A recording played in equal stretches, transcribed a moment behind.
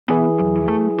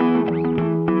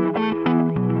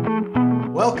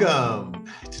Welcome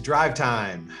to Drive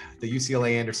Time, the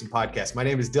UCLA Anderson podcast. My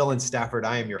name is Dylan Stafford.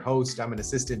 I am your host. I'm an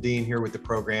assistant dean here with the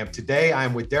program. Today,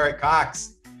 I'm with Derek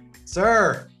Cox.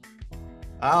 Sir.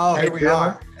 Oh, hey, here we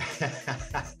Dylan.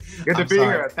 are. Good to be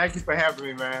here. Thank you for having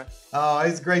me, man. Oh,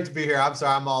 it's great to be here. I'm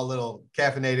sorry. I'm all a little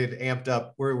caffeinated, amped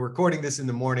up. We're recording this in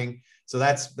the morning. So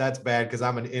that's bad because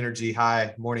I'm an energy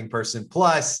high morning person.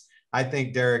 Plus, I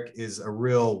think Derek is a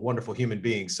real wonderful human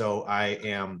being. So I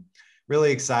am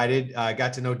really excited. I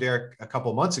got to know Derek a couple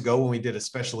of months ago when we did a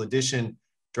special edition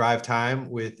Drive Time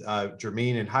with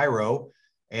Jermaine and Jairo,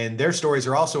 and their stories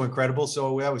are also incredible.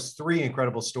 So that was three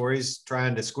incredible stories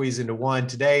trying to squeeze into one.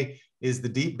 Today is the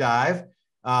deep dive.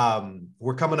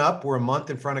 We're coming up. We're a month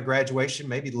in front of graduation,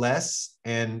 maybe less.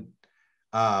 And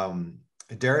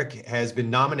Derek has been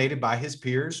nominated by his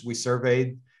peers. We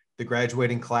surveyed the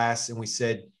graduating class and we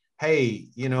said, hey,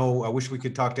 I wish we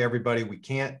could talk to everybody. We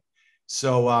can't.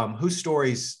 So whose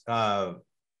stories does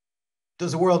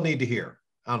the world need to hear?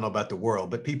 I don't know about the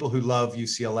world, but people who love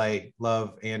UCLA,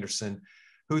 love Anderson,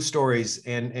 whose stories?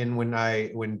 And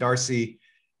when Darcy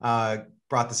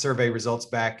brought the survey results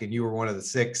back and you were one of the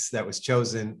 6 that was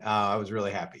chosen, I was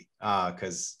really happy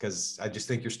because I just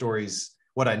think your stories,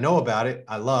 what I know about it,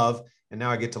 I love, and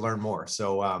now I get to learn more.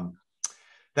 So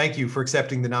thank you for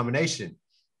accepting the nomination.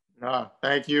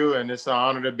 Thank you. And it's an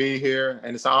honor to be here.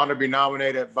 And it's an honor to be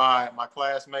nominated by my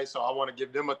classmates. So I want to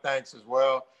give them a thanks as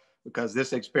well, because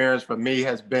this experience for me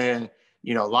has been,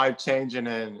 life-changing.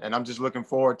 And I'm just looking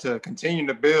forward to continuing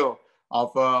to build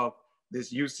off of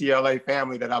this UCLA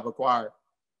family that I've acquired.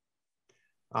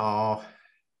 Oh,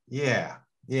 yeah.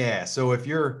 Yeah. So if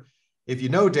you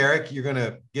know Derek, you're going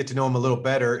to get to know him a little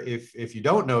better. If you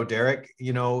don't know Derek,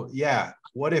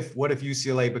 what if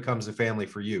UCLA becomes a family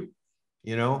for you?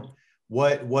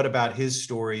 What about his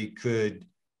story could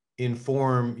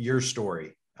inform your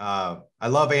story? I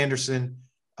love Anderson.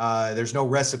 There's no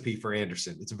recipe for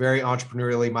Anderson. It's a very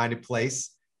entrepreneurially minded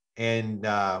place. And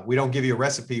we don't give you a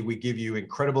recipe. We give you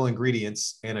incredible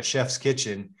ingredients and a chef's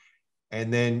kitchen.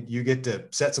 And then you get to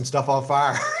set some stuff on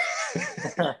fire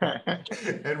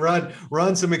and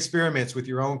run some experiments with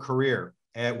your own career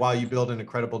while you build an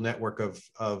incredible network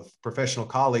of professional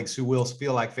colleagues who will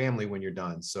feel like family when you're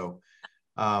done. So,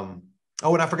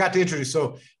 and I forgot to introduce.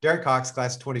 So Derek Cox,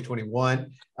 class of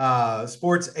 2021,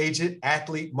 sports agent,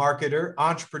 athlete, marketer,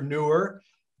 entrepreneur.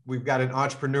 We've got an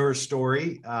entrepreneur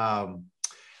story.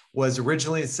 Was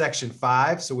originally in section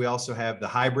 5. So we also have the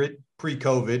hybrid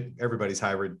pre-COVID. Everybody's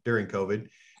hybrid during COVID.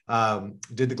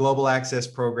 Did the global access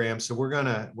program. So we're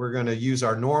gonna use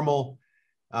our normal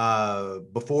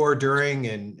before, during,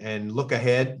 and look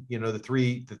ahead.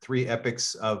 The three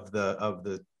epics of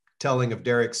the telling of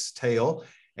Derek's tale,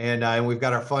 and we've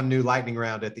got our fun new lightning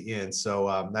round at the end.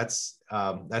 So that's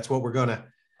what we're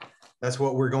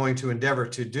going to endeavor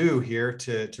to do here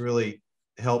to really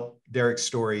help Derek's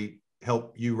story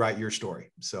help you write your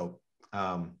story. So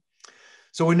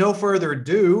with no further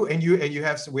ado, and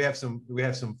we have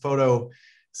some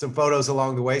photos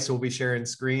along the way, so we'll be sharing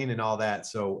screen and all that.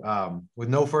 So with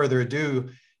no further ado,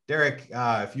 Derek,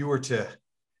 if you were to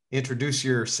introduce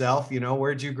yourself,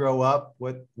 where'd you grow up?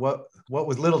 What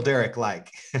was little Derek like?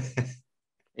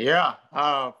 Yeah,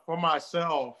 for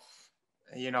myself,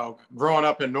 growing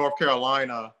up in North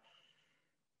Carolina,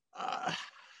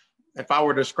 if I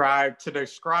were to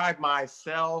describe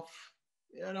myself,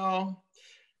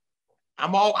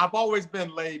 I've always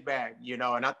been laid back, and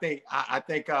I think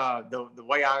the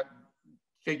way I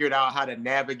figured out how to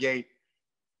navigate,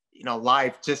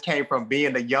 life just came from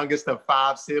being the youngest of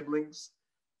 5 siblings.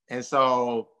 And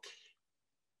so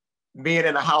being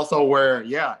in a household where,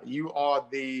 you are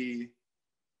the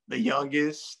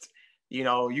youngest,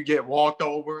 you get walked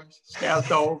over,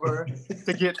 stepped over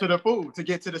to get to the food, to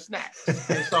get to the snacks.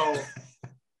 And so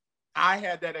I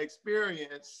had that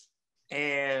experience,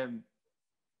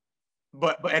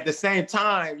 but at the same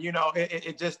time,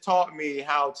 it just taught me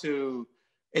how to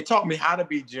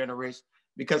be generous,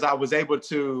 because I was able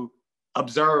to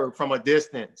observe from a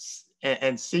distance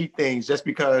and see things, just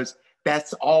because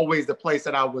that's always the place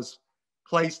that I was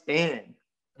placed in.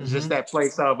 It's just that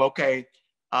place of, okay,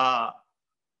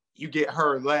 you get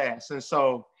heard last. And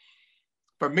so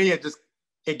for me,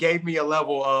 it gave me a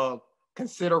level of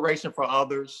consideration for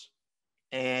others,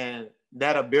 and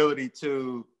that ability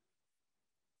to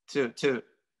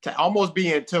almost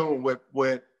be in tune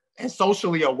with and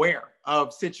socially aware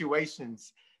of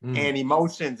situations and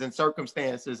emotions and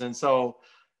circumstances. And so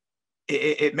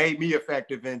it made me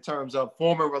effective in terms of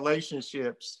forming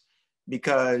relationships,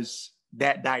 because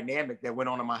that dynamic that went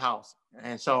on in my house.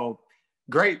 And so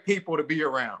great people to be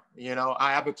around.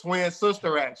 I have a twin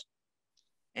sister, actually,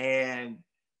 and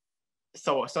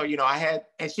so I had,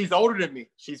 and she's older than me.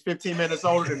 She's 15 minutes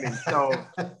older than me. So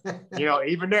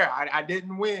even there, I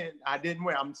didn't win. I didn't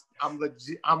win. I'm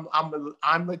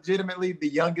legitimately the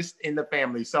youngest in the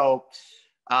family. So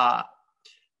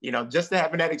just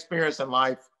having that experience in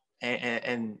life,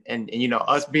 and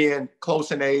us being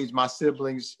close in age, my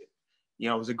siblings, it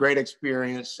was a great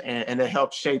experience, and it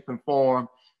helped shape and form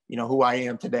who I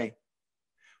am today.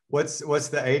 What's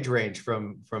the age range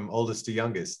from oldest to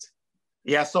youngest?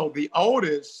 Yeah, so the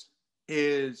oldest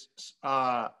is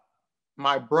my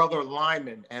brother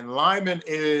Lyman, and Lyman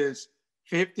is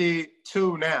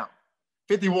 52 now,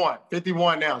 51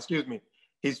 now, excuse me.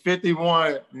 He's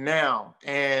 51 now.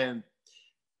 And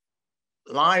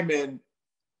Lyman,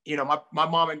 my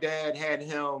mom and dad had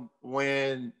him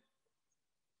when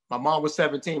my mom was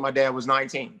 17, my dad was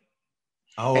 19.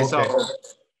 Oh, and okay. So,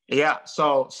 yeah,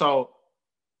 so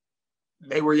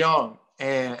they were young,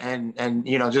 and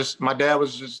just my dad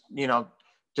was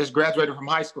just graduated from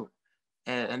high school.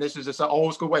 And this is just an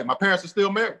old school way. My parents are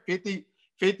still married. 50,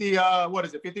 what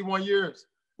is it? 51 years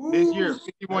this year.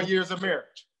 51 years of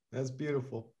marriage. That's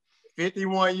beautiful.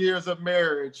 51 years of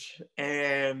marriage,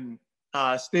 and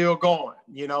still going.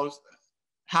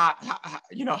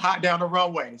 Hot down the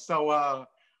runway. So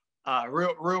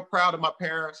real proud of my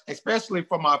parents, especially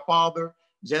for my father.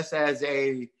 Just as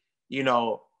and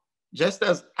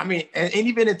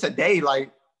even in today,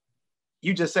 like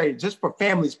you just say, just for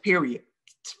families, period.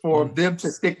 For them to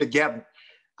stick together,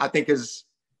 I think is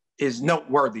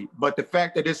noteworthy. But the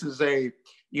fact that this is a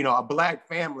Black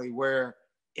family, where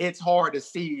it's hard to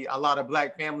see a lot of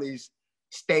Black families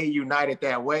stay united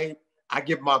that way, I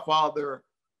give my father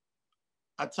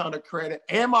a ton of credit,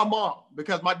 and my mom,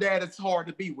 because my dad is hard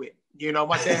to be with.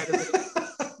 My dad is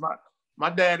my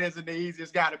dad isn't the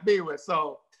easiest guy to be with.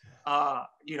 So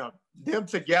them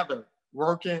together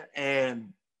working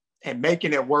and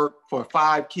making it work for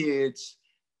 5 kids.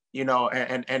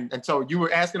 And so you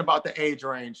were asking about the age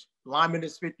range. Lyman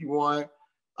is 51.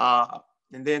 And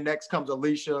then next comes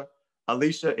Alicia.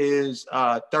 Alicia is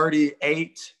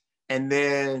 38. And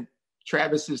then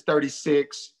Travis is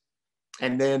 36.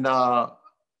 And then,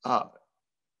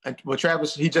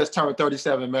 Travis, he just turned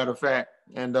 37, matter of fact.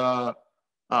 And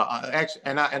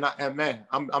actually, man,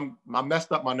 I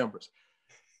messed up my numbers,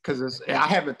 because I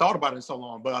haven't thought about it in so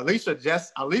long. But Alicia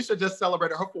just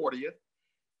celebrated her 40th.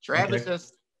 Travis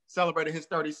just celebrated his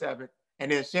 37th,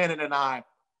 and then Shannon and I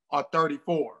are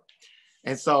 34.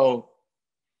 And so,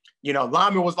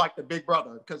 Lyman was like the big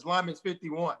brother, because Lyman's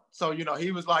 51. So,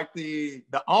 he was like the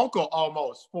uncle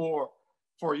almost for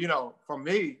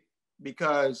me,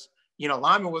 because,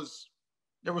 Lyman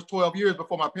there was 12 years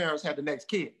before my parents had the next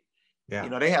kid. Yeah.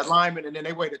 They had Lyman, and then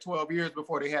they waited 12 years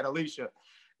before they had Alicia.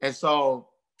 And so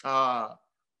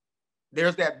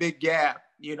there's that big gap,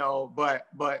 but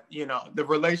the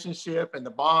relationship and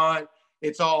the bond,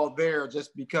 it's all there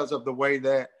just because of the way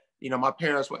that, my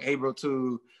parents were able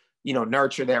to,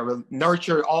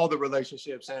 nurture all the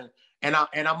relationships. And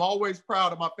I'm always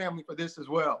proud of my family for this as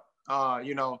well.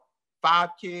 5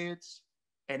 kids,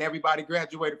 and everybody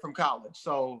graduated from college.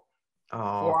 So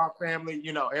for our family,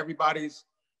 everybody's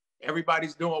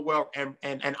doing well,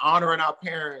 and honoring our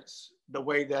parents the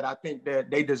way that I think that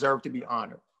they deserve to be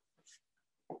honored.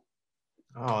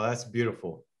 Oh, that's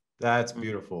beautiful. That's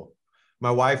beautiful.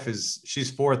 My wife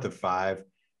she's 4th of 5,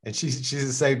 and she's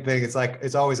the same thing. It's like,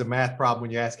 it's always a math problem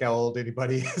when you ask how old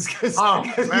anybody is, because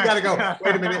you got to go,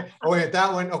 wait a minute. Oh, wait,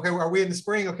 that one. Okay, are we in the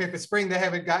spring? Okay, if it's spring, they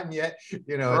haven't gotten yet.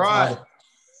 Right.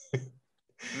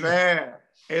 Man,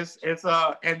 it's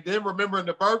and then remembering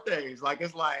the birthdays, like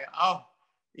it's like,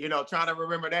 trying to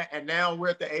remember that. And now we're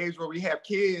at the age where we have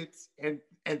kids, and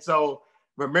so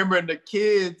remembering the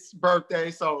kids' birthday.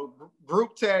 So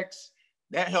group text,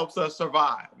 that helps us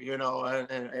survive,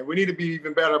 and we need to be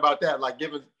even better about that. Like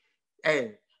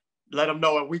let them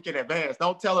know a week in advance.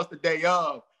 Don't tell us the day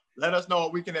of. Let us know a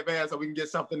week in advance so we can get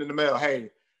something in the mail.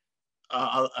 Hey,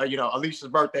 Alicia's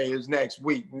birthday is next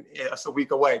week. It's a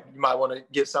week away. You might want to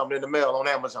get something in the mail on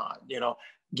Amazon.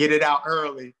 Get it out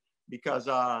early, because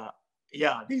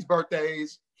these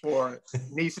birthdays for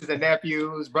nieces and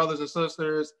nephews, brothers and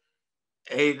sisters,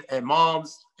 and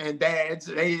moms and dads,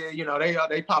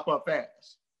 they pop up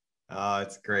fast. Oh,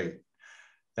 it's great.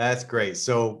 That's great.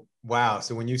 So, wow.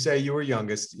 So when you say you were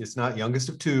youngest, it's not youngest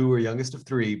of 2 or youngest of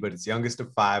 3, but it's youngest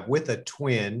of 5 with a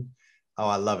twin. Oh,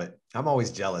 I love it. I'm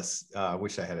always jealous. I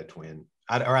wish I had a twin.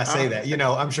 I say that,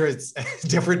 I'm sure it's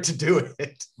different to do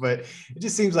it, but it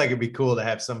just seems like it'd be cool to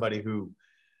have somebody who,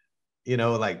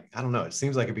 like, I don't know, it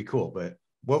seems like it'd be cool, but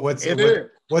what's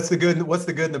the good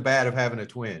and the bad of having a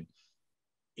twin?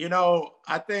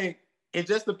 I think It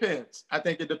just depends. I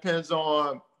think it depends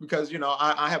on, because,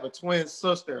 I have a twin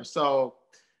sister. So,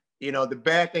 the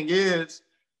bad thing is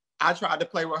I tried to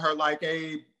play with her like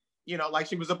like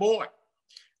she was a boy.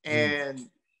 Mm.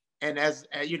 And as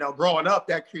growing up,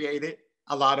 that created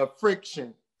a lot of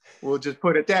friction. We'll just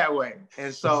put it that way.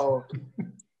 And so,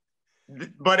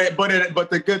 but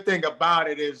the good thing about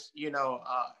it is,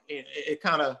 it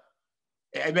kind of,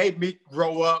 it made me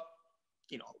grow up,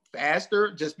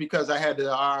 faster, just because I had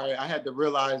to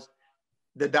realize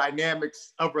the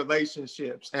dynamics of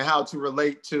relationships and how to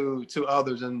relate to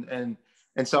others, and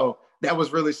so that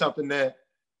was really something that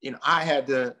I had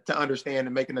to understand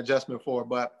and make an adjustment for.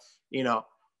 But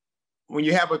when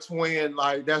you have a twin,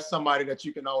 like, that's somebody that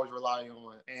you can always rely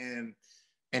on,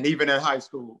 and even in high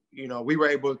school, we were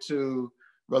able to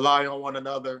rely on one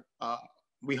another.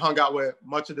 We hung out with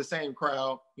much of the same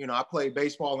crowd. I played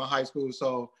baseball in high school,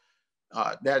 so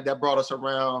that brought us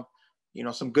around,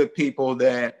 some good people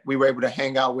that we were able to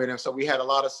hang out with. And so we had a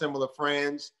lot of similar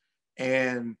friends.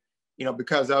 And,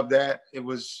 because of that, it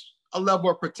was a level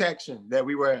of protection that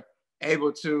we were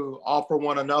able to offer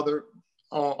one another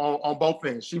on both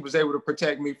ends. She was able to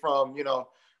protect me from,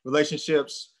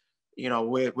 relationships,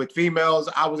 with females.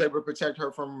 I was able to protect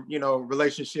her from,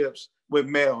 relationships with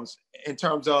males, in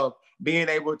terms of being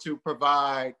able to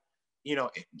provide,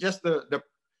 just the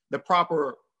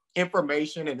proper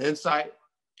information and insight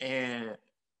and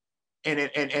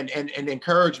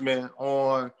encouragement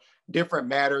on different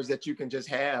matters that you can just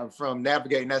have from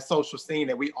navigating that social scene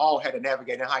that we all had to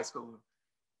navigate in high school.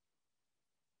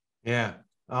 Yeah.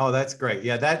 Oh, that's great.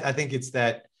 Yeah, that, I think it's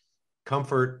that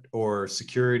comfort or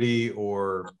security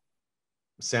or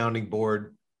sounding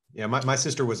board. Yeah, my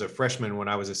sister was a freshman when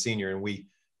I was a senior, and we,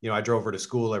 I drove her to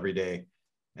school every day,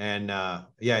 and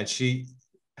yeah, and she,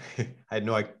 I had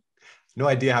no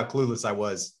idea how clueless I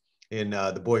was in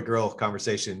the boy girl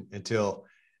conversation until,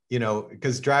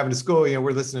 because driving to school,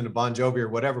 we're listening to Bon Jovi or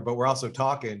whatever, but we're also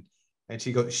talking. And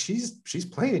she goes, she's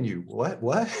playing you. What?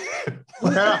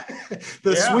 Yeah.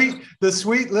 The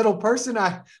sweet little person.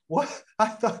 I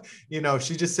thought,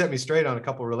 she just set me straight on a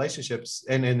couple of relationships,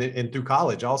 and through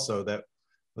college also, that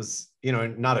was,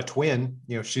 not a twin,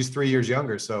 she's 3 years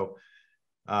younger. So,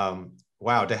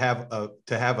 wow, to have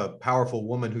a powerful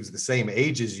woman who's the same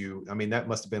age as you. I mean, that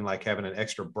must've been like having an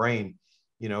extra brain,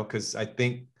 cause I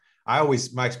think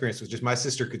my experience was just, my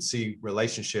sister could see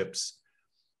relationships,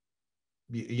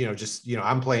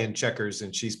 I'm playing checkers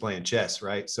and she's playing chess,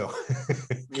 right? So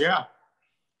Yeah.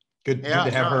 good to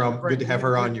have her on. Good to have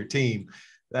her on your team.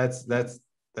 That's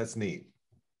neat.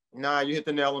 Nah, you hit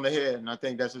the nail on the head, and I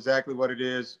think that's exactly what it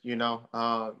is.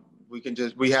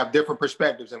 We have different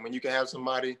perspectives, and when you can have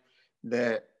somebody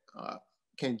that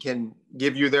can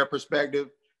give you their perspective,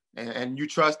 and you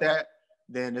trust that,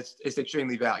 then it's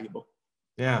extremely valuable.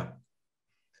 Yeah.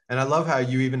 And I love how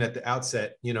you, even at the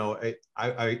outset,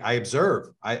 I observe,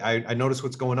 I notice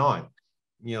what's going on.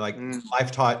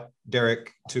 Life taught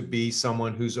Derek to be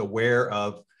someone who's aware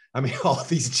of, all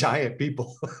these giant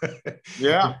people.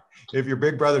 Yeah. If your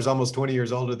big brother's almost 20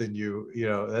 years older than you,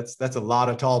 that's a lot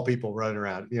of tall people running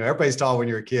around. Everybody's tall when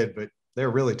you're a kid, but they're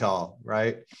really tall,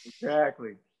 right?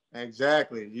 Exactly.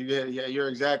 You're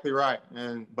exactly right.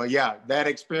 But yeah, that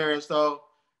experience though,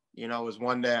 is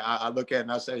one that I look at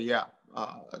and I say, yeah,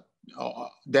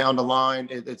 down the line,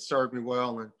 it served me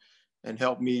well and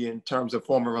helped me in terms of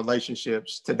forming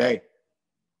relationships today.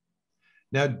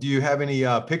 Now, do you have any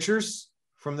pictures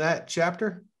from that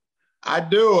chapter? I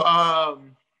do. I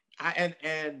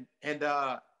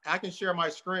can share my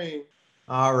screen.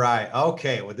 All right.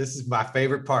 Okay. Well, this is my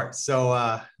favorite part.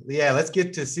 So, yeah, let's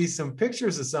get to see some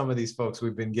pictures of some of these folks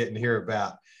we've been getting to hear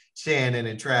about. Shannon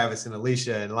and Travis and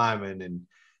Alicia and Lyman and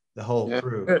the whole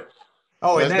crew.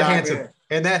 Oh, and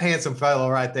that handsome fellow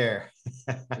right there.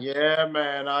 Yeah,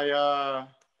 man. I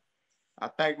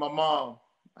thank my mom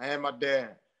and my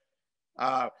dad.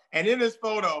 And in this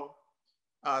photo,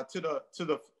 to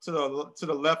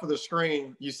the left of the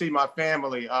screen, you see my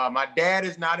family. My dad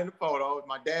is not in the photo.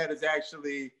 My dad is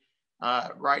actually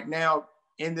right now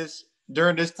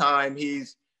during this time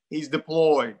he's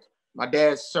deployed. My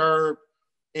dad served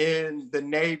in the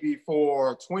Navy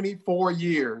for 24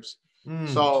 years.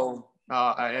 So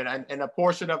and a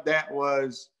portion of that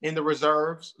was in the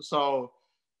reserves. So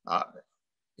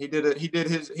he did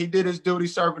his duty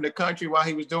serving the country. While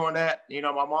he was doing that,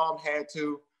 my mom had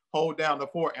to hold down the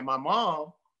fort. And my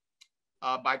mom,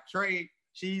 by trade,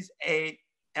 she's a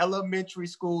elementary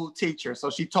school teacher. So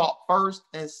she taught first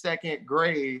and second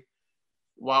grade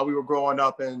while we were growing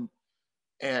up, and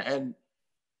her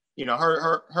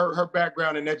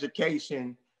background in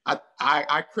education,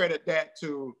 I credit that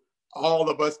to all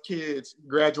of us kids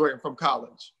graduating from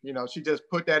college. You know, she just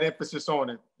put that emphasis on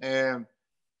it. And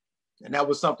that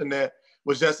was something that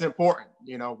was just important.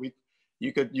 You know,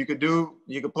 you could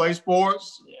play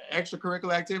sports,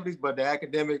 extracurricular activities, but the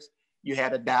academics, you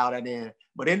had to dial that in.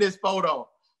 But in this photo,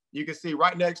 you can see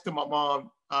right next to my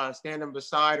mom, standing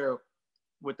beside her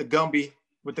with the Gumby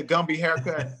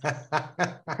haircut.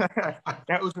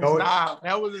 That was in style.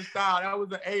 That was in style. That was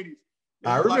the 80s.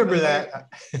 I remember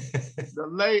that. The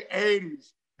late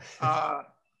 80s.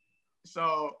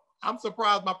 So I'm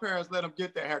surprised my parents let him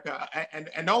get that haircut. And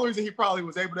the only reason he probably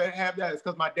was able to have that is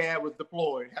because my dad was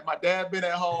deployed. Had my dad been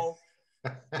at home,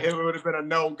 it would have been a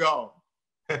no-go.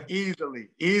 Easily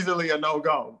a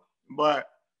no-go. But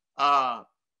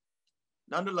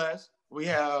nonetheless, we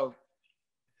have,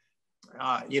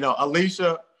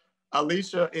 Alicia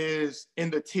is in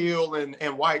the teal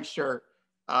and white shirt.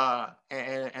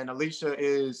 And Alicia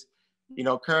is,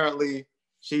 currently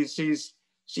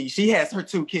she has her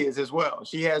 2 kids as well.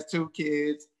 She has 2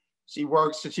 kids.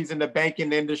 She's in the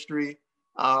banking industry,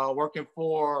 working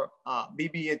for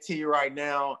BB&T right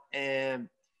now. And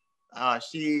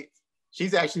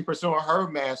she's actually pursuing her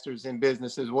master's in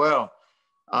business as well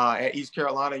at East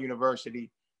Carolina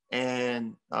University.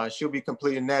 And she'll be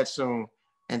completing that soon.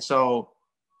 And so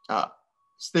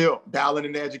still dialing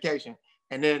into education.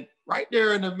 And then right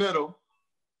there in the middle,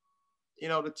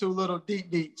 the 2 little deep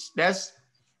deets,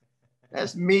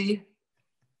 that's me,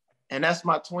 and that's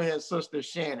my twin sister,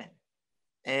 Shannon.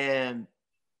 And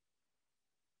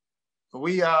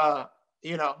we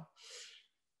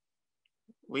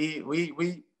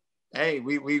we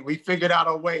figured out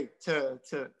a way to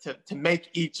make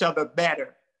each other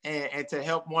better and to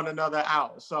help one another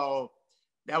out. So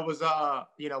that was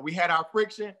we had our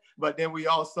friction, but then we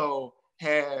also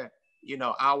had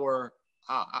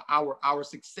our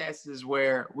successes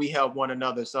where we help one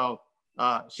another. So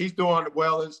she's doing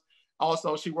well. As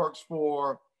also she works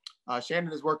for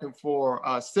Shannon is working for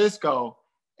Cisco,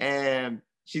 and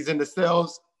she's in a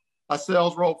sales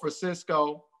role for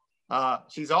Cisco.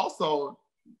 She's also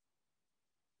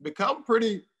become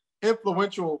pretty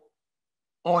influential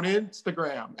on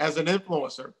Instagram as an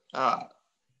influencer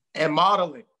and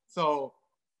modeling. So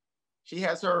she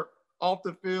has her off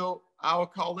the field, I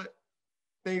would call it,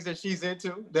 things that she's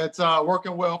into that's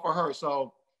working well for her.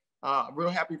 So real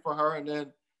happy for her. And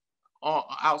then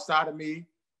outside of me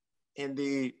in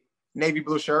the navy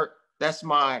blue shirt, that's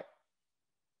my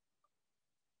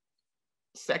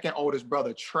second oldest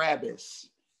brother, Travis.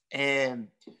 And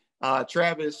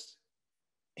Travis,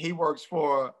 he works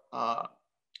for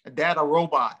Data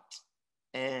Robot,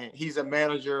 and he's a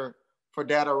manager for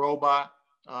Data Robot.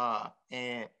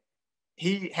 And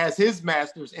he has his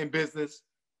master's in business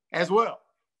as well.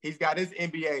 He's got his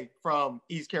MBA from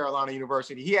East Carolina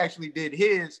University. He actually did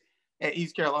his at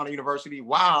East Carolina University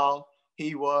while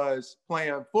he was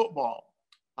playing football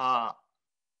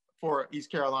for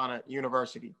East Carolina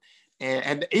University.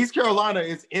 And East Carolina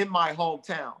is in my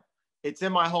hometown. It's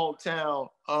in my hometown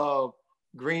of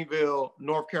Greenville,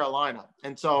 North Carolina.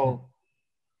 And so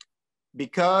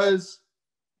because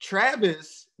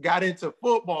Travis got into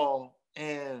football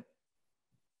and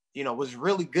was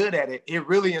really good at it, it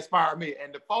really inspired me.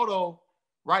 And the photo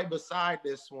right beside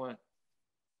this one,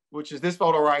 which is this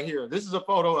photo right here, this is a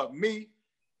photo of me,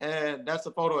 and that's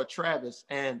a photo of Travis.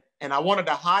 And I wanted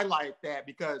to highlight that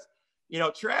because,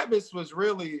 Travis was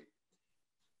really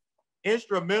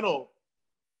instrumental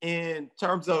in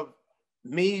terms of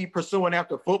me pursuing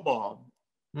after football.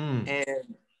 And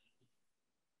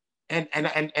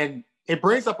it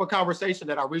brings up a conversation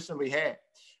that I recently had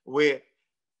with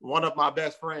one of my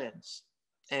best friends.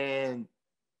 And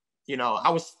I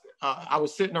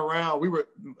was sitting around,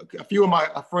 a few of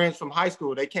my friends from high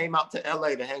school, they came out to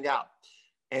LA to hang out,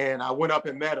 and I went up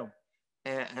and met them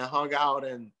and hung out.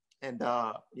 And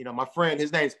my friend,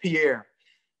 his name's Pierre,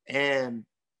 and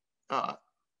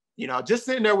just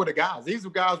sitting there with the guys. These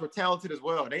guys were talented as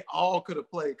well. They all could have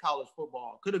played college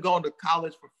football, could have gone to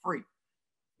college for free.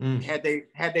 Had they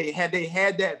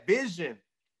had that vision.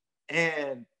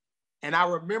 And I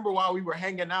remember while we were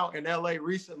hanging out in LA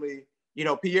recently,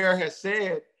 Pierre has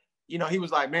said, he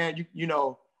was like, man,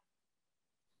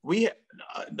 we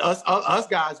us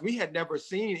guys, we had never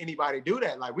seen anybody do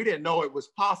that. Like, we didn't know it was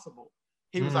possible.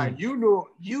 He was like, you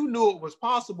knew it was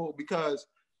possible because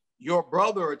your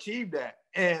brother achieved that.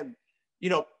 And,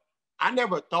 I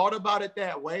never thought about it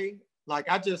that way. Like,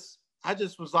 I just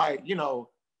was like,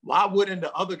 why wouldn't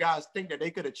the other guys think that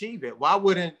they could achieve it? Why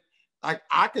wouldn't, like,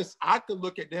 I could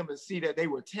look at them and see that they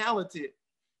were talented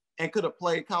and could have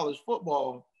played college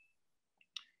football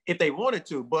if they wanted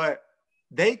to, but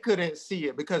they couldn't see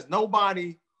it because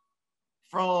nobody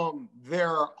from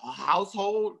their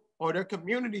household or their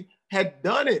community had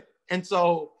done it. And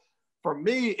so for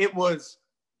me, it was,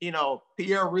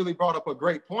 Pierre really brought up a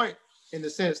great point in the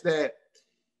sense that,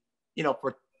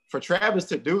 for Travis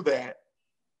to do that,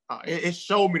 it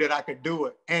showed me that I could do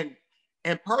it. And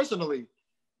personally,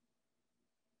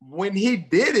 when he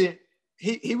did it,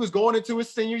 he was going into his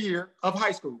senior year of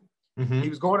high school. Mm-hmm. He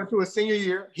was going into his senior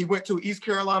year. He went to East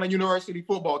Carolina University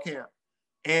football camp.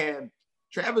 And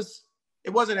Travis,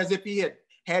 it wasn't as if he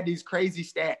had these crazy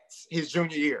stats his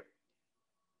junior year.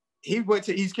 He went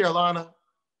to East Carolina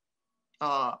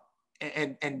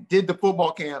and did the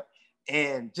football camp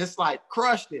and just like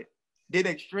crushed it. Did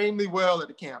extremely well at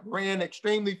the camp, ran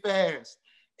extremely fast,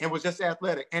 and was just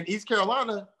athletic. And East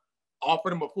Carolina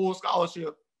offered him a full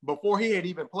scholarship before he had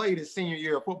even played his senior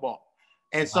year of football.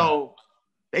 And so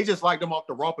they just liked him off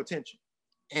the raw potential.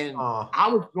 And I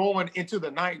was going into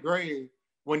the 9th grade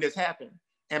when this happened.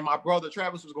 And my brother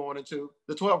Travis was going into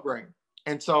the 12th grade.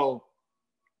 And so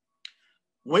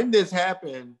when this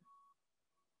happened,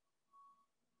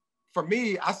 for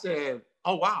me, I said,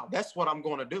 oh, wow, that's what I'm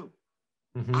going to do.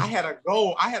 Mm-hmm. I had a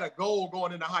goal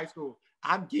going into high school.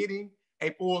 I'm getting a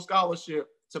full scholarship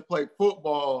to play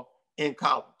football in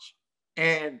college.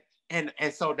 And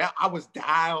so that I was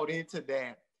dialed into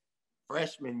that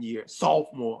freshman year,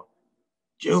 sophomore,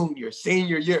 junior,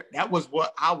 senior year. That was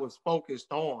what I was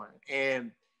focused on.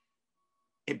 And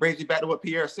it brings me back to what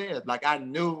Pierre said. Like, I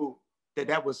knew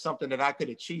that was something that I could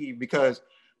achieve because,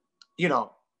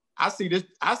 I see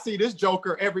this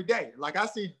joker every day. Like, I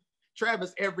see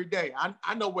Travis every day.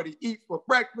 I know what he eats for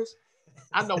breakfast.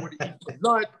 I know what he eats for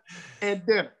lunch and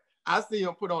dinner. I see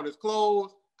him put on his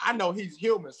clothes. I know he's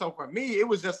human. So for me, it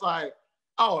was just like,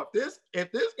 oh,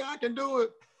 if this guy can do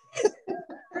it,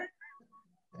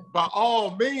 by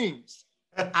all means,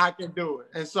 I can do it.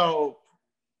 And so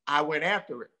I went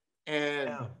after it.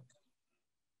 And,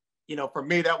 for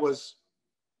me, that was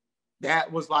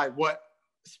like what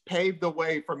paved the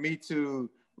way for me to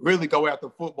really go after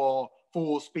football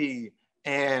full speed.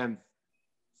 And,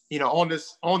 on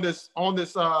this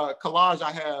collage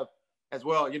I have as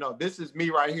well, this is me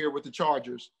right here with the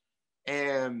Chargers.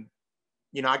 And,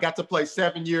 I got to play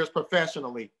 7 years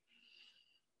professionally.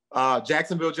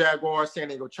 Jacksonville Jaguars, San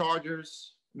Diego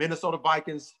Chargers, Minnesota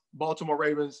Vikings, Baltimore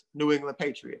Ravens, New England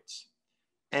Patriots.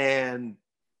 And,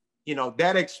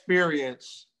 that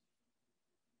experience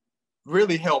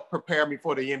really helped prepare me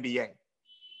for the NBA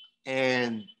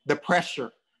and the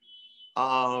pressure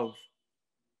of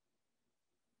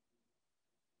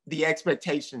the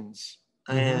expectations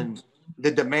and the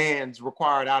demands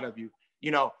required out of you.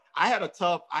 I had a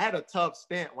tough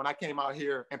stint when I came out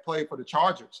here and played for the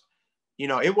Chargers.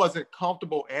 It wasn't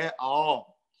comfortable at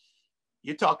all.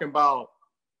 You're talking about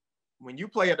when you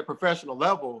play at the professional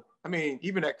level, I mean,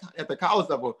 even at the college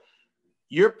level,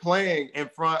 you're playing in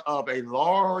front of a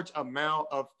large amount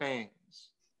of fans.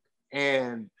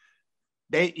 And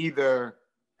they either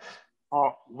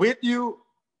are with you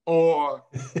or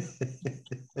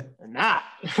not.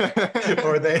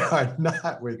 Or they are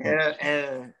not with you.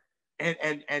 And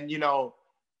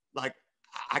like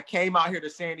I came out here to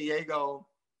San Diego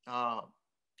on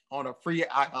a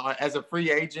as a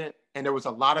free agent, and there was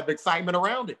a lot of excitement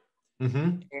around it.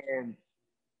 Mm-hmm. And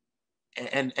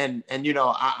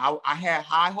I had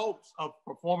high hopes of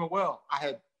performing well.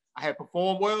 I had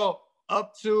performed well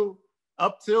up till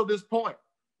this point.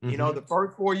 Mm-hmm. The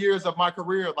first 4 years of my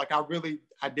career, like I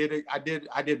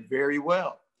did very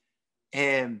well.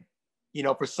 And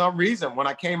for some reason, when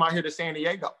I came out here to San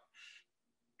Diego,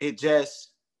 it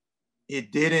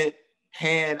didn't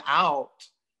pan out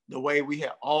the way we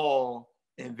had all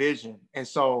envisioned. And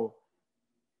so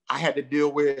I had to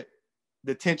deal with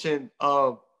the tension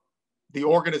of the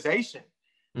organization,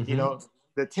 mm-hmm.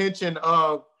 The tension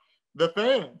of the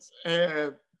fans,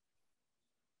 and,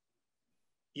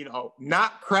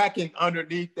 not cracking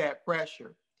underneath that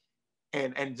pressure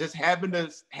and just having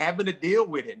to deal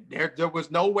with it. There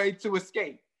was no way to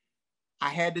escape. I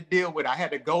had to deal with it. I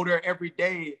had to go there every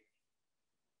day,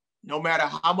 no matter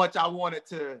how much I wanted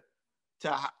to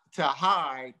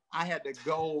hide. I had to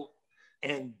go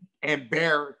and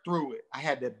bear through it. I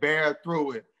had to bear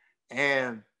through it.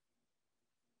 And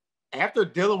after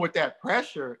dealing with that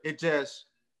pressure,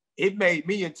 it made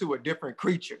me into a different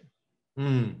creature.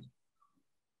 Mm.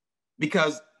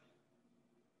 Because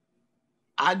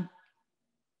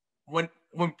when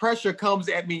pressure comes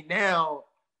at me now,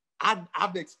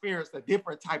 I've experienced a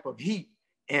different type of heat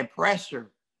and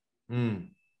pressure. Mm.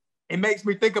 It makes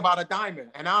me think about a diamond.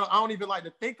 And I don't even like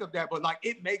to think of that, but like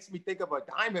it makes me think of a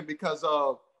diamond because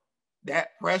of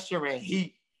that pressure and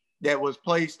heat that was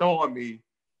placed on me.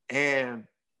 And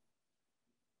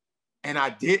and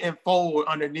I didn't fold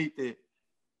underneath it.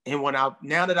 And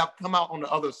now that I've come out on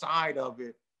the other side of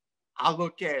it, I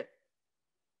look at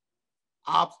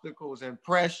obstacles and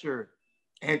pressure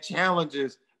and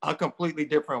challenges a completely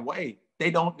different way.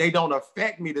 They don't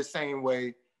affect me the same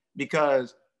way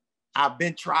because I've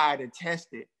been tried and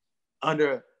tested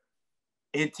under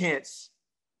intense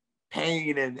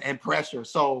pain and pressure.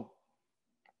 So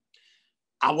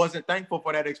I wasn't thankful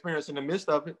for that experience in the midst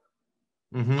of it.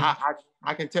 Mm-hmm.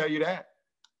 I can tell you that.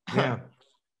 Yeah.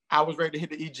 I was ready to hit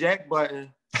the eject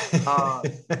button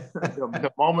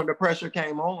the moment the pressure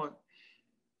came on.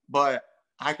 But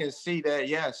I can see that,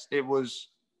 yes, it was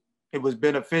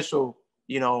beneficial,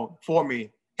 for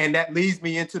me. And that leads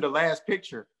me into the last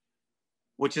picture,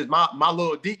 which is my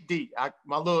little deep.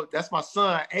 That's my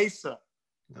son, Asa.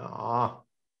 Aww.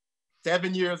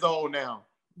 7 years old now,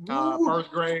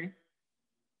 first grade.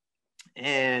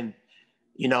 And,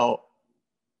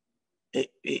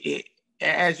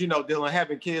 as you know, Dylan,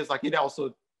 having kids, like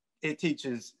it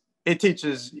teaches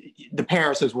the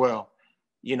parents as well,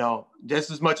 just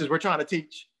as much as we're trying to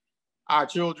teach our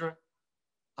children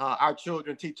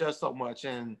teach us so much.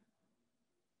 And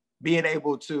being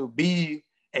able to be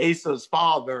Asa's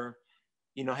father,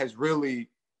 has really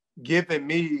given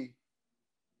me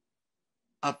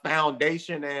a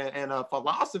foundation and a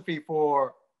philosophy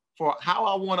for how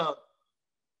I want to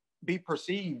be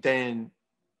perceived and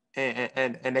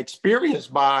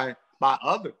experienced by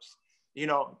others.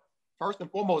 First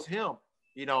and foremost, him.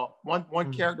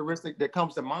 One characteristic that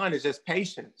comes to mind is just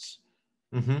patience.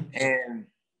 Mm-hmm. And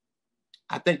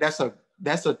I think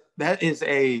that is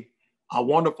a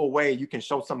wonderful way you can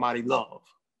show somebody love.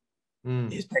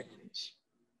 Is patience.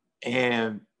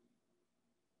 And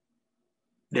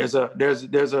there's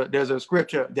a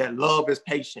scripture that love is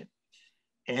patient.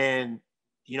 And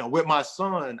with my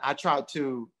son, I try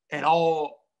to, at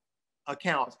all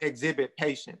accounts, exhibit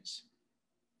patience.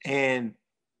 And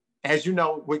as you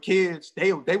know, with kids,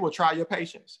 they will try your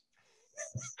patience.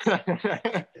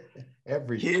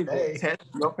 Every kids day. will test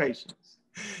your patience.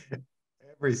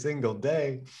 Every single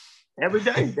day. Every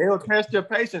day they'll test your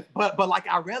patience. But like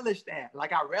I relish that.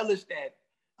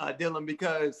 Dylan,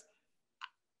 because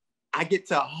I get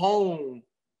to hone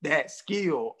that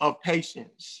skill of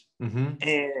patience. Mm-hmm.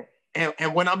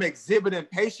 And when I'm exhibiting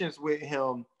patience with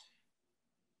him,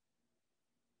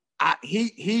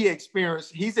 he's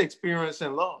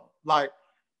experiencing love. Like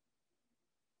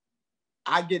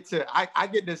I get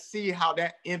to see how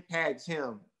that impacts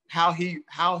him, how he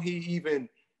even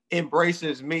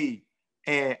embraces me,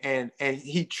 and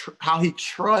how he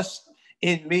trusts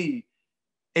in me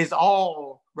is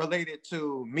all related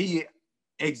to me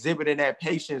exhibiting that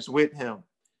patience with him,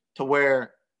 to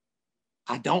where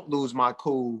I don't lose my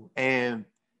cool and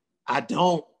I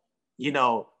don't,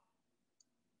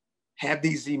 have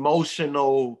these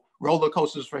emotional roller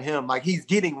coasters for him. Like he's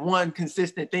getting one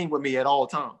consistent thing with me at all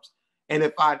times. And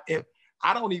if I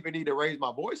don't even need to raise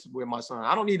my voice with my son,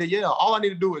 I don't need to yell. All I need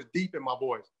to do is deepen my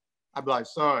voice. I'd be like,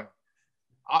 son,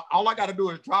 all I got to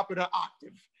do is drop it an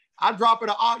octave. I drop it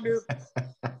an octave,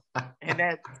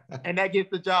 and that gets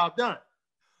the job done.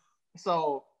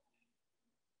 So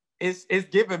it's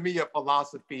given me a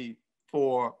philosophy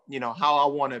for how I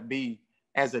want to be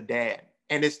as a dad.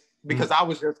 And it's because I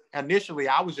was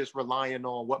just relying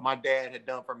on what my dad had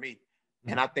done for me.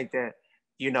 And I think that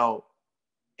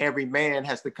every man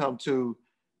has to come to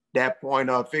that point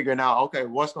of figuring out, okay,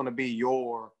 what's going to be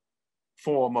your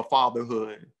form of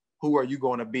fatherhood? Who are you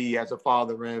going to be as a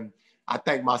father? And I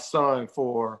thank my son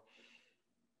for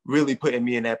really putting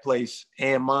me in that place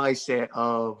and mindset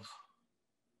of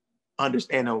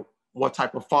understanding what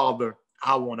type of father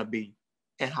I want to be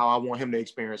and how I want him to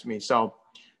experience me. So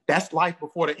that's life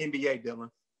before the MBA, Dylan.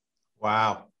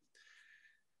 Wow.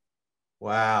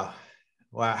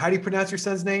 How do you pronounce your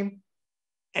son's name?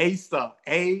 Asa.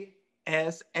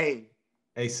 A-S-A.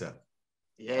 Asa.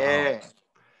 Yeah. Wow.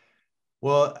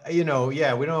 Well, we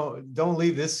don't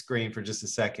leave this screen for just a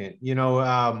second.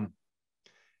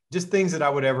 Just things that I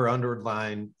would ever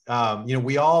underline.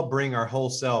 We all bring our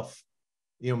whole self.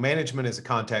 Management is a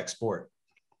contact sport,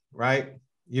 right?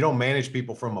 You don't manage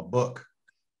people from a book,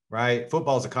 right?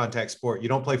 Football is a contact sport. You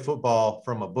don't play football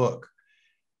from a book.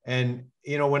 And,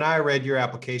 when I read your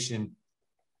application,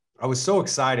 I was so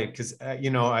excited because,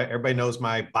 everybody knows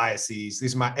my biases.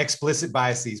 These are my explicit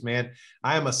biases, man.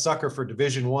 I am a sucker for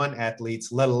Division I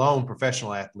athletes, let alone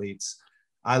professional athletes.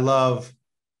 I love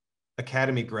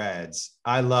academy grads.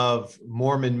 I love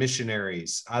Mormon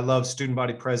missionaries. I love student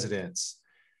body presidents.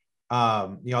 I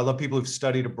love people who've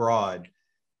studied abroad.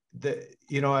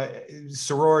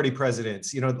 Sorority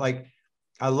presidents.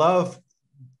 I love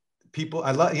people,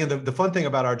 I love, the fun thing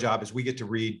about our job is we get to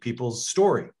read people's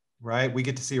story, right? We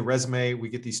get to see a resume. We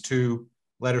get these 2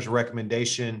 letters of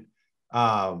recommendation.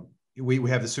 We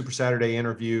have the Super Saturday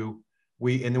interview.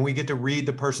 And then we get to read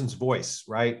the person's voice,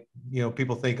 right?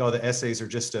 People think, oh, the essays are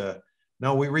just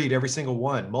no, we read every single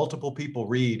one. Multiple people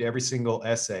read every single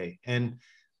essay. And,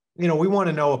 we want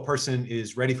to know a person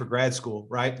is ready for grad school,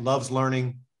 right? Loves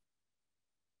learning,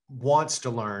 wants to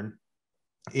learn.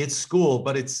 It's school,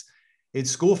 but it's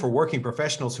school for working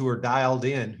professionals who are dialed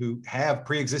in, who have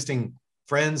pre-existing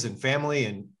friends and family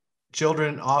and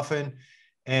children often.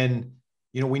 And,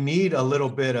 we need a little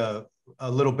bit of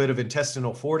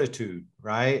intestinal fortitude,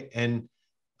 right? And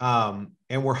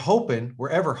we're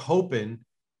ever hoping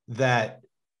that,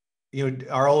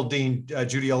 our old dean,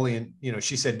 Judy Olian,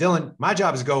 she said, Dylan, my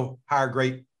job is go hire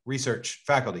great research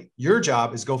faculty. Your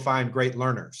job is go find great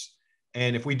learners.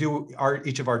 And if we do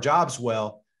each of our jobs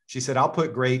well, she said, I'll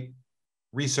put great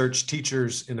research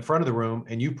teachers in the front of the room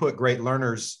and you put great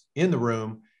learners in the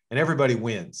room and everybody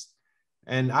wins.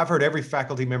 And I've heard every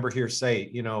faculty member here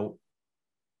say,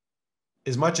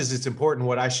 as much as it's important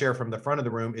what I share from the front of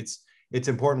the room, it's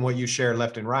important what you share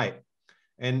left and right.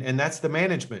 And that's the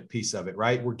management piece of it,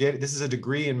 right? This is a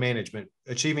degree in management,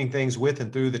 achieving things with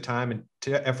and through the time and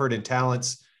effort and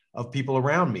talents of people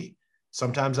around me.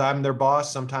 Sometimes I'm their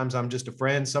boss. Sometimes I'm just a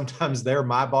friend. Sometimes they're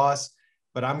my boss,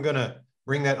 but I'm going to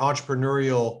bring that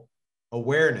entrepreneurial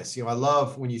awareness. I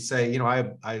love when you say,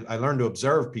 I learned to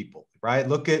observe people, right?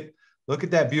 Look at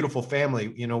that beautiful family,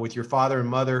 with your father and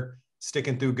mother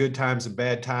sticking through good times and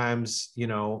bad times.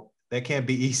 That can't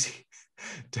be easy.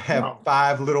 To have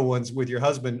 5 little ones with your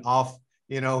husband off,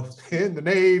 in the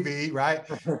Navy, right?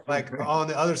 Like on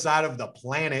the other side of the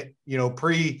planet,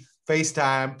 pre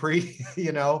FaceTime,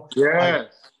 Yes.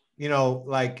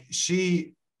 like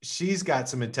she's got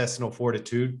some intestinal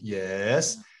fortitude.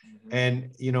 Yes.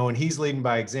 And, and he's leading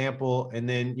by example. And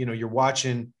then, you're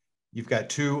watching, you've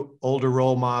got 2 older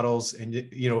role models and,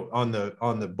 on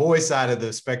the boy side of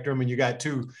the spectrum, and you got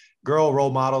 2 girl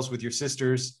role models with your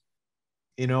sisters.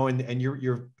 And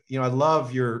you're, I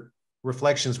love your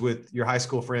reflections with your high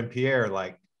school friend, Pierre,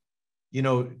 like,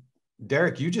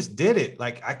 Derek, you just did it.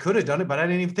 Like I could have done it, but I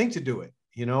didn't even think to do it,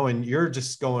 and you're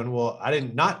just going, well, I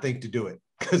didn't not think to do it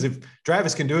because if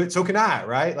Travis can do it, so can I,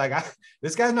 right? Like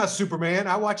this guy's not Superman.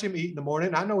 I watch him eat in the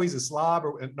morning. I know he's a slob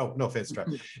no offense,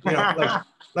 Travis,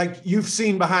 like you've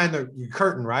seen behind the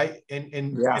curtain, right?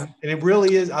 And it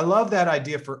really is. I love that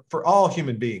idea for all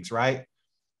human beings, right?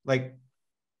 Like,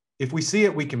 if we see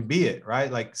it, we can be it,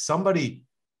 right? Like somebody's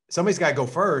got to go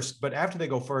first, but after they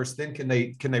go first, then can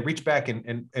they reach back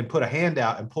and put a hand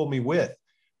out and pull me with,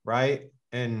 right?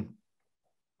 And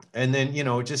then,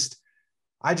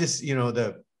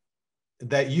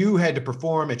 that you had to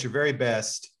perform at your very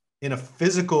best in a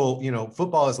physical,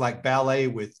 football is like ballet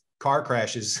with car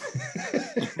crashes,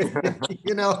 and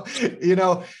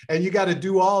you got to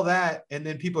do all that. And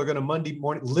then people are going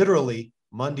to literally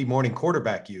Monday morning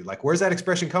quarterback you. Like, where's that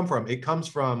expression come from? It comes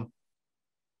from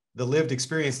the lived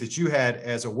experience that you had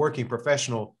as a working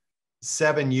professional,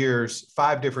 7 years,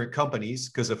 5 different companies,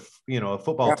 because a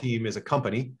football team is a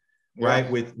company, right?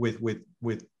 With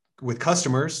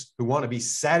customers who want to be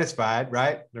satisfied,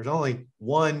 right? There's only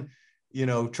one,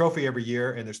 trophy every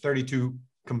year, and there's 32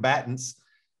 combatants,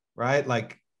 right?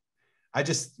 Like, I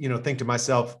just, think to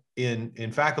myself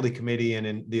in faculty committee and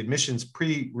in the admissions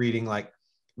pre-reading, like,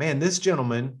 man, this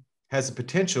gentleman has the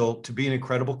potential to be an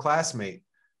incredible classmate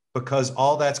because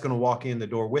all that's going to walk in the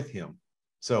door with him.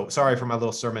 So sorry for my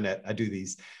little sermonette. I do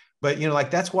these, but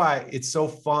that's why it's so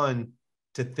fun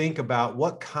to think about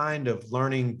what kind of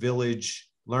learning village,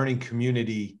 learning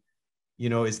community,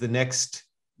 is the next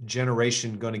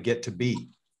generation going to get to be.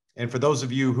 And for those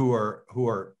of you who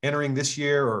are entering this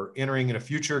year or entering in a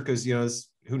future, because,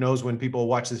 who knows when people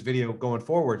watch this video going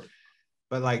forward,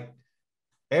 but like,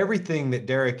 everything that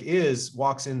Derek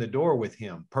walks in the door with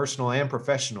him, personal and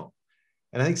professional.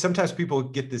 And I think sometimes people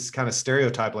get this kind of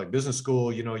stereotype, like business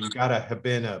school, you got to have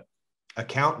been a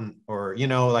accountant or,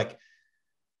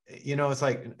 it's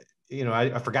like,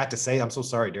 I forgot to say, I'm so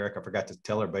sorry, Derek. I forgot to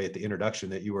tell everybody at the introduction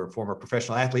that you were a former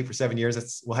professional athlete for 7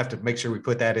 years. We'll have to make sure we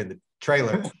put that in the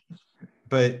trailer.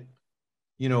 But,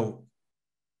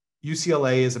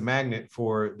 UCLA is a magnet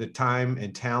for the time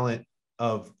and talent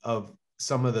of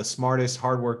some of the smartest,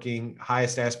 hardworking,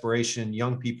 highest aspiration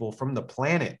young people from the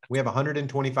planet. We have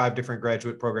 125 different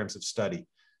graduate programs of study.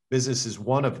 Business is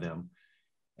one of them.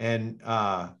 And,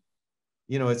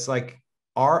 it's like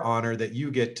our honor that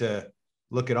you get to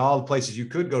look at all the places you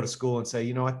could go to school and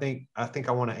say, I think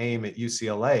I want to aim at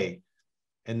UCLA.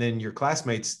 And then your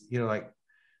classmates,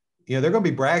 they're going to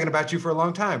be bragging about you for a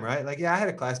long time, right? Like, yeah, I had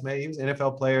a classmate, he was an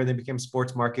NFL player and then became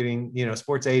sports marketing,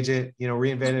 sports agent,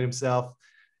 reinvented himself,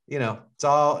 it's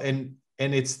all, and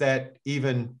it's that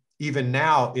even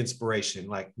now inspiration,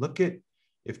 like, look at,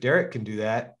 if Derek can do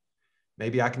that,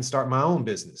 maybe I can start my own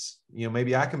business.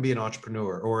 Maybe I can be an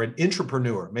entrepreneur or an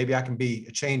intrapreneur. Maybe I can be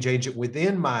a change agent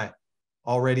within my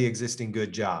already existing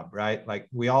good job, right? Like,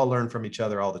 we all learn from each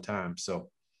other all the time. So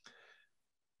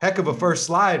heck of a first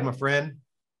slide, my friend.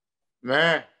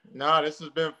 Man, no, this has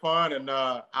been fun, and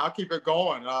I'll keep it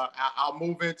going. I'll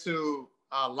move into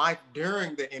life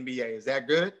during the MBA. Is that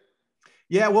good?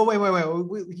 Yeah. Well, wait.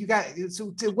 You got,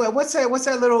 so what's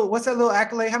that little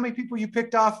accolade? How many people you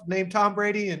picked off named Tom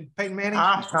Brady and Peyton Manning?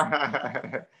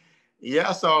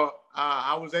 Yeah. So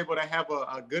I was able to have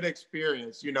a good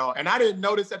experience, and I didn't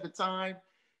notice at the time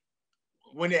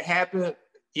when it happened.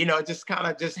 It just kind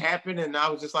of just happened, and I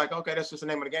was just like, okay, that's just the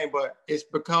name of the game. But it's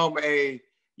become a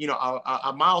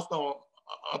milestone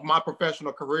of my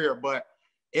professional career. But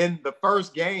in the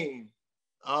first game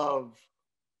of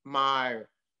my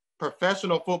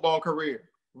professional football career,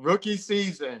 rookie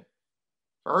season,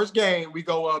 first game, we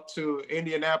go up to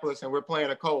Indianapolis and we're playing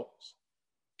the Colts.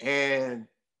 And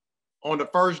on the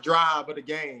first drive of the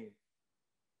game,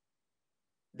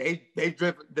 they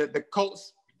driven the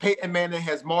Colts. Peyton Manning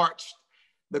has marched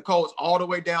the Colts all the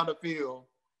way down the field,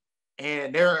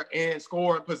 and they're in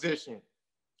scoring position.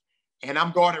 And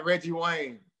I'm guarding Reggie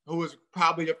Wayne, who is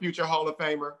probably a future Hall of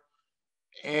Famer,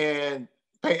 and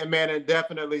Peyton Manning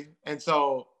definitely. And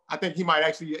so I think he might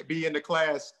actually be in the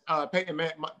class. Peyton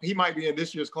Manning, he might be in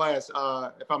this year's class,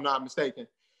 if I'm not mistaken.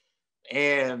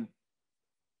 And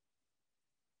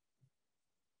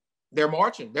they're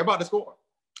marching. They're about to score.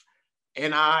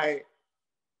 And I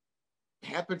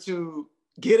happen to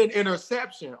get an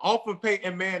interception off of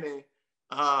Peyton Manning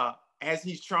as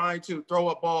he's trying to throw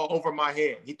a ball over my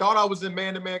head. He thought I was in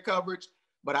man-to-man coverage,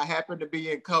 but I happened to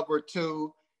be in cover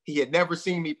 2. He had never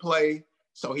seen me play,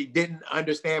 so he didn't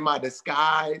understand my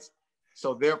disguise.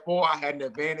 So therefore, I had an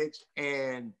advantage,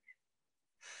 and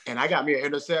I got me an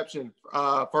interception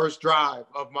first drive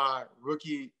of my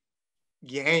rookie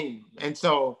game. And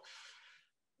so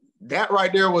that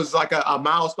right there was like a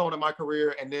milestone in my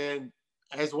career. And then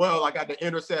as well, I got to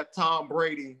intercept Tom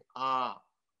Brady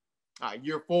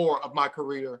year 4 of my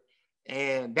career.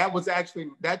 And that's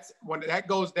when that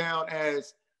goes down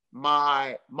as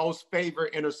my most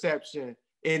favorite interception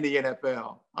in the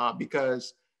NFL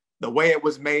because the way it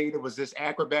was made, it was this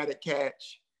acrobatic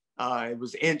catch. It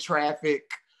was in traffic,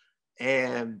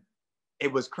 and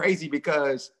it was crazy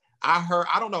because I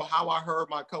don't know how I heard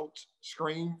my coach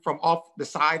scream from off the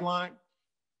sideline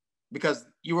because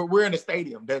we're in a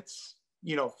stadium that's,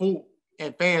 full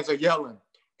and fans are yelling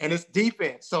and it's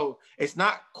defense. So it's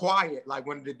not quiet. Like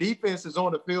when the defense is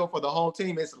on the field for the whole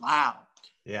team, it's loud.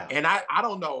 Yeah. And I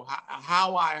don't know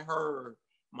how I heard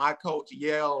my coach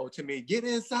yell to me, get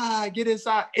inside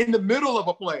in the middle of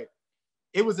a play.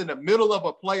 It was in the middle of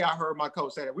a play. I heard my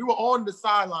coach say that. We were on the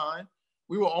sideline.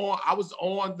 I was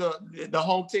on the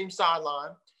home team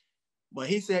sideline, but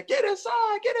he said, get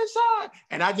inside.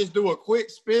 And I just do a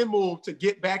quick spin move to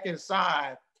get back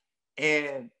inside.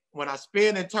 And when I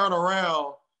spin and turn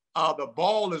around, the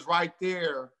ball is right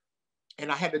there. And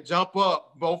I had to jump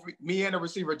up, both me and the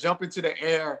receiver jump into the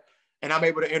air, and I'm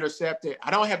able to intercept it.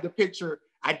 I don't have the picture.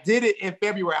 I did it in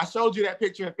February. I showed you that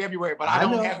picture in February, but I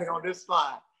don't have it on this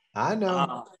slide. I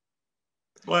know.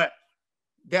 But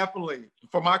definitely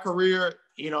for my career,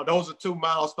 those are 2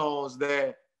 milestones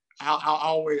that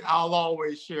I'll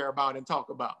always share about and talk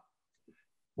about.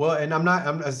 Well, and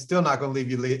I'm still not going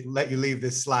to let you leave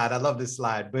this slide. I love this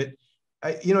slide, but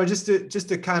just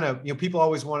to kind of, people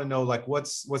always want to know, like,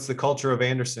 what's the culture of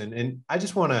Anderson. And I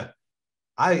just want to,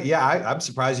 I'm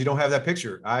surprised you don't have that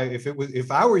picture.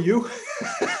 If I were you,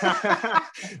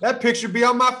 that picture be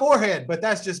on my forehead, but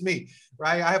that's just me,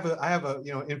 right? I have a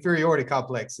inferiority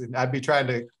complex, and I'd be trying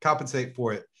to compensate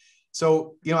for it.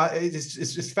 So, it's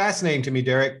just fascinating to me,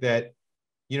 Derek, that,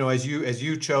 as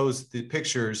you chose the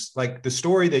pictures, like the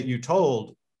story that you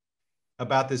told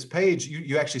about this page,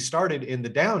 you actually started in the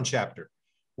down chapter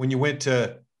when you went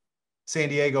to San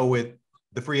Diego with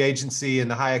the free agency and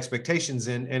the high expectations,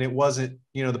 and it wasn't,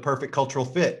 the perfect cultural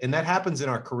fit. And that happens in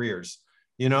our careers.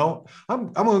 I'm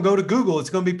going to go to Google. It's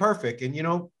going to be perfect. And,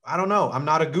 I don't know. I'm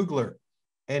not a Googler.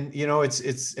 And,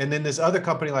 and then this other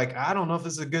company, like, I don't know if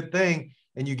this is a good thing.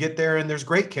 And you get there and there's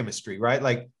great chemistry, right?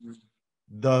 Like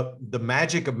the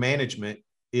magic of management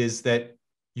is that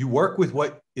you work with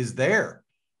what is there.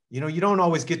 You don't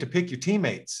always get to pick your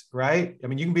teammates, right? I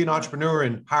mean, you can be an entrepreneur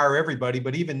and hire everybody,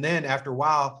 but even then, after a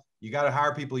while, you got to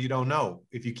hire people you don't know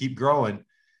if you keep growing.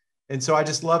 And so I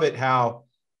just love it how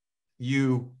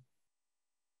you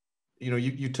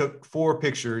took 4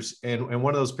 pictures, and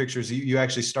one of those pictures you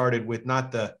actually started with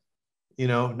not the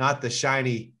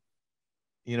shiny,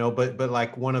 but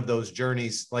like one of those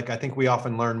journeys. Like, I think we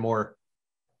often learn more,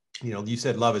 you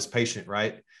said love is patient,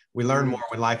 right? We learn more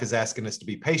when life is asking us to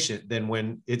be patient than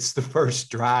when it's the first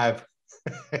drive.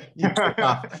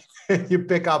 you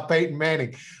pick off Peyton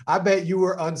Manning. I bet you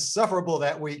were unsufferable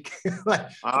that week. Like,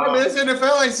 this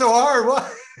NFL ain't so hard.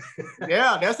 What?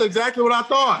 Yeah, that's exactly what I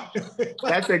thought.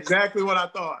 That's exactly what I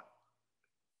thought.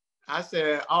 I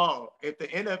said,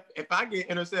 if I get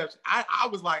interceptions, I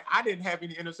was like, I didn't have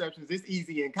any interceptions this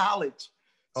easy in college.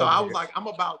 So I was like, I'm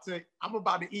about to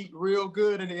eat real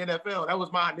good in the NFL. That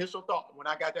was my initial thought when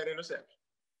I got that interception.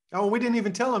 Oh, we didn't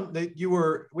even tell him that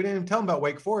we didn't even tell him about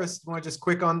Wake Forest. You want to just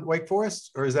quick on Wake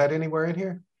Forest, or is that anywhere in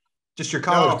here? Just your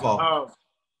college ball?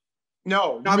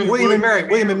 No. William and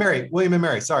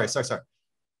Mary. Sorry.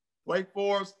 Wake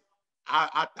Forest.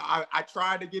 I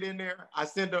tried to get in there. I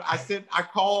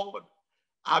called.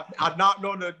 I knocked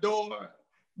on the door,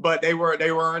 but they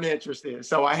weren't interested.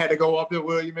 So I had to go up to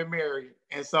William and Mary.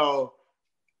 And so,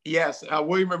 yes,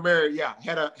 William and Mary,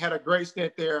 had a great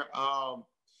stint there.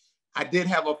 I did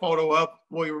have a photo of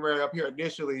William and Mary up here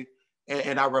initially,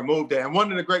 and I removed it. And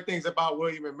one of the great things about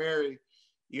William and Mary,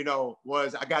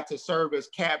 was I got to serve as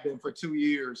captain for 2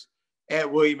 years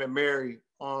at William and Mary.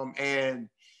 And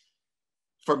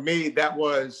for me, that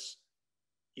was,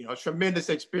 a tremendous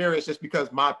experience just because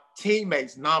my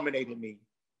teammates nominated me.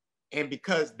 And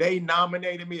because they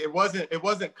nominated me, it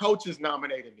wasn't coaches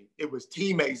nominating me, it was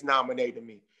teammates nominating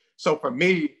me. So for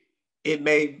me,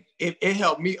 it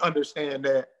helped me understand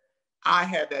that I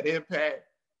had that impact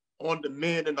on the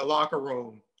men in the locker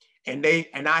room, and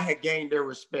I had gained their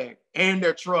respect and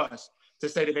their trust to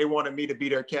say that they wanted me to be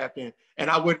their captain, and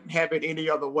I wouldn't have it any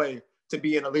other way to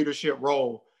be in a leadership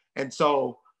role. And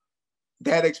so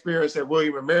that experience at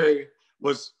William and Mary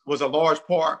was a large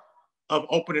part of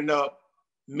opening up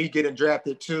me getting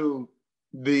drafted to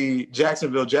the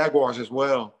Jacksonville Jaguars as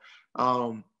well.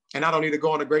 And I don't need to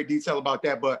go into great detail about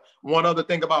that, but one other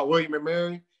thing about William and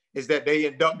Mary is that they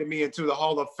inducted me into the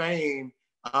Hall of Fame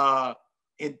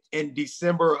in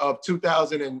December of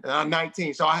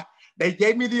 2019. So they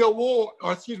gave me the award,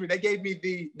 they gave me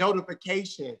the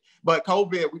notification. But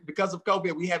because of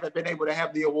COVID, we haven't been able to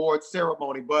have the award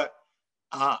ceremony. But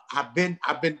I've been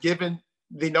given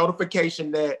the notification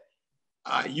that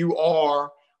I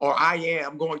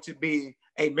am going to be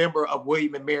a member of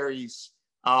William and Mary's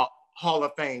Hall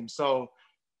of Fame. So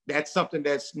that's something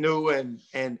that's new, and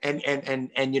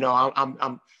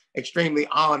I'm extremely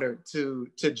honored to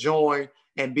join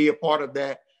and be a part of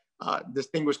that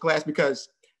distinguished class, because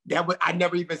I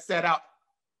never even set out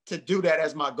to do that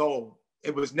as my goal.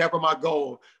 It was never my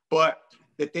goal. But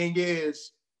the thing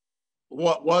is,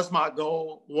 what was my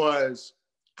goal was,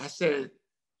 I said,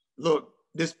 look,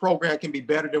 this program can be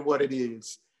better than what it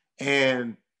is.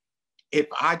 And if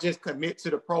I just commit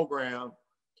to the program,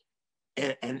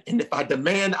 and if I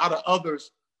demand out of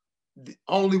others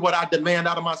only what I demand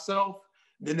out of myself,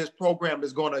 then this program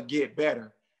is going to get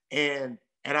better. And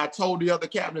I told the other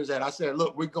captains that. I said,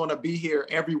 look, we're going to be here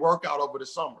every workout over the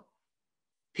summer,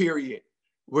 period.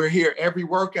 We're here every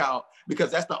workout, because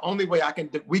that's the only way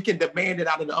we can demand it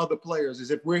out of the other players,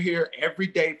 is if we're here every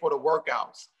day for the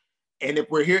workouts. And if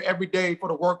we're here every day for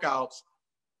the workouts,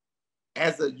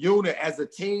 as a unit, as a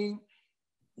team,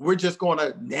 we're just going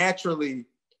to naturally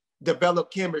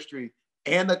develop chemistry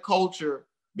and a culture,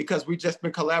 because we've just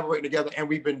been collaborating together, and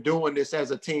we've been doing this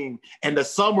as a team. And the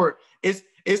summer, it's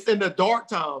in the dark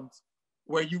times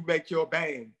where you make your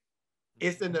bang.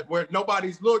 It's where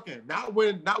nobody's looking. Not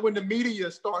when the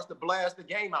media starts to blast the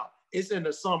game out. It's in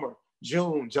the summer,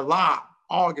 June, July,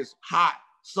 August, hot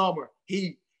summer,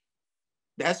 heat.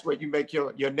 That's where you make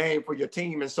your name for your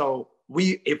team. And so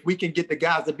if we can get the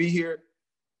guys to be here,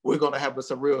 we're going to have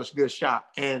us a real good shot.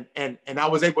 And I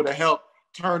was able to help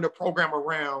turn the program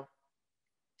around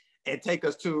and take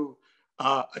us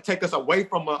away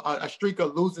from a streak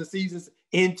of losing seasons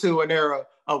into an era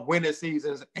of winning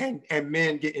seasons, and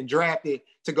men getting drafted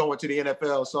to go into the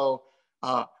NFL. So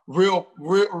real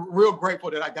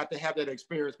grateful that I got to have that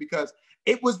experience, because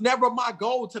it was never my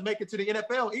goal to make it to the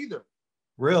NFL either.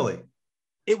 Really?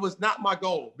 It was not my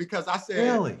goal, because I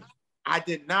said, really? I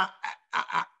did not.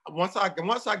 Once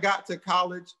I got to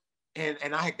college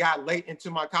and I had got late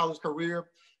into my college career,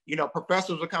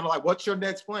 professors were kind of like, what's your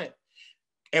next plan?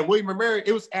 And William and Mary,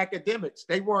 it was academics.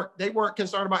 They weren't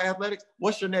concerned about athletics.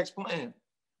 What's your next plan?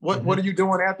 What are you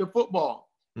doing after football?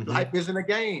 Mm-hmm. Life isn't a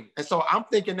game. And so I'm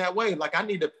thinking that way, like I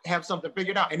need to have something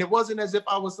figured out. And it wasn't as if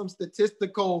I was some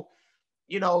statistical,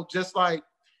 just like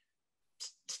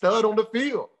stud on the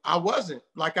field. I wasn't.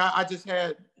 Like I just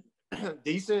had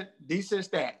decent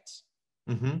stats.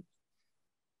 Mm-hmm.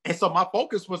 And so my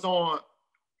focus was on,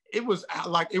 it was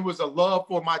a love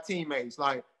for my teammates.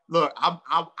 Like, look,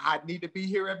 I need to be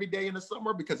here every day in the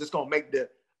summer because it's going to make the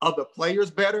other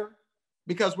players better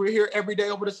because we're here every day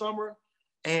over the summer.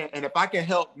 And if I can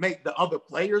help make the other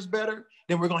players better,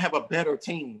 then we're going to have a better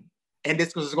team. And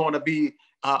this is going to be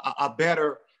a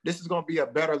better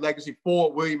legacy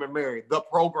for William & Mary, the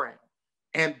program.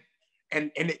 And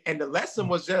the lesson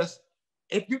was just,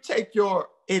 if you take your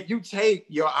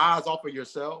eyes off of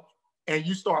yourself and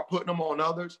you start putting them on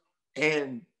others,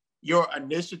 and your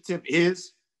initiative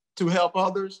is to help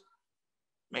others,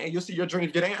 man, you'll see your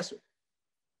dreams get answered.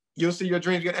 You'll see your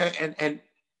dreams get and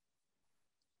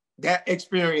that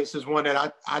experience is one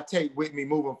that I take with me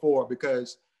moving forward,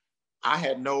 because I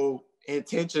had no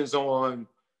intentions on,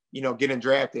 getting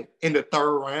drafted in the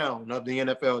third round of the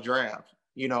NFL draft,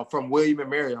 from William &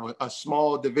 Mary, a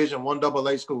small Division I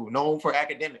AA school known for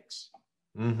academics.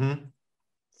 Mm-hmm.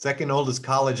 Second oldest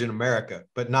college in America,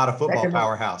 but not a football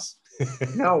powerhouse.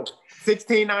 No,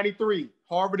 1693.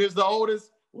 Harvard is the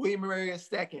oldest. William & Mary is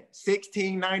second.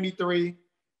 1693.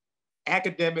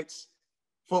 Academics.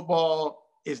 Football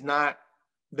is not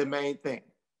the main thing.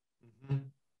 Mm-hmm.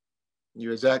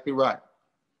 You're exactly right.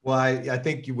 Well, I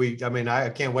think I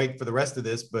can't wait for the rest of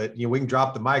this, but we can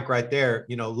drop the mic right there.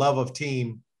 Love of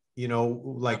team.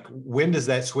 Like, when does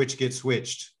that switch get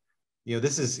switched?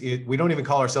 This is it. We don't even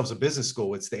call ourselves a business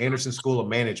school. It's the Anderson School of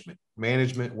Management,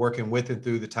 working with and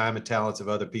through the time and talents of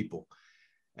other people.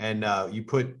 And you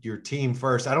put your team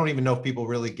first. I don't even know if people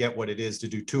really get what it is to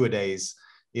do two-a-days.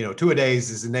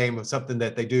 Two-a-days is the name of something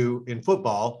that they do in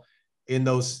football in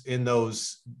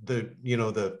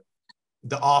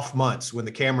the off months when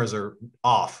the cameras are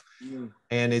off. Mm.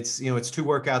 And it's 2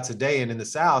 workouts a day. And in the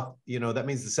South, that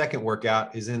means the second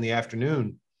workout is in the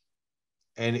afternoon.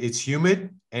 And it's humid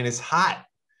and it's hot.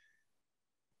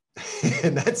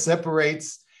 And that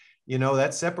separates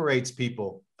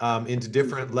people into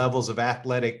different levels of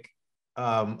athletic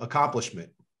accomplishment,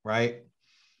 right?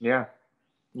 Yeah,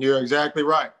 you're exactly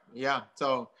right. Yeah.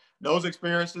 So those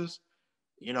experiences,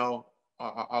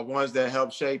 are ones that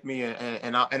help shape me,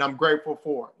 and I'm grateful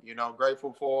for it,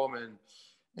 grateful for them,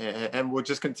 and we'll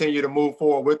just continue to move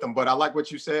forward with them. But I like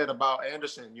what you said about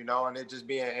Anderson, and it just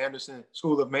being Anderson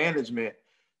School of Management.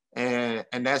 And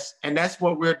that's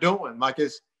what we're doing. Like,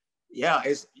 it's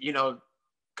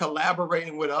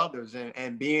collaborating with others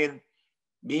and being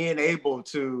able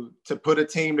to put a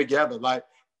team together. Like,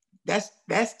 that's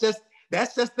just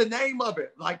the name of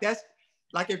it. Like, that's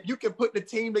like, if you can put the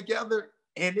team together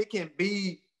and it can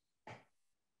be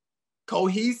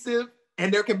cohesive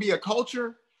and there can be a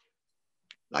culture,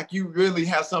 like, you really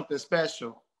have something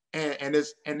special. And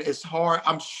it's hard.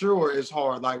 I'm sure it's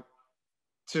hard, like,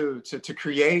 to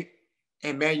create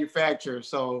and manufacture.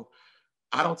 So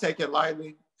I don't take it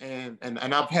lightly. And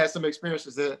I've had some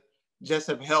experiences that just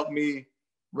have helped me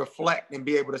reflect and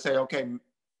be able to say, okay,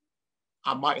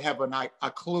 I might have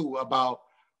a clue about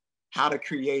how to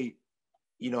create,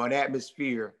 an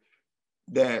atmosphere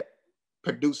that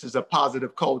produces a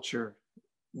positive culture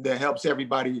that helps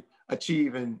everybody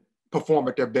achieve and perform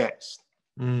at their best.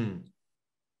 Mm.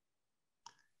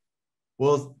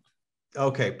 Well,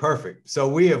 okay, perfect. So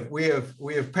we have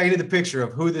painted the picture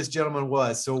of who this gentleman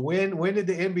was. So when did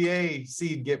the MBA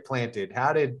seed get planted?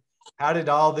 How did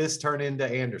all this turn into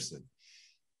Anderson?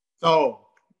 So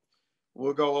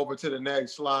we'll go over to the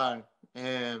next slide.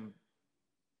 And,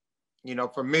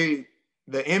 for me,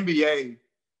 the MBA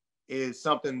is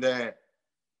something that,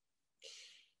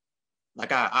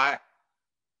 like,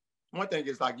 one thing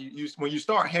is, like, you when you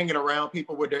start hanging around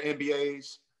people with their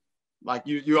MBAs, like,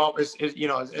 you always,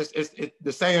 the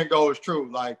saying goes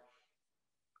true. Like,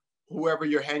 whoever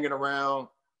you're hanging around,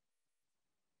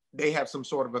 they have some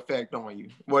sort of effect on you.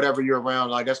 Whatever you're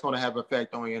around, like, that's going to have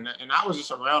effect on you. And I was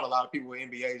just around a lot of people with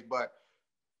MBAs, but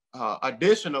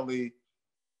additionally,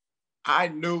 I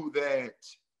knew that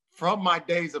from my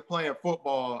days of playing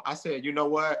football, I said, you know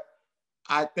what?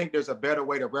 I think there's a better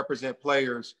way to represent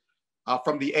players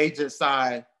from the agent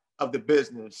side of the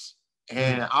business.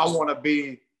 And I want to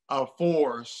be a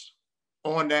force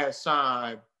on that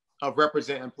side of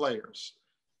representing players.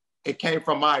 It came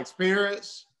from my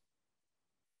experience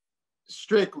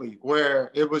strictly,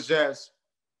 where it was just,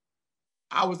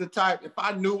 I was the type, if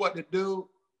I knew what to do,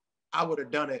 I would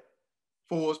have done it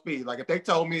full speed. Like, if they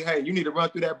told me, hey, you need to run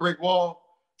through that brick wall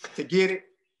to get it,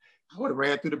 I would have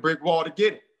ran through the brick wall to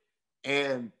get it.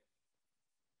 And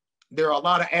there are a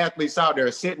lot of athletes out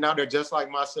there sitting out there just like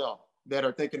myself that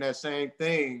are thinking that same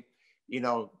thing,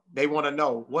 They want to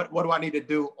know what do I need to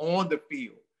do on the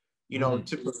field?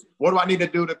 Mm-hmm. What do I need to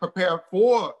do to prepare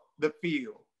for the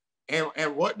field?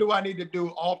 And what do I need to do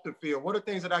off the field? What are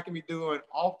things that I can be doing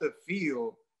off the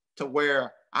field to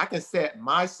where I can set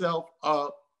myself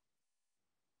up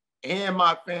and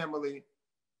my family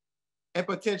and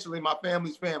potentially my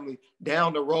family's family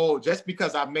down the road just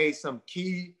because I made some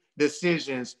key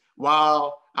decisions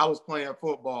while I was playing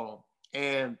football.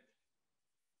 And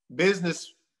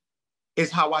business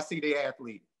is how I see the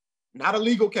athlete. Not a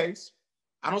legal case.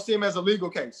 I don't see him as a legal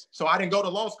case. So I didn't go to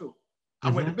law school. I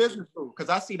went to business school because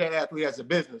I see that athlete as a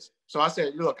business. So I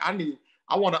said, look, I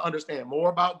want to understand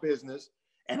more about business,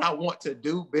 and I want to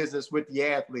do business with the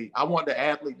athlete. I want the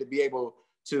athlete to be able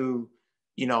to,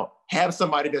 have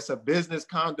somebody that's a business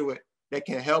conduit that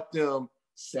can help them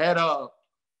set up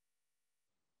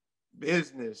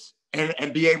business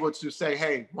and be able to say,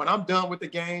 hey, when I'm done with the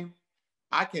game,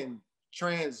 I can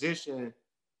transition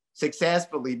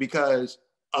successfully because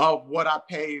of what I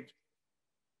paved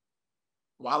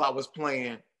while I was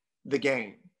playing the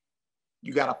game.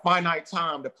 You got a finite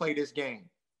time to play this game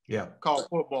called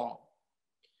football.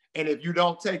 And if you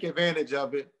don't take advantage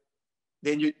of it,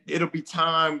 then it'll be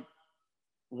time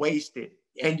wasted.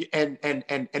 And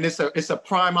it's a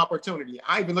prime opportunity.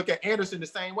 I even look at Anderson the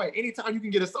same way. Anytime you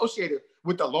can get associated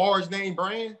with a large name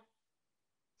brand,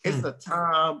 it's a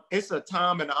time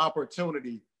and an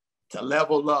opportunity to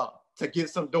level up, to get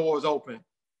some doors open,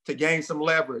 to gain some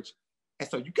leverage. And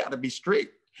so you got to be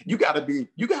strict. You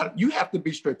have to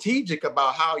be strategic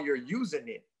about how you're using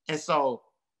it. And so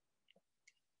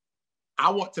I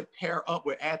want to pair up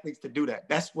with athletes to do that.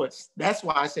 That's why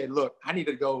I said, look, I need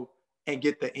to go and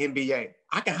get the MBA.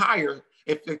 I can hire,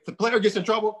 if the player gets in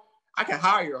trouble, I can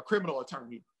hire a criminal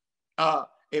attorney.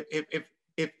 If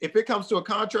it comes to a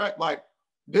contract, like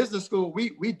business school,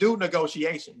 we do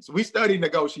negotiations. We study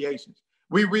negotiations.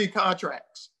 We read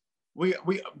contracts. We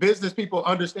business people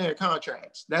understand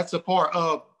contracts. That's a part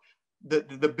of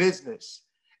the business.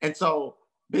 And so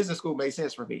business school made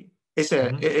sense for me. It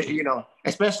said,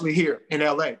 especially here in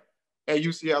LA, at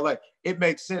UCLA, it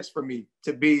makes sense for me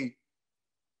to be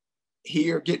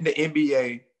here getting the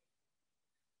MBA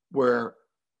where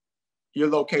you're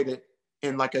located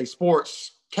in like a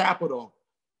sports capital,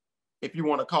 if you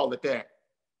want to call it that.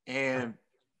 And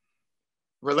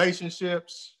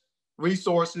relationships,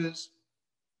 resources,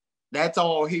 that's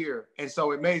all here. And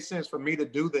so it made sense for me to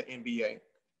do the MBA.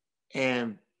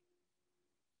 And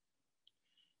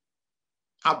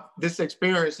this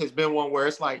experience has been one where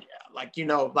it's like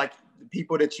the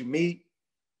people that you meet,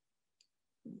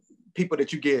 people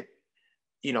that you get,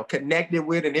 connected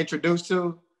with and introduced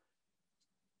to.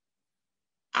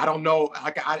 I don't know.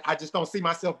 I just don't see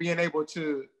myself being able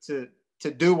to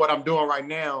do what I'm doing right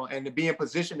now and to be in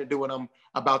position to do what I'm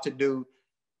about to do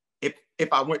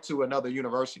if I went to another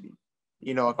university,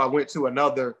 if I went to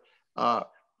another,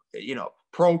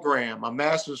 program, a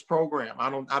master's program. I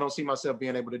don't see myself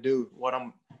being able to do what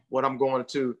I'm going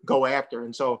to go after.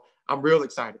 And so I'm real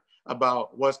excited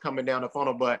about what's coming down the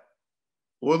funnel, but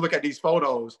we'll look at these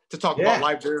photos to talk about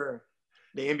life during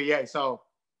the MBA. So,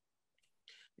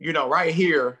 right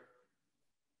here,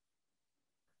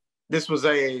 this was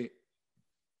a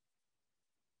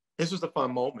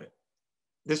fun moment.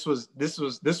 This was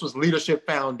Leadership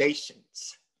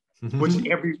Foundations, which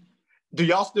do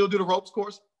y'all still do the ropes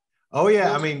course? Oh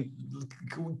yeah. I mean,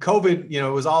 COVID,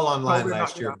 it was all online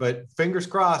last year, but fingers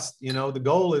crossed, the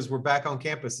goal is we're back on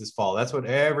campus this fall. That's what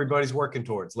everybody's working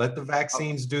towards. Let the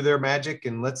vaccines do their magic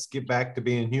and let's get back to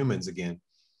being humans again.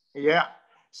 Yeah.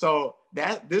 So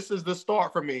this is the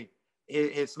start for me.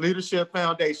 It's Leadership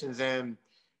Foundations. And,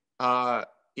 I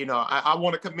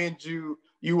want to commend you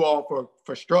all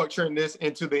for structuring this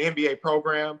into the MBA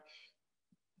program.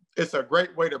 It's a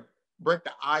great way to break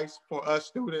the ice for us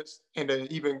students and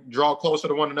to even draw closer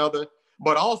to one another.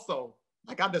 But also,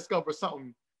 I discovered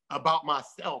something about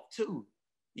myself too,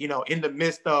 in the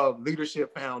midst of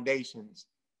Leadership Foundations.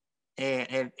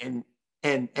 And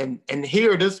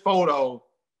here, this photo,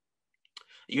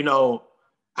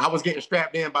 I was getting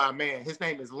strapped in by a man. His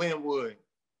name is Linwood.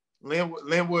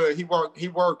 Linwood, he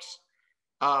works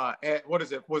at, what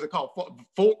is it? Was it called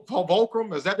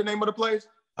Fulcrum? Is that the name of the place?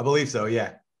 I believe so,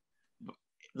 yeah.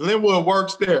 Linwood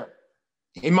works there.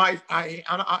 He might, I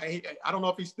don't know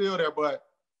if he's still there, but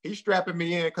he's strapping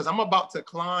me in because I'm about to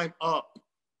climb up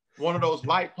one of those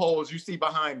light poles you see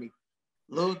behind me.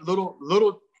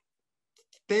 Little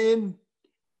thin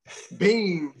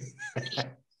beams,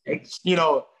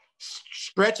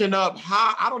 stretching up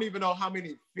high. I don't even know how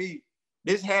many feet.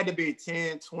 This had to be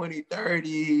 10, 20,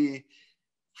 30,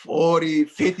 40,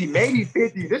 50, maybe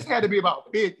 50. This had to be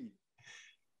about 50.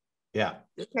 Yeah.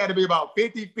 It had to be about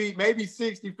 50 feet, maybe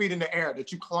 60 feet in the air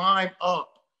that you climb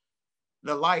up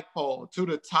the light pole to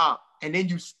the top. And then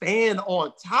you stand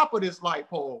on top of this light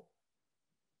pole.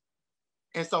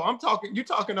 And so you're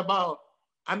talking about,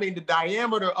 I mean, the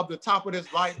diameter of the top of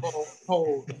this light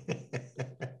pole,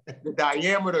 the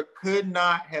diameter could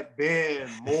not have been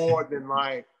more than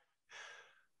like,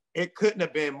 it couldn't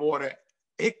have been more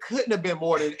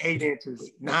than 8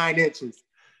 inches, 9 inches,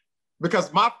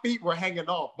 because my feet were hanging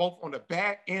off both on the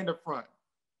back and the front.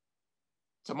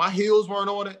 So my heels weren't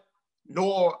on it,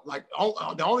 nor like,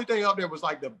 the only thing up there was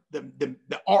like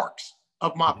the arcs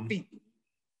of my feet.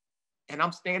 And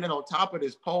I'm standing on top of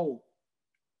this pole,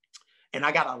 and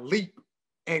I got to leap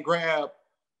and grab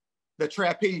the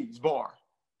trapeze bar.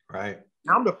 Right.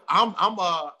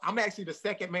 I'm actually the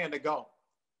second man to go.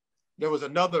 There was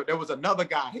another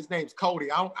guy. His name's Cody.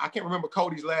 I can't remember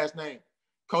Cody's last name.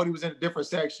 Cody was in a different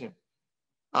section.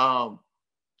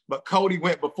 But Cody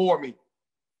went before me,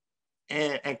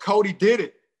 and Cody did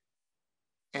it.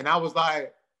 And I was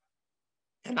like,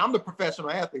 and I'm the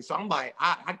professional athlete, so I'm like,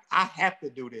 I have to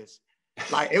do this.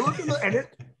 Like, it was, and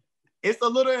it's a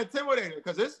little intimidating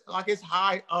because it's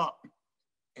high up,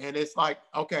 and it's like,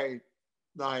 okay,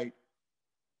 like,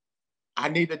 I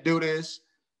need to do this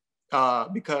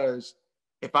because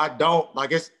if I don't,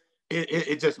 like,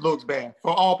 it just looks bad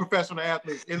for all professional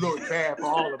athletes. It looks bad for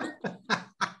all of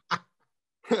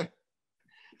them.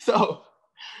 So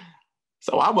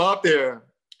I'm up there.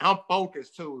 I'm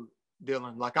focused too,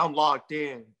 Dylan. Like, I'm locked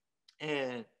in,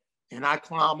 and I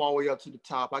climb all the way up to the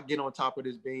top. I get on top of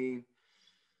this beam,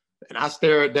 and I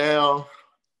stare it down.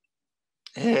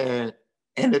 And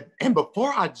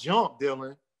before I jump,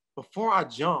 Dylan,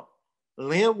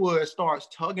 Linwood starts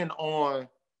tugging on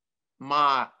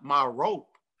my rope.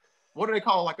 What do they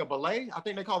call it? Like a belay? I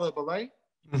think they call it a belay.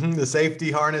 Mm-hmm. The safety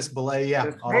harness belay, yeah.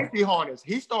 The safety harness.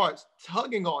 He starts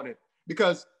tugging on it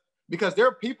because there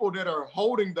are people that are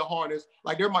holding the harness,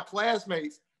 like they're my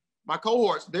classmates, my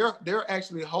cohorts. They're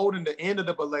actually holding the end of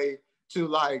the belay to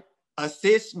like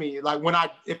assist me. Like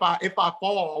if I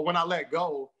fall or when I let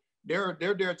go, they're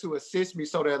there to assist me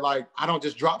so that like I don't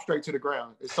just drop straight to the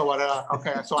ground. So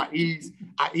I ease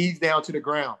down to the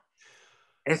ground.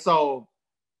 And so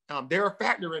they're a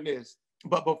factor in this.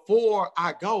 But before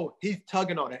I go, he's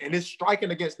tugging on it and it's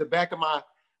striking against the back of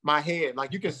my head.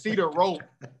 Like, you can see the rope.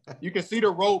 You can see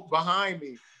the rope behind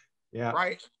me. Yeah.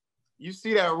 Right? You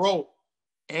see that rope,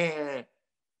 and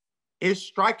it's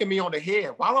striking me on the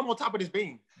head while I'm on top of this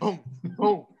beam. Boom,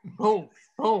 boom, boom,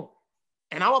 boom.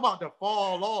 And I'm about to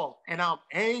fall off, and I'm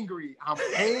angry. I'm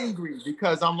angry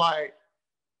because I'm like,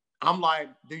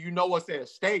 do you know what's at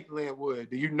stake, Linwood?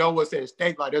 Do you know what's at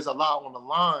stake? Like, there's a lot on the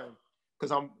line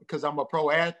because I'm a pro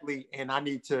athlete, and I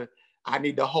need to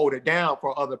hold it down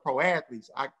for other pro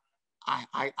athletes.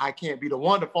 I can't be the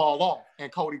one to fall off,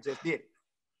 and Cody just did it.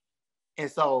 And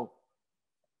so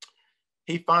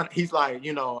he's like, he's like,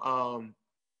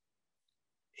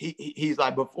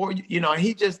 before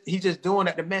he's just doing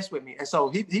that to mess with me. And so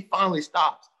he finally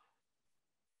stops.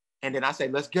 And then I say,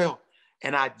 let's go.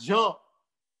 And I jump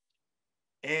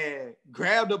and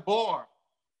grab the bar.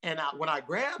 And when I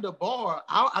grab the bar,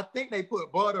 I think they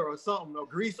put butter or something or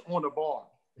grease on the bar.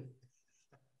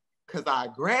 Cause I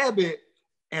grab it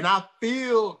and I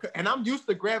feel, and I'm used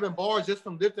to grabbing bars just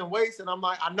from lifting weights. And I'm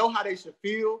like, I know how they should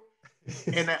feel.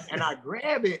 And I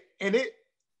grab it and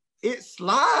it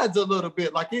slides a little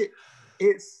bit. Like it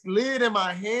slid in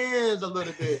my hands a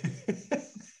little bit.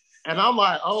 And I'm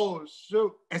like, oh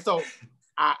shoot. And so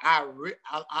I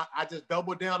just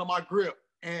doubled down on my grip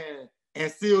and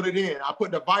sealed it in. I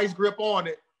put the vice grip on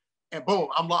it and boom,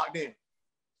 I'm locked in.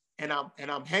 And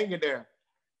I'm hanging there.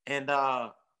 And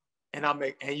I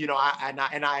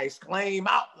exclaim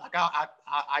out, like I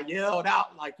yelled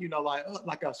out, like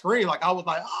a scream, like I was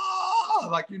like, oh,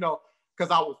 like,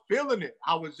 because I was feeling it.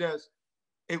 I was just,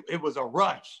 it was a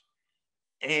rush.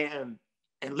 And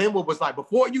Linwood was like,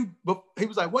 he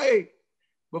was like, wait,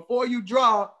 before you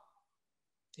drop,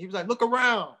 he was like, look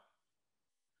around.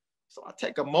 So I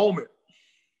take a moment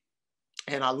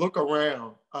and I look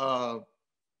around,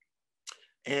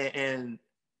 and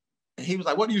he was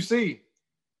like, what do you see?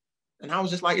 And I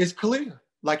was just like, it's clear.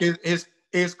 Like it's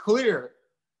clear.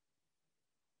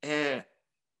 And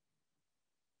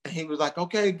he was like,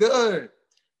 okay, good.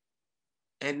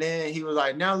 And then he was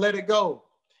like, now let it go.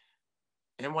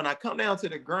 And when I come down to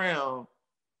the ground,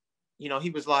 he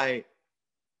was like,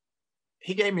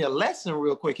 he gave me a lesson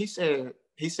real quick. He said,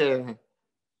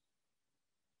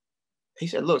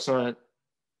 look, son,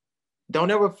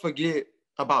 don't ever forget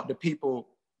about the people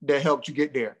that helped you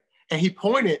get there. And he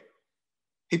pointed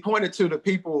to the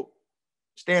people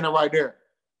standing right there.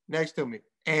 next to me.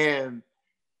 And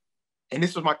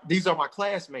these are my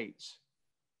classmates.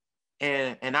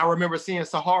 And I remember seeing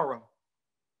Sahara.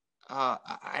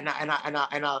 And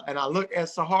I look at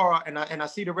Sahara and I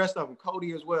see the rest of them,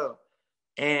 Cody as well.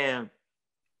 And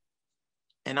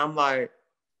I'm like,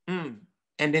 And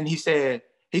then he said,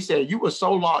 you were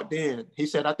so locked in. He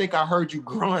said, I think I heard you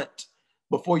grunt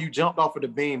before you jumped off of the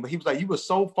beam. But he was like, you were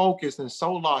so focused and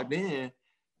so locked in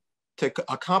to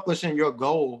accomplishing your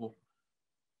goal.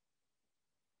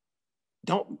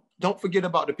 Don't forget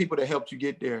about the people that helped you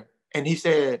get there. And he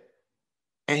said,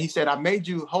 I made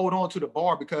you hold on to the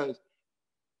bar because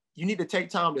you need to take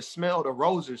time to smell the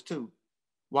roses too,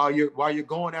 while you're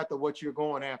going after what you're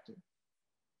going after.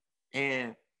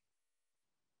 And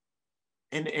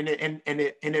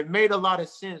it made a lot of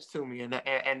sense to me. And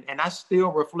I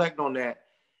still reflect on that,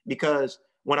 because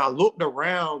when I looked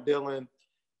around, Dylan,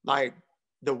 like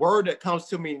the word that comes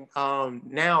to me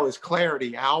now is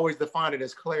clarity. I always define it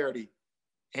as clarity.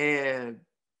 And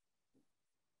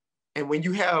when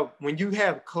you have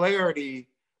clarity,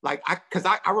 like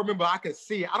I remember I could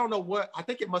see, I don't know what, I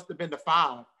think it must have been the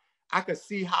 5. I could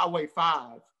see Highway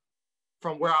 5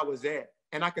 from where I was at.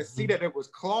 And I could see that it was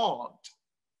clogged.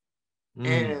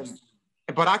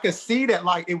 But I could see that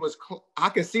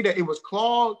it was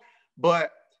clogged.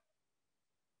 But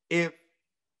if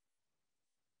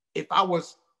I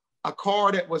was a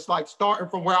car that was like starting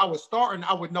from where I was starting,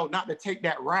 I would know not to take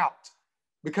that route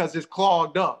because it's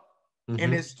clogged up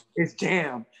and it's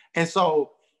jammed. And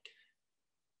so,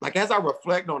 like, as I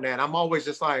reflect on that, I'm always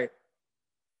just like,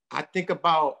 I think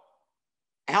about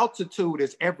altitude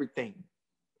is everything.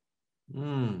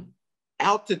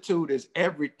 Altitude is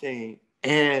everything.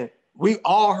 And we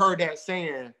all heard that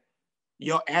saying,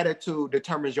 your attitude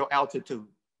determines your altitude.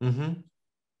 And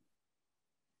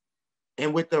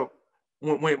with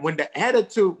when the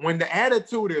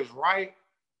attitude is right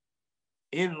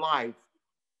in life,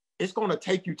 it's going to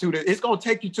take you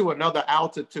to another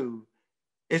altitude.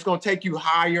 It's going to take you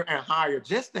higher and higher.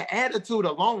 Just the attitude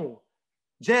alone,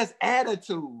 just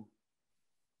attitude.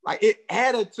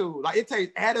 It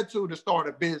takes attitude to start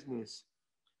a business.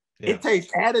 Yeah. It takes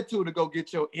attitude to go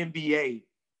get your MBA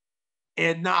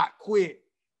and not quit.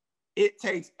 It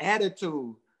takes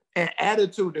attitude, and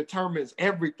attitude determines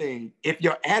everything. If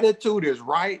your attitude is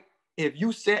right, if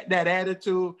you set that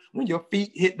attitude when your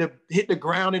feet hit the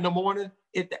ground in the morning,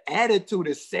 if the attitude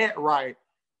is set right,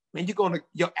 man,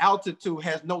 your altitude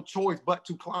has no choice but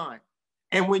to climb.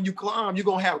 And when you climb, you're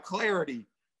gonna have clarity.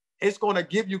 It's gonna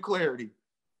give you clarity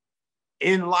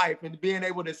in life and being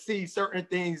able to see certain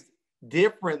things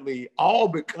differently, all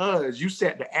because you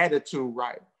set the attitude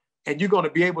right. And you're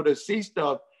gonna be able to see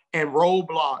stuff and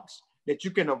roadblocks that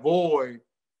you can avoid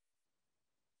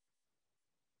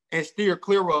and steer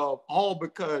clear of, all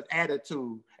because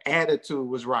attitude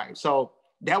was right. So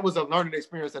that was a learning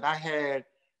experience that I had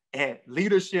at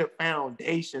Leadership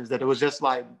Foundations, that it was just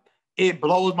like, it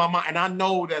blows my mind. And I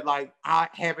know that, like, I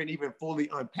haven't even fully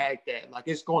unpacked that. Like,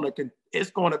 it's going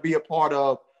to be a part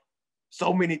of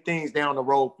so many things down the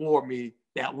road for me,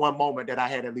 that one moment that I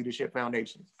had at Leadership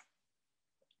Foundations.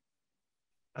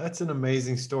 That's an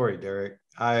amazing story, Derek.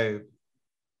 I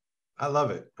love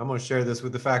it. I'm going to share this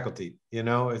with the faculty.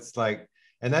 It's like,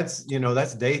 and that's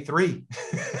day 3.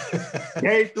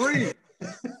 Day 3.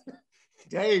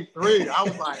 Day 3. I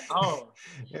was like, oh.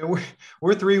 And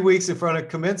we're 3 weeks in front of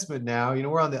commencement now.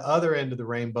 We're on the other end of the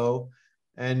rainbow,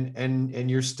 and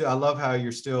you're still. I love how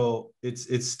you're still.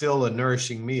 It's still a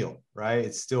nourishing meal, right?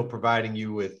 It's still providing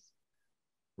you with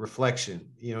reflection.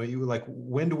 You like,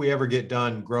 when do we ever get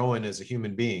done growing as a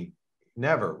human being?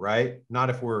 Never, right?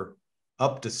 Not if we're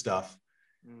up to stuff.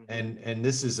 And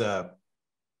this is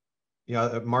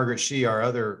Margaret Shee, our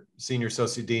other senior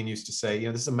associate dean, used to say,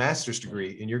 this is a master's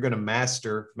degree, and you're going to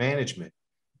master management,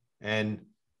 and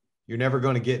you're never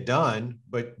going to get done,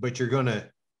 but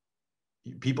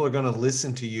people are going to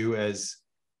listen to you as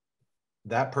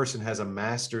that person has a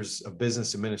master's of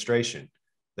business administration.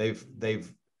 They've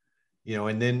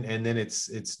and then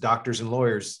it's doctors and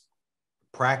lawyers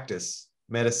practice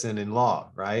medicine and law,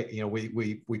 right?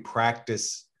 We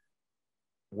practice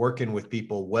working with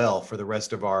people well for the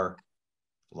rest of our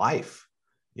life.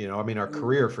 Our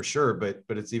career for sure, but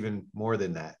it's even more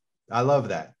than that. I love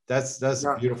that. That's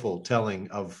a beautiful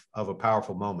telling of a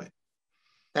powerful moment.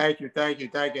 Thank you.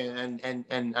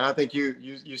 And I think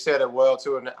you said it well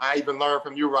too. And I even learned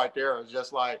from you right there. It's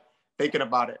just like thinking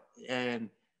about it. And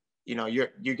you're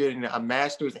getting a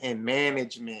master's in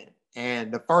management.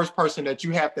 And the first person that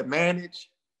you have to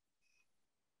manage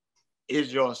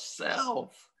is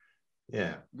yourself.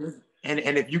 Yeah. And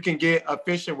if you can get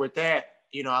efficient with that,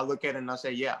 I look at it and I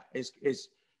say, yeah,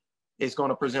 it's going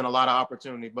to present a lot of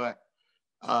opportunity. But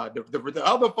the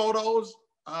other photos,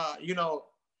 you know,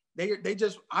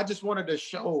 I just wanted to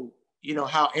show, you know,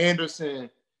 how Anderson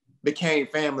became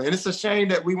family. And it's a shame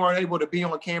that we weren't able to be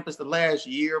on campus the last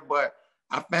year, but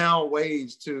I found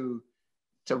ways to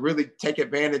really take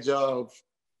advantage of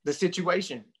the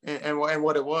situation and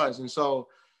what it was. And so,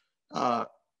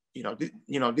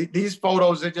 these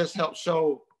photos, it just help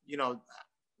show, you know,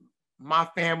 my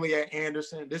family at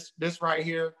Anderson. This right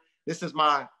here, this is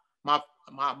my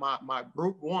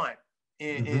group one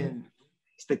in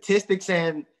statistics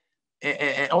and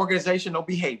organizational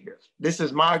behavior. This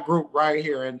is my group right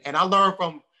here. And I learned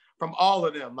from all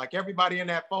of them. Like everybody in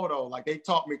that photo, like they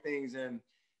taught me things and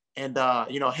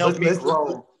helped me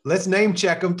grow. Let's name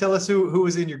check them. Tell us who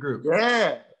was in your group.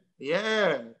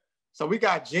 Yeah. So we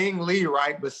got Jing Lee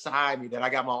right beside me that I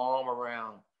got my arm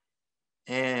around.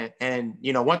 And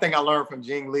you know, one thing I learned from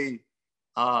Jing Lee,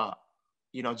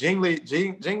 Jing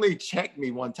Lee checked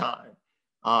me one time,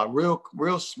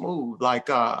 real smooth, like,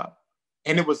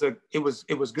 and it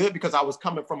was good because I was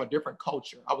coming from a different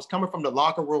culture. I was coming from the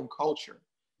locker room culture,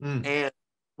 and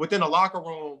within the locker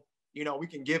room, you know, we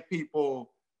can give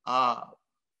people,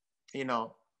 you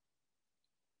know,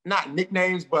 not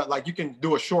nicknames, but like you can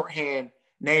do a shorthand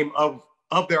name of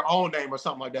their own name or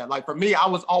something like that. Like for me, I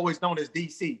was always known as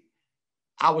DC.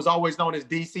 I was always known as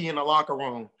DC in the locker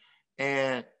room.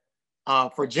 And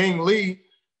for Jing Lee,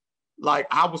 like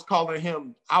I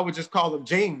would just call him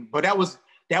Jing, but that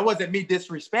wasn't me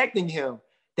disrespecting him.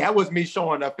 That was me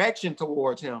showing affection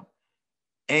towards him.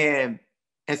 And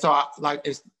so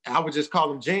I would just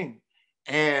call him Jing.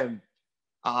 And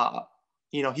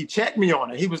he checked me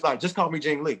on it. He was like, just call me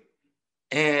Jing Lee.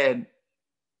 And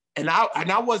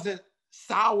I wasn't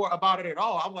sour about it at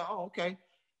all. I was like, oh, okay.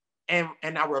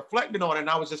 And I reflected on it and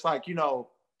I was just like, you know,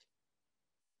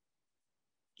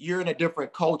 you're in a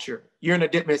different culture. You're in a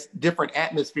different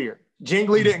atmosphere. Jing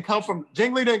Lee didn't come from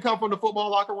the football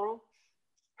locker room.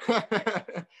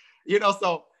 You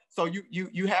know, so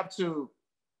you have to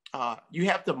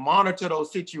monitor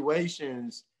those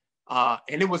situations.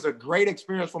 And it was a great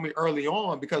experience for me early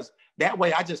on because that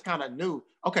way I just kind of knew,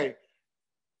 okay,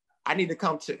 I need to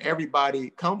come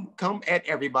at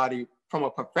everybody from a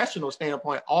professional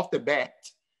standpoint off the bat.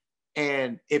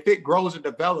 And if it grows and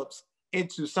develops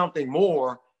into something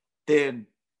more, then,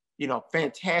 you know,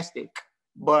 fantastic.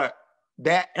 But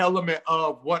that element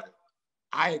of what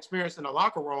I experienced in the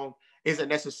locker room isn't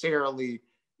necessarily,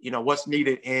 you know, what's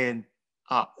needed in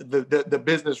the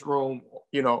business room,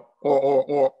 you know,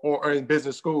 or in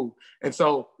business school. And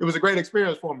so it was a great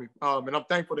experience for me. And I'm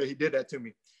thankful that he did that to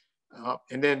me.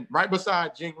 And then right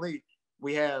beside Jing Lee,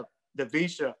 we have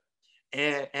Davisha.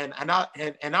 And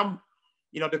I'm,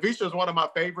 you know, Davisha is one of my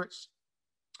favorites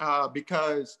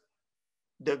because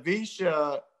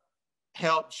Davisha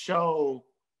helped show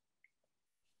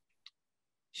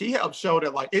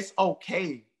that like it's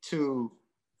okay to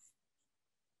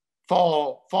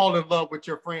fall in love with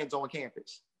your friends on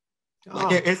campus.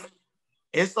 Like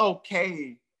it's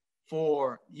okay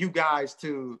for you guys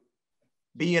to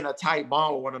be in a tight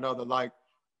bond with one another. Like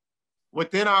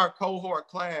within our cohort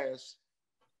class,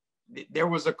 there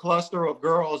was a cluster of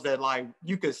girls that like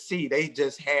you could see they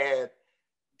just had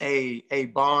a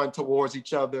bond towards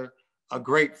each other, a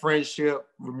great friendship,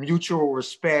 mutual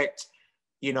respect.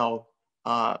 You know,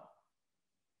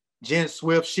 Jen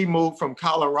Swift, she moved from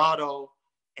Colorado,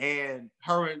 and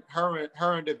her and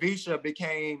Davisha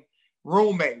became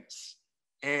roommates,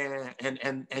 and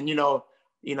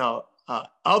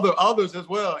others as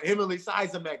well. Emily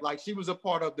Sizemek, like she was a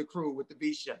part of the crew with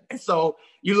Davisha, and so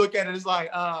you look at it, it's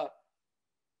like,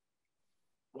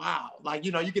 wow, like,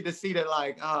 you know, you get to see that,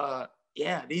 like,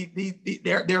 yeah,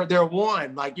 they're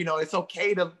one. Like, you know, it's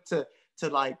okay to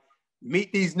like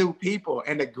meet these new people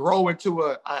and to grow into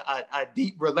a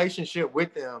deep relationship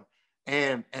with them,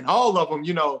 and all of them,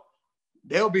 you know,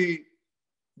 they're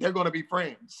going to be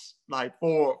friends like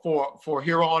for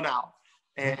here on out,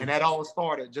 and that all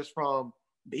started just from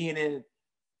being in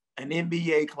an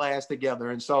MBA class together,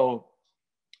 and so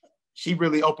she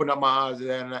really opened up my eyes to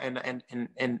that,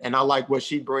 and I like what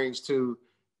she brings to,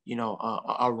 you know,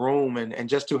 a room and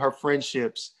just to her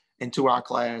friendships and to our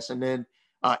class. And then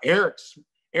Eric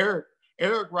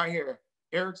right here,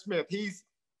 Eric Smith, he's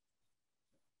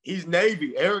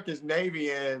Navy. Eric is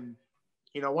Navy, and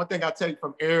you know, one thing I take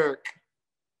from Eric,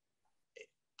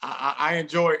 I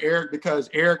enjoy Eric because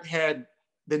Eric had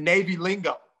the Navy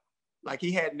lingo, like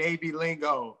he had Navy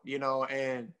lingo, you know,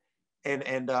 and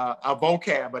a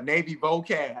vocab, a Navy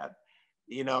vocab.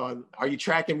 You know, are you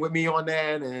tracking with me on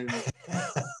that? And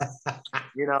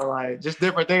you know, like just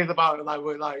different things about it,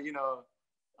 like you know,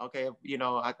 okay,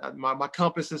 my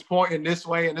compass is pointing this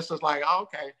way, and this was like, oh,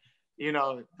 okay,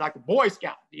 like a Boy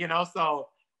Scout, so.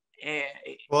 And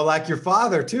well, like your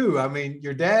father too. I mean,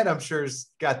 your dad, I'm sure,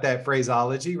 has got that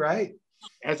phraseology, right?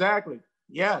 exactly.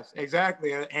 Yes,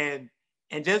 exactly. And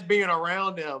just being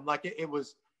around him, like he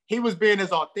was being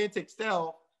his authentic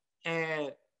self,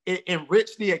 and it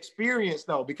enriched the experience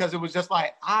though, because it was just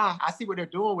like, I see what they're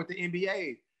doing with the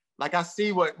NBA. Like I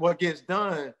see what gets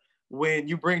done when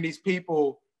you bring these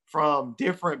people from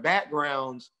different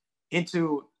backgrounds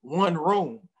into one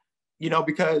room,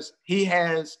 because he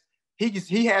has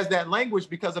that language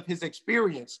because of his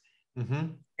experience, Mm-hmm.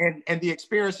 and the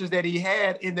experiences that he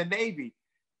had in the Navy,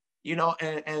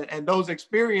 and those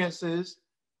experiences,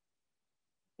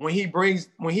 when he brings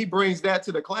that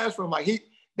to the classroom, like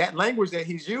that language that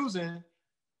he's using,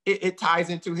 it ties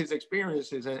into his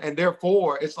experiences, and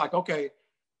therefore it's like, okay,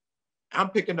 I'm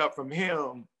picking up from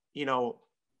him,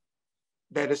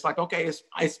 that it's like, okay,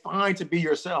 it's fine to be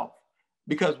yourself,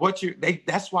 because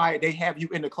that's why they have you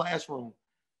in the classroom,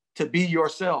 to be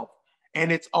yourself. And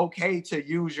it's okay to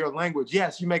use your language.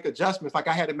 Yes, you make adjustments, like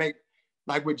I had to make,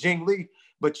 like with Jing Lee,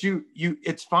 but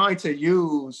it's fine to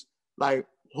use like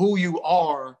who you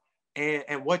are,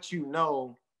 and what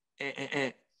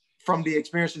and from the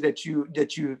experiences that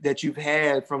you've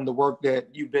had from the work that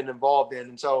you've been involved in.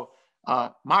 And so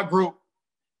my group,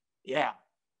 yeah,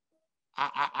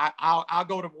 I'll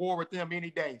go to war with them any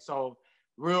day. So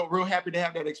real happy to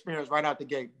have that experience right out the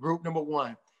gate. Group number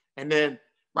one. And then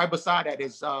right beside that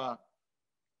is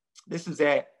this is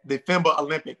at the FIMBA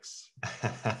Olympics.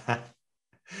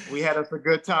 We had us a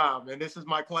good time, and this is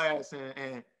my class,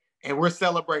 and we're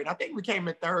celebrating. I think we came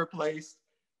in third place.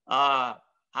 I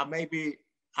may be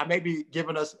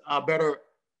giving us a better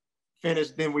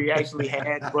finish than we actually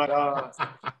had, but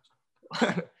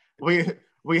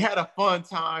we had a fun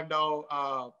time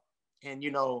though, and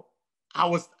I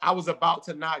was about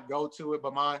to not go to it,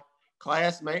 but my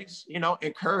classmates,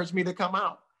 encouraged me to come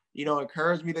out.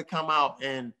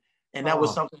 And that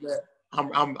was something that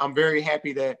I'm very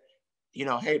happy that,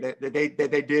 hey, that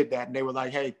they did that, and they were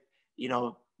like, hey,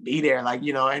 be there, like,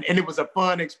 and it was a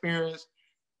fun experience.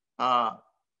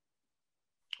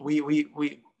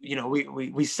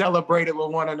 We celebrated with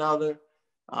one another,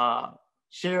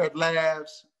 shared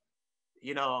laughs,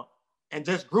 and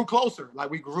just grew closer. Like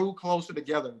we grew closer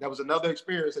together. That was another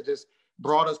experience that just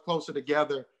brought us closer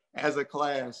together as a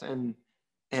class. And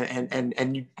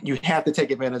you have to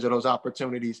take advantage of those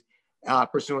opportunities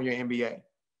pursuing your MBA.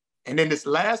 And then this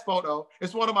last photo,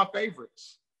 it's one of my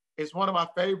favorites. It's one of my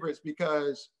favorites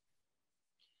because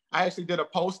I actually did a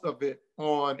post of it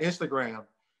on Instagram.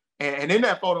 And in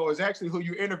that photo is actually who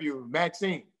you interviewed,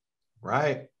 Maxine.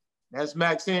 Right. That's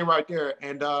Maxine right there.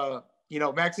 And,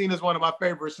 Maxine is one of my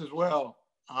favorites as well.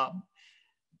 I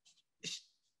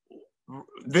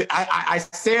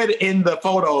said in the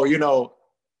photo,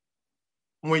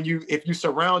 if you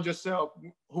surround yourself,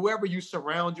 whoever you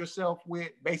surround yourself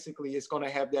with, basically it's going to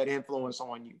have that influence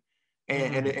on you.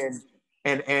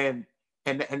 And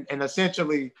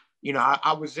essentially,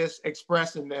 I was just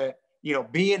expressing that,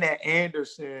 being at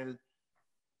Anderson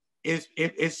it's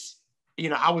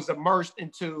I was immersed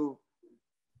into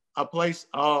a place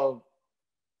of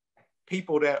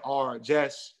people that are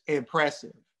just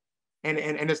impressive. And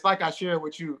it's like I shared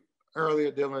with you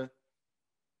earlier, Dylan,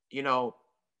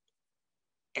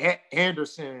 at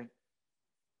Anderson,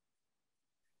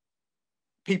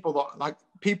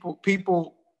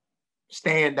 people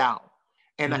stand out.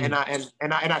 And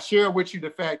I share with you the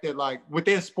fact that, like,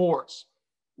 within sports,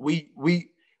 we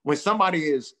when somebody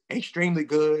is extremely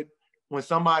good, when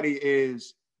somebody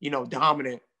is,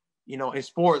 dominant, in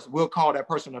sports, we'll call that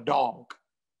person a dog.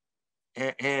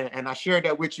 And I shared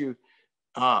that with you.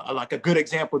 Like a good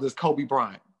example is Kobe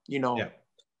Bryant. Yeah.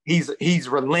 He's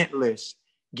relentless.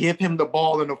 Give him the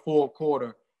ball in the fourth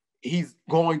quarter, he's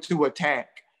going to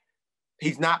attack.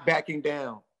 He's not backing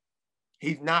down.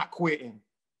 He's not quitting.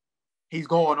 He's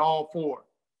going all for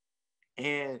it.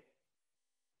 And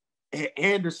at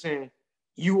Anderson,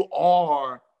 you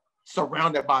are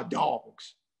surrounded by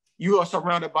dogs. You are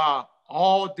surrounded by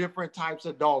all different types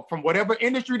of dogs from whatever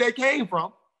industry they came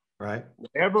from. Right.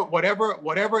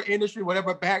 Whatever industry,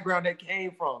 whatever background they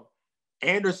came from.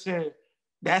 Anderson,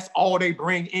 that's all they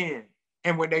bring in.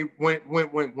 And when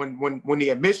the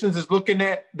admissions is looking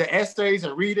at the essays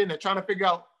and reading and trying to figure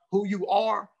out who you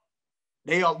are,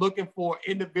 they are looking for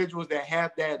individuals that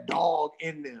have that dog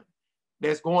in them,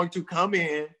 that's going to come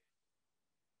in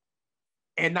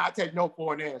and not take no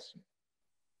for an answer.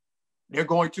 They're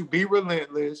going to be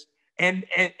relentless And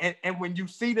when you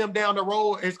see them down the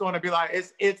road, it's going to be like,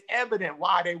 it's evident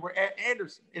why they were at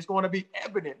Anderson. It's going to be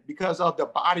evident because of the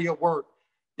body of work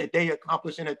that they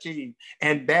accomplish and achieve.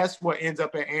 And that's what ends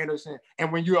up at Anderson.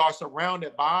 And when you are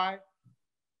surrounded by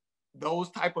those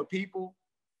type of people,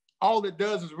 all it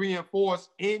does is reinforce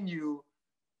in you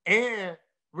and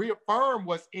reaffirm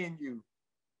what's in you,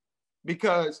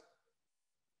 because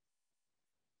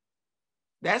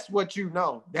that's what you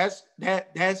know. That's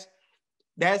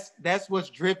what's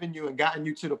driven you and gotten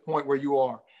you to the point where you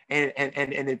are. And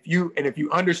if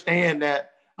you understand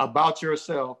that about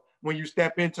yourself, when you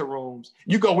step into rooms,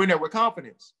 you go in there with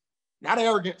confidence, not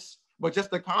arrogance, but just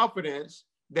the confidence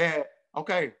that,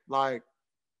 okay, like,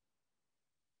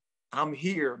 I'm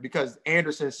here because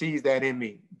Anderson sees that in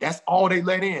me. That's all they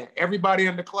let in. Everybody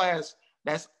in the class,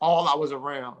 that's all I was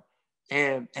around.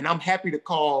 And I'm happy to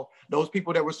call those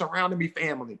people that were surrounding me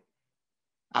family.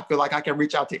 I feel like I can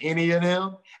reach out to any of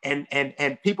them,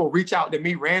 and people reach out to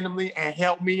me randomly and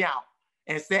help me out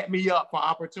and set me up for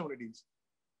opportunities.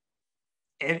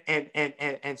 And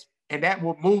that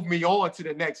will move me on to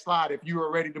the next slide if you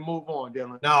are ready to move on,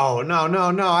 Dylan.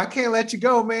 No. I can't let you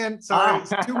go, man. Sorry,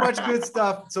 it's too much good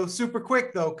stuff. So super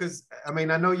quick though, because I mean,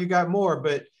 I know you got more,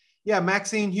 but yeah,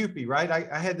 Maxine Hupy, right?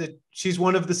 I had she's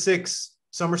one of the 6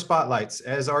 summer spotlights,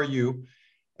 as are you.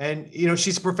 And, you know,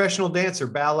 she's a professional dancer,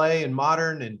 ballet and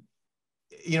modern. And,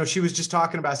 you know, she was just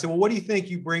talking about, I said, well, what do you think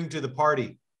you bring to the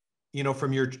party, you know,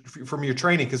 from your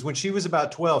training? Because when she was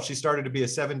about 12, she started to be a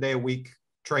 7-day-a-week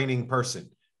training person.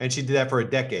 And she did that for a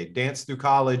decade, danced through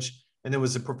college, and then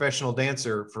was a professional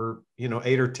dancer for, you know,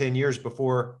 8 or 10 years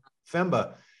before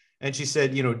FEMBA. And she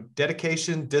said, you know,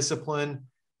 dedication, discipline,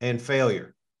 and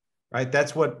failure, right?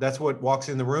 That's what walks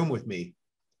in the room with me.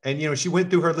 And, you know, she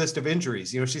went through her list of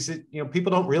injuries. You know, she said, you know,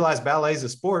 people don't realize ballet is a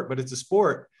sport, but it's a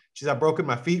sport. She said, I've broken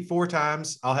my feet 4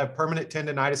 times. I'll have permanent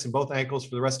tendonitis in both ankles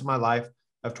for the rest of my life.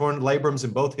 I've torn labrums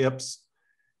in both hips.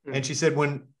 Mm-hmm. And she said,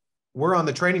 when we're on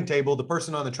the training table, the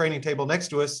person on the training table next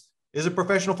to us is a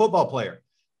professional football player.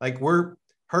 Like, we're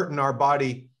hurting our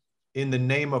body in the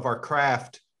name of our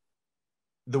craft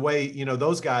the way, you know,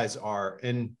 those guys are.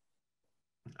 And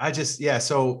I just, yeah.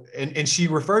 So, and she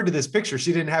referred to this picture.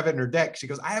 She didn't have it in her deck. She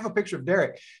goes, I have a picture of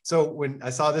Derek. So when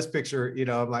I saw this picture, you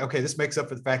know, I'm like, okay, this makes up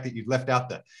for the fact that you left out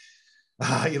the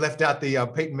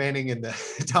Peyton Manning and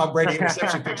the Tom Brady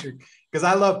interception picture. Cause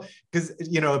I love, cause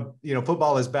you know,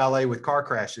 football is ballet with car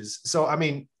crashes. So, I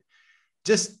mean,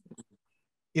 just,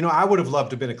 you know, I would have loved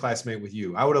to have been a classmate with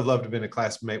you. I would have loved to have been a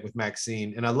classmate with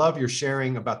Maxine. And I love your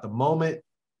sharing about the moment,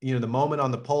 you know, the moment on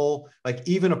the pole, like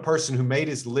even a person who made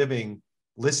his living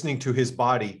listening to his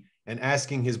body and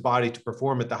asking his body to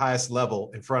perform at the highest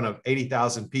level in front of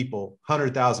 80,000 people,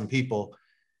 100,000 people,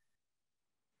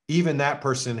 even that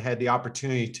person had the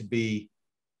opportunity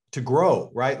to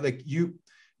grow, right? Like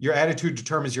your attitude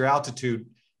determines your altitude.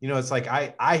 You know, it's like,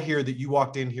 I hear that you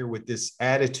walked in here with this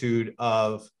attitude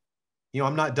of, you know,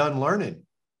 I'm not done learning,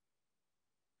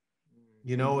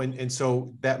 you know, and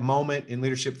so that moment in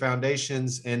Leadership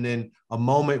Foundations, and then a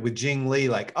moment with Jing Lee,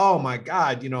 like, oh my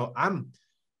God, you know,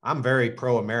 I'm very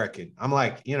pro-American. I'm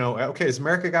like, you know, okay, has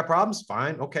America got problems?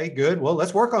 Fine. Okay, good. Well,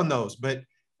 let's work on those. But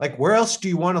like, where else do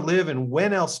you want to live, and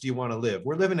when else do you want to live?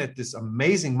 We're living at this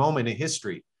amazing moment in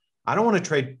history. I don't want to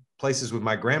trade places with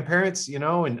my grandparents, you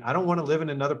know, and I don't want to live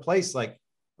in another place. Like,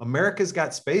 America's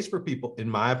got space for people, in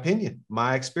my opinion,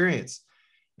 my experience.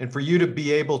 And for you to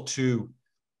be able to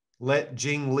let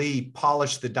Jing Lee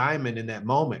polish the diamond in that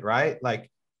moment, right? Like,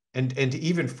 and to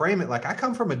even frame it, like, I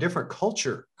come from a different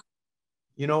culture.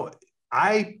 You know,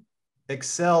 I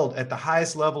excelled at the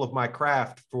highest level of my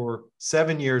craft for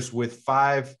 7 years with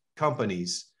 5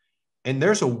 companies. And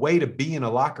there's a way to be in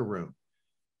a locker room,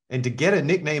 and to get a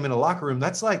nickname in a locker room.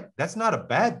 That's not a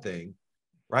bad thing,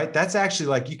 right? That's actually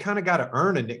like, you kind of got to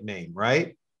earn a nickname,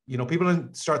 right? You know, people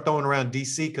didn't start throwing around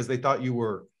DC because they thought you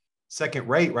were second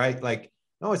rate, right? Like,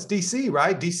 no, it's DC,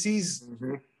 right?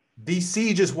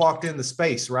 DC just walked in the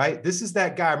space, right? This is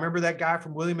that guy. Remember that guy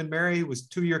from William and Mary who was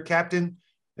 2-year captain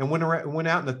and went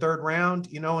out in the 3rd round,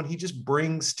 you know, and he just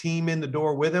brings team in the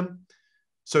door with him.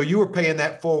 So you were paying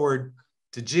that forward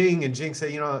to Jing, and Jing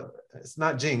said, you know, it's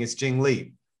not Jing, it's Jing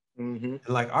Lee. Mm-hmm. And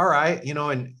like, all right, you know,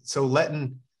 and so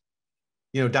letting,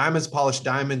 you know, diamonds polish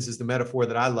diamonds is the metaphor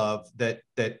that I love, that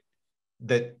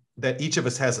each of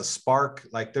us has a spark.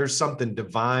 Like, there's something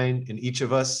divine in each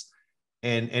of us,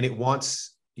 and it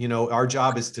wants, you know, our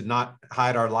job is to not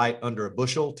hide our light under a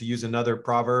bushel, to use another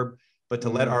proverb, but to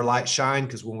let our light shine.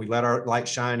 Because when we let our light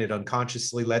shine, it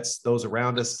unconsciously lets those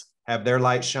around us have their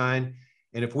light shine.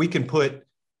 And if we can put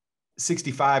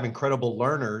 65 incredible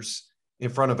learners in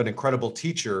front of an incredible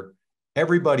teacher,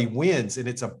 everybody wins, and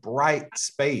it's a bright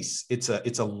space. It's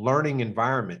a learning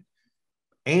environment.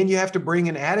 And you have to bring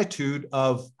an attitude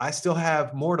of, I still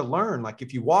have more to learn. Like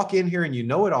if you walk in here and you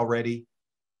know it already,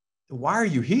 why are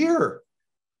you here?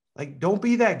 Like, don't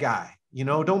be that guy,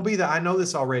 don't be the, I know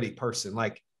this already person.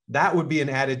 Like that would be an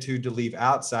attitude to leave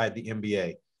outside the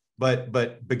MBA.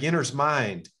 But beginner's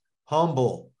mind,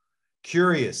 humble,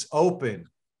 curious, open.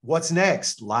 What's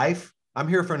next? Life. I'm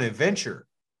here for an adventure.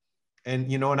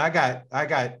 And, and I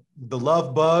got the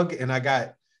love bug, and I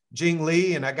got Jing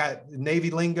Lee, and I got Navy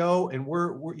lingo, and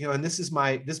we're and this is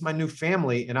my new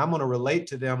family, and I'm going to relate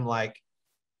to them like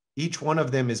each one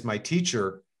of them is my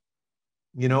teacher,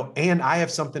 and I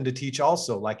have something to teach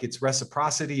also. Like it's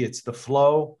reciprocity, it's the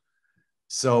flow.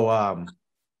 So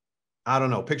I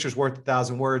don't know, pictures worth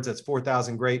 1,000 words. That's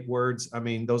 4,000 great words. I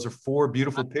mean, those are 4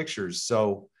 beautiful pictures.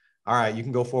 So all right, you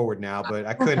can go forward now, but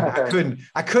I could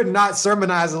not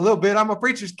sermonize a little bit. I'm a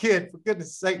preacher's kid, for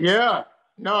goodness sake. Yeah,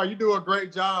 no, you do a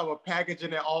great job of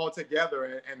packaging it all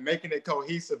together and making it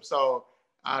cohesive. So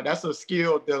that's a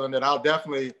skill, Dylan, that I'll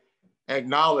definitely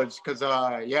acknowledge, because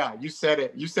yeah, you said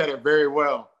it very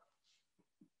well.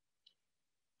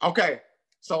 Okay,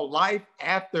 so life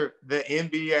after the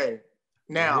MBA.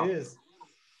 Now, it is.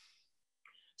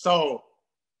 So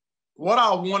what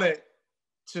I wanted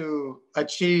to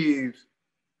achieve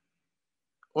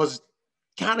was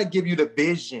kind of give you the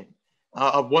vision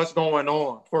of what's going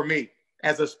on for me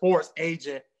as a sports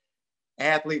agent,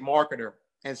 athlete, marketer.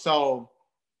 And so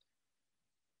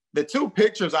the 2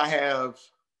 pictures I have,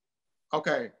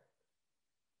 okay,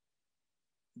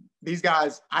 these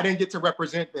guys, I didn't get to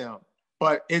represent them,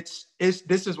 but this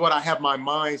is what I have my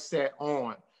mind set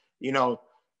on.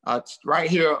 Right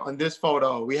here on this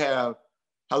photo, we have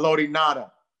Haloti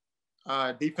Nada,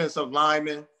 defensive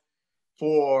lineman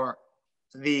for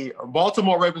the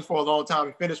Baltimore Ravens for a long time.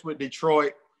 He finished with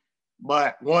Detroit,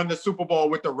 but won the Super Bowl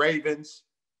with the Ravens.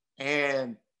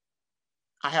 And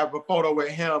I have a photo with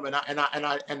him, and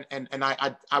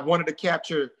I wanted to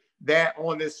capture that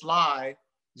on this slide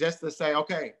just to say,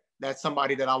 okay, that's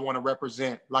somebody that I want to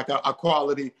represent, like a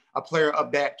quality, a player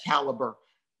of that caliber.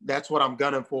 That's what I'm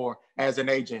gunning for as an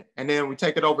agent. And then we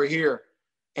take it over here,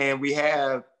 and we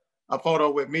have a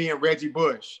photo with me and Reggie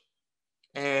Bush,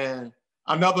 and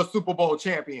another Super Bowl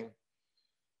champion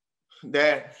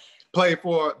that played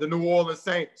for the New Orleans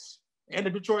Saints and the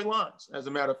Detroit Lions, as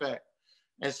a matter of fact.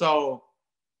 And so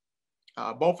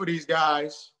both of these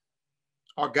guys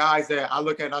are guys that I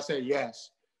look at and I say,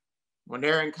 yes, when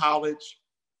they're in college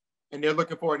and they're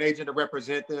looking for an agent to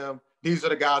represent them, these are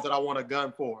the guys that I want to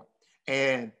gun for.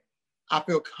 And I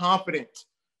feel confident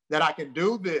that I can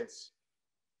do this,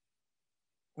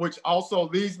 which also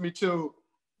leads me to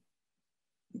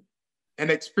an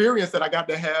experience that I got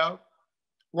to have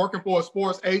working for a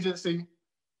sports agency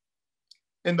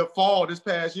in the fall this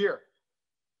past year.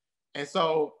 And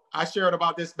so I shared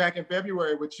about this back in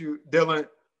February with you, Dylan,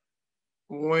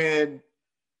 when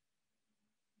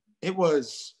it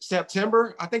was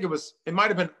September. I think it might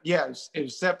have been, yeah, it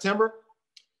was September.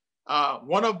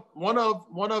 One of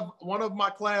my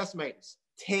classmates,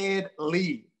 Ted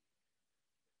Lee,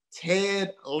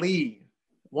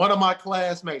 one of my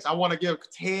classmates. I want to give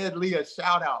Ted Lee a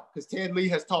shout out, because Ted Lee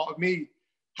has taught me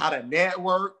how to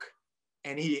network,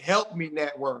 and he helped me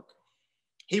network.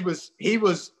 He was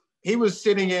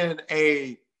sitting in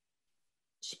a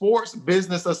Sports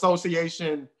Business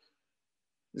Association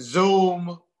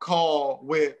Zoom call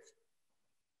with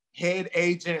head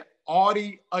agent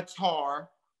Audie Attar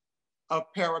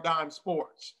of Paradigm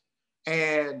Sports.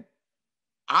 And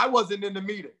I wasn't in the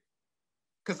meeting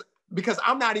because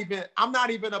I'm not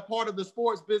even a part of the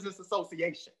Sports Business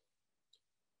Association.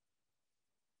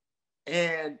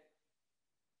 And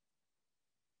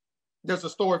there's a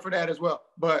story for that as well,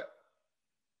 but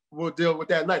we'll deal with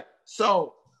that later.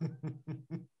 So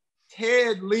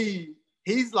Ted Lee,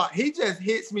 he just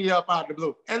hits me up out of the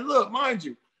blue. And look, mind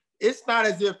you, it's not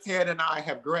as if Ted and I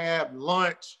have grabbed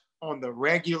lunch on the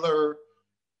regular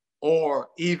or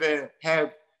even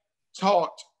have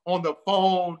talked on the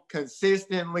phone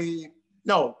consistently.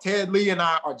 No, Ted Lee and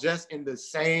I are just in the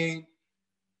same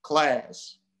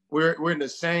class. We're in the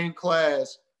same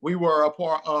class. We were a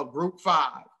part of Group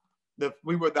 5.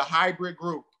 We were the hybrid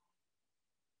group,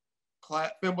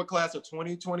 FEMBA class of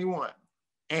 2021.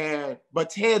 But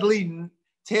Ted Lee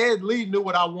knew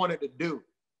what I wanted to do.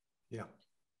 Yeah.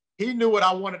 He knew what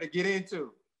I wanted to get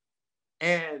into.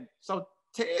 And so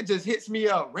Ted just hits me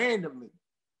up randomly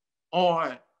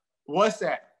on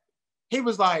WhatsApp. He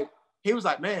was like,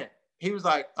 man,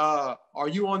 are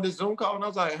you on this Zoom call? And I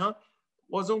was like, huh?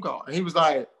 What Zoom call? And he was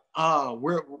like,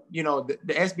 we're, the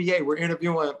SBA, we're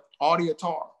interviewing Audie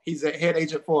Attar. He's a head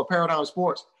agent for Paradigm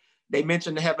Sports. They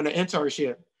mentioned having an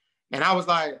internship. And I was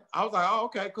like, oh,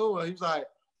 okay, cool. And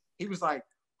he was like,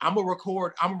 I'm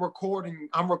recording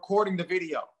the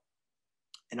video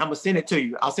and I'm gonna send it to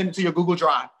you. I'll send it to your Google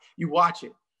Drive. You watch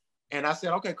it. And I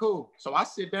said, okay, cool. So I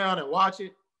sit down and watch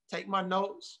it, take my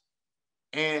notes,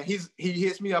 and he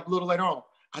hits me up a little later on.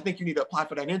 I think you need to apply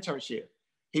for that internship.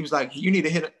 He was like, you need to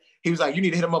hit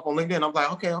him up on LinkedIn. I'm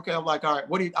like, okay. I'm like, all right,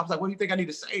 what do you think I need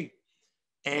to say?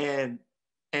 And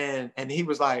he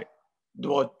was like,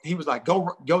 go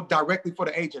directly for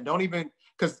the agent. Don't even,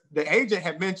 because the agent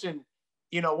had mentioned,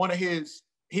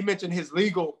 he mentioned his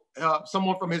legal,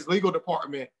 someone from his legal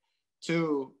department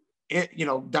to,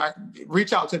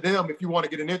 reach out to them if you want to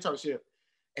get an internship.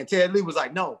 And Ted Lee was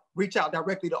like, no, reach out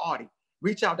directly to Audie.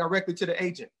 Reach out directly to the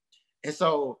agent. And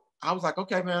so I was like,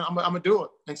 okay, man, I'm gonna do it.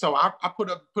 And so I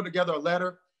put together a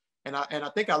letter, and I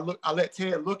think I let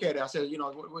Ted look at it. I said, he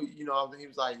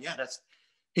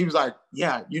was like,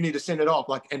 yeah, you need to send it off,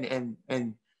 like, and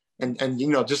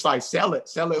just like sell it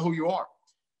who you are.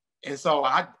 And so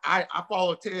I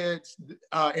followed Ted's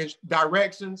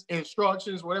directions,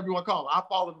 instructions, whatever you want to call them. I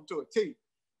followed them to a T.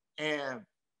 And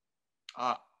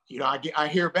I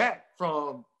hear back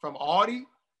from Audie,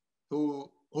 who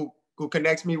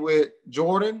connects me with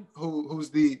Jordan,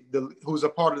 who's a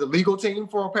part of the legal team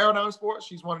for Paradigm Sports.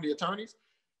 She's one of the attorneys,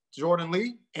 Jordan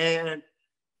Lee. And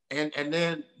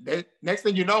then next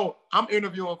thing you know, I'm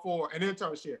interviewing for an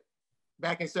internship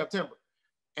back in September.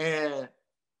 And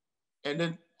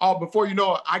then before you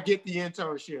know it, I get the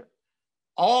internship.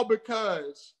 All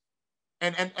because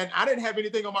and I didn't have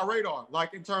anything on my radar,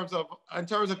 like in terms of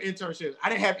internships. I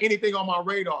didn't have anything on my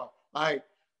radar. Like,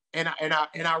 and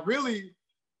I really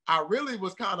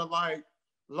was kind of like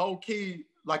low key,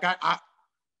 like I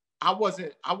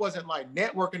wasn't like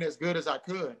networking as good as I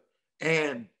could.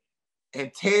 And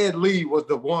Ted Lee was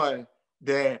the one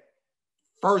that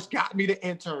first got me the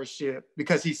internship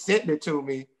because he sent it to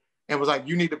me and was like,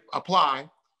 you need to apply.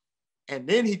 And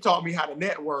then he taught me how to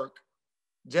network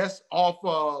just off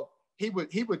of, he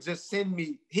would send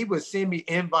me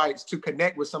invites to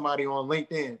connect with somebody on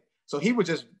LinkedIn. So he would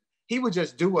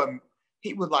do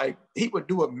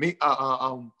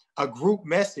a group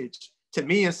message to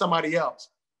me and somebody else,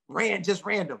 just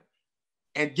random,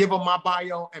 and give them my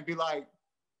bio and be like,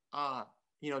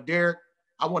 Derek,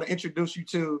 I want to introduce you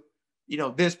to,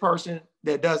 this person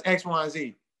that does X, Y, and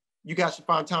Z. You guys should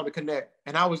find time to connect.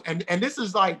 And I was, and this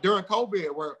is like during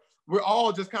COVID where we're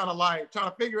all just kind of like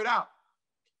trying to figure it out.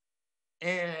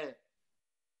 And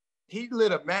he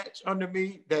lit a match under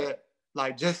me that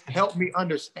like just helped me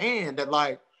understand that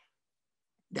like,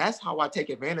 that's how I take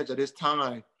advantage of this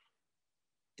time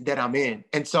that I'm in.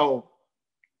 And so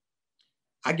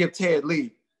I give Ted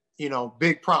Lee,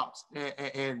 big props.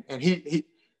 And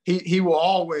he will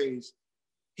always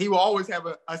have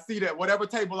a seat at whatever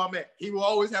table I'm at. He will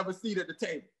always have a seat at the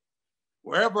table.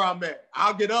 Wherever I'm at,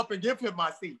 I'll get up and give him my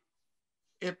seat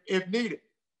if needed.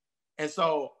 And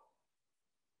so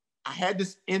I had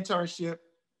this internship.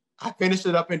 I finished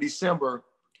it up in December.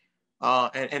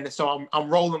 And so I'm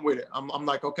rolling with it. I'm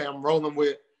like, okay, I'm rolling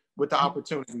with the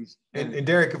opportunities. And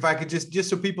Derek, if I could just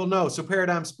so people know, so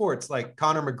Paradigm Sports, like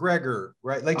Conor McGregor,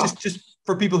 right? Like just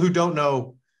for people who don't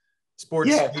know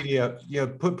sports media,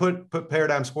 put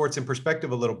Paradigm Sports in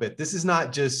perspective a little bit. This is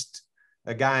not just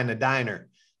a guy in a diner.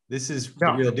 This is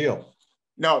the real deal.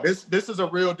 No, this is a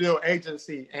real deal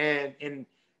agency, and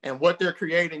what they're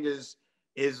creating is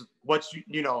what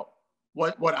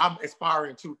what I'm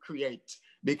aspiring to create,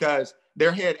 because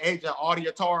their head agent, Audie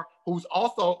Attar, who's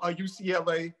also a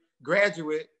UCLA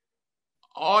graduate,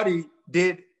 Audie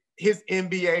did his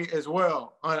MBA as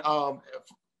well,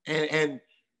 and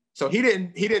so he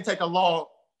didn't take a law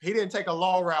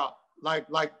route like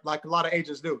a lot of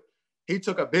agents do. He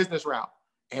took a business route,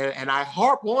 and I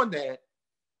harp on that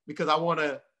because I want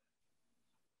to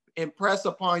impress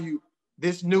upon you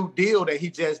this new deal that he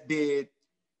just did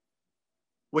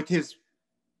with his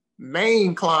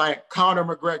main client, Conor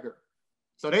McGregor.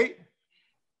 So they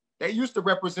used to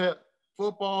represent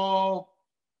football,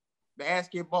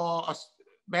 basketball.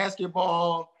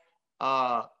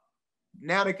 Now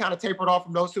they kind of tapered off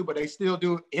from those two, but they still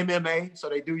do MMA. So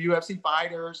they do UFC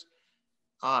fighters,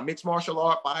 mixed martial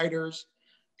art fighters,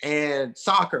 and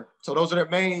soccer. So those are their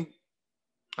main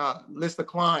list of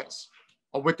clients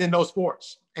within those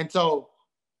sports. And so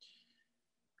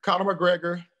Conor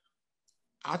McGregor,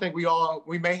 I think we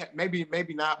may have,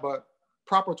 maybe not, but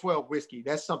Proper 12 whiskey.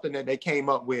 That's something that they came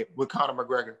up with Conor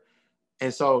McGregor.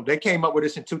 And so they came up with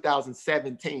this in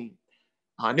 2017.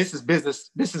 And this is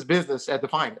business at the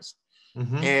finest.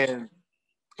 Mm-hmm.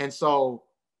 And so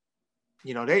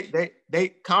you know, they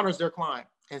Connor's their client.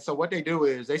 And so what they do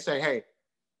is they say, hey,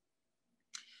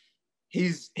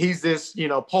 he's this, you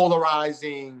know,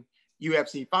 polarizing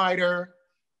UFC fighter.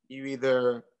 You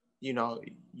either, you know,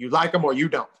 you like him or you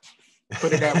don't.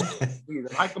 Put it that way. You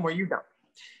either like him or you don't.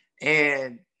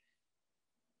 And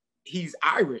he's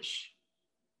Irish.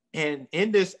 And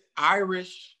in this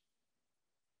Irish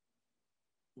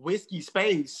whiskey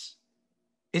space,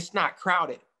 it's not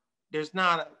crowded. There's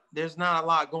not a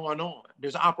lot going on.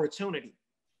 There's opportunity.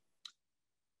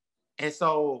 And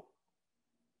so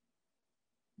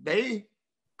they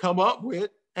come up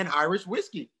with an Irish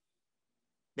whiskey.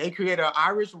 They create an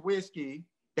Irish whiskey.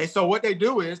 So what they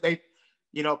do is they,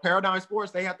 you know, Paradigm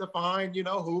Sports, they have to find, you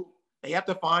know, they have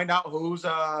to find out who's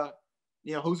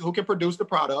you know, who can produce the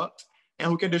product and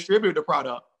who can distribute the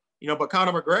product. You know, but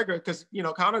Conor McGregor, because, you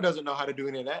know, Conor doesn't know how to do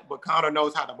any of that, but Conor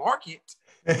knows how to market.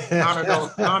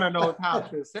 Conor knows how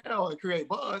to sell and create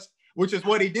buzz, which is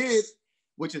what he did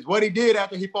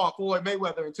after he fought Floyd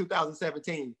Mayweather in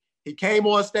 2017. He came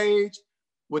on stage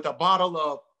with a bottle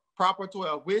of Proper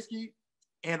 12 whiskey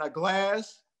and a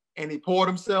glass, and he poured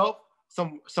himself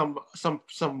some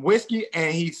whiskey,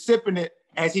 and he's sipping it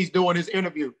as he's doing his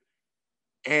interview.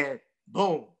 And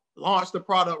boom, launched the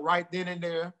product right then and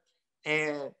there.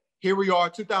 And here we are,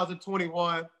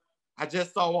 2021. I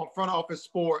just saw on Front Office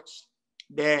Sports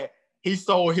that he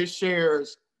sold his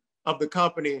shares of the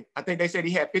company. I think they said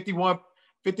he had 51%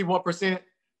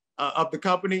 of the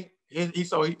company. He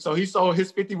sold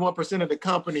his 51% of the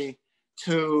company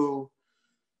to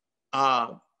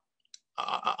a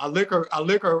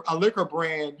liquor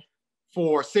brand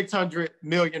for $600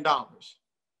 million.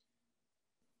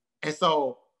 And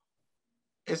so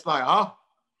it's like, oh,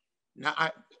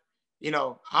 now you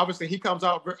know, obviously he comes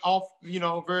out you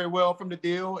know, very well from the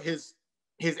deal. His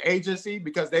agency,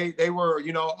 because they were,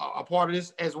 you know, a part of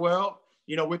this as well,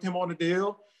 you know, with him on the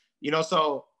deal, you know,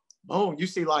 so boom, you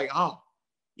see like, oh,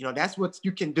 you know, that's what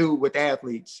you can do with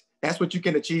athletes. That's what you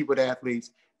can achieve with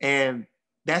athletes. And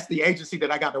that's the agency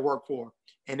that I got to work for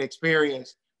and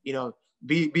experience, you know,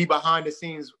 be behind the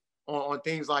scenes on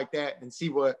things like that and see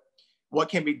what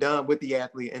can be done with the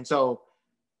athlete. And so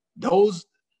those,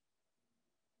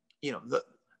 you know,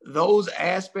 those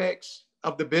aspects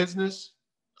of the business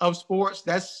of sports,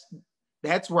 that's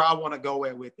where I want to go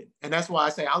at with it. And that's why I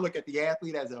say I look at the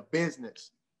athlete as a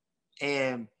business.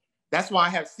 And that's why I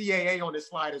have CAA on this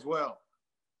slide as well.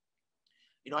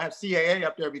 You know, I have CAA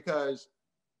up there because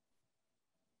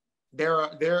they're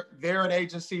an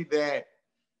agency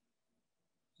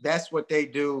that's what they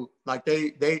do. Like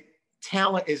they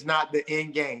talent is not the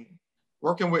end game.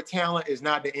 Working with talent is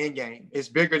not the end game. It's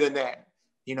bigger than that.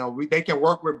 You know, they can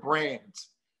work with brands.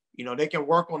 You know, they can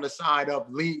work on the side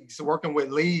of leagues, working with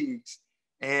leagues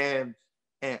and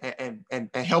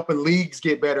helping leagues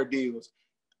get better deals,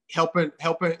 helping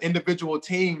individual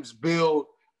teams build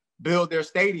their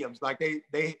stadiums. Like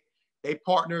they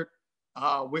partnered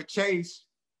with Chase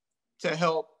to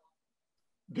help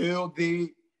build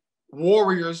the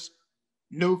Warriors'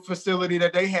 new facility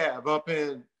that they have up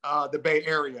in the Bay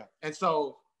Area. And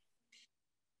so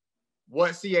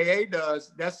what CAA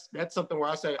does, that's something where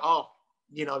I say, oh,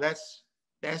 you know, that's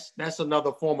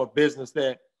another form of business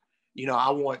that, you know, I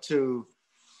want to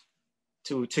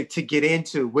get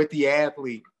into with the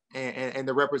athlete and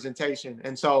the representation.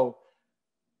 And so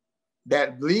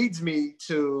that leads me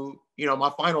to, you know,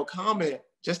 my final comment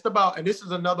just about, and this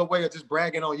is another way of just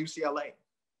bragging on UCLA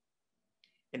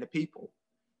and the people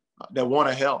that want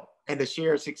to help and to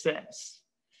share success.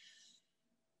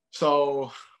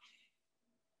 So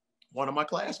one of my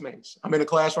classmates, I'm in a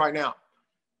class right now,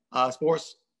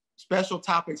 sports, special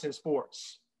topics in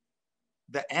sports,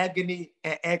 the agony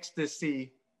and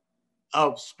ecstasy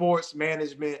of sports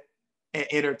management and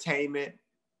entertainment,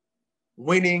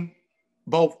 winning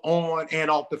both on and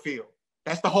off the field.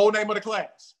 That's the whole name of the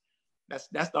class.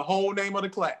 That's the whole name of the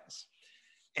class.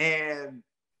 And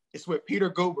it's with Peter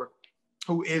Guber,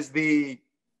 who is the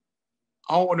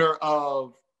owner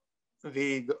of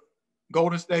the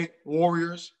Golden State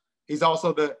Warriors. He's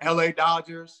also the LA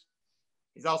Dodgers.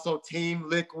 He's also Team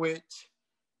Liquid.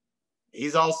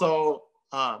 He's also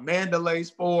Mandalay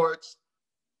Sports.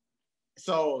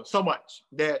 So much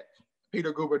that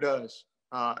Peter Guber does.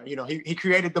 You know, he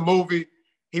created the movie.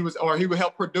 He would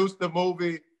help produce the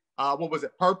movie. What was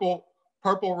it? Purple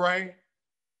Rain.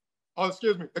 Oh,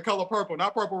 excuse me. The Color Purple,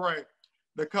 not Purple Rain.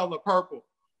 The Color Purple.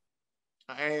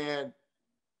 And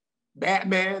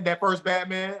Batman, that first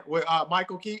Batman with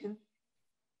Michael Keaton.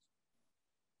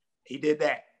 He did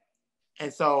that.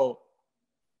 And so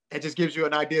it just gives you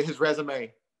an idea of his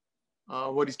resume,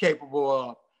 what he's capable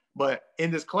of. But in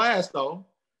this class, though,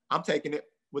 I'm taking it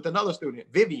with another student,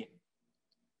 Vivian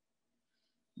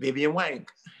Wang.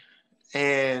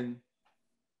 And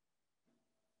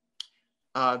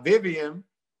Vivian,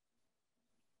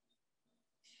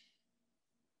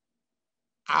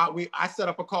 I set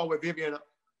up a call with Vivian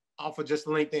off of just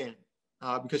LinkedIn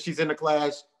because she's in the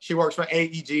class. She works for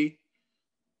AEG.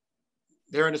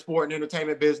 They're in the sport and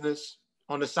entertainment business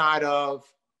on the side of,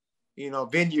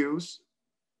 venues.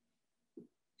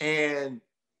 And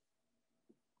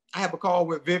I have a call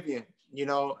with Vivian,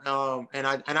 and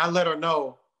I let her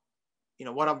know,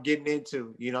 what I'm getting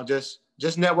into, just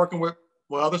networking with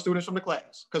other students from the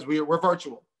class, because we're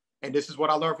virtual. And this is what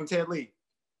I learned from Ted Lee.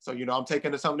 So, I'm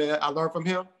taking something that I learned from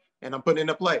him and I'm putting it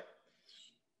into play.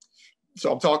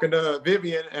 So I'm talking to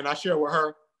Vivian and I share with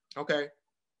her, okay,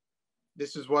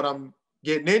 this is what I'm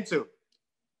getting into.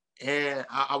 And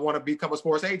I want to become a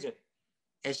sports agent.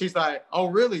 And she's like, oh,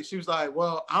 really? She was like,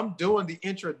 well, I'm doing the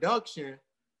introduction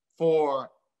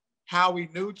for Howie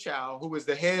Newchild, who is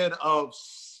the head of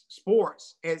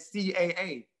sports at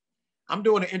CAA. I'm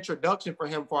doing an introduction for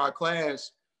him for our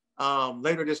class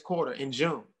later this quarter in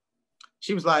June.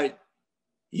 She was like,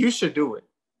 you should do it.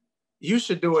 You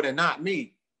should do it and not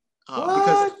me.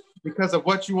 Because of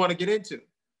what you want to get into.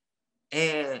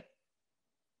 And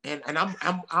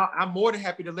I'm more than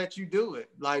happy to let you do it.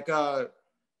 Like,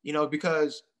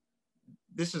 because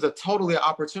this is a totally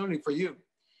opportunity for you.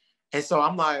 And so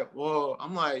I'm like,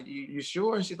 you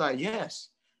sure? And she's like, yes.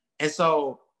 And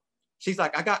so she's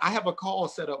like, I have a call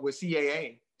set up with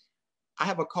CAA.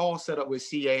 And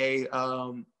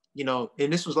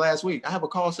this was last week. I have a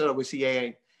call set up with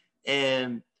CAA,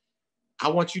 and I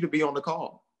want you to be on the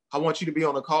call. I want you to be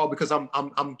on the call because I'm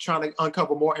trying to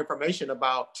uncover more information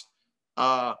about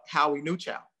Howie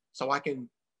Newchild, so I can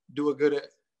do a good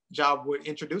job with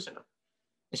introducing him.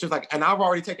 And she was like, and I've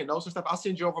already taken notes and stuff. I'll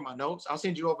send you over my notes. I'll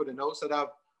send you over the notes that I've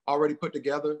already put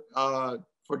together to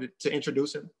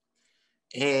introduce him.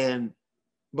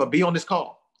 But be on this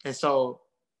call. And so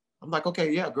I'm like,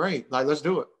 okay, yeah, great. Like, let's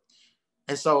do it.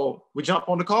 And so we jump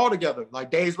on the call together,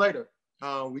 like days later.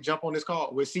 We jump on this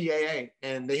call with CAA,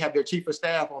 and they have their chief of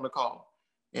staff on the call,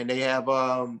 and they have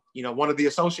one of the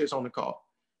associates on the call,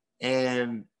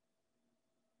 and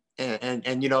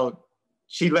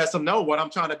she lets them know what I'm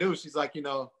trying to do. She's like,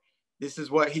 this is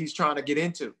what he's trying to get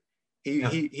into.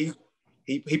 He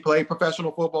played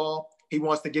professional football. He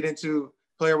wants to get into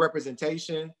player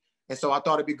representation, and so I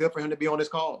thought it'd be good for him to be on this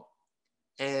call.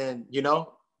 And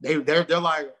they're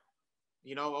like,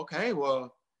 okay,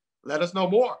 well, let us know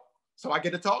more. So I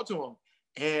get to talk to him.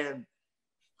 And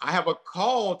I have a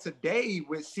call today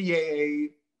with CAA,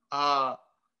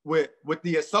 with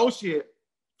the associate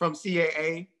from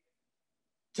CAA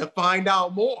to find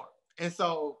out more. And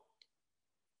so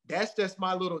that's just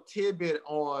my little tidbit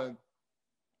on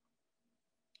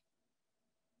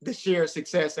the shared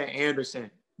success at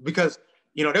Anderson. Because,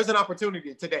 there's an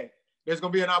opportunity today. There's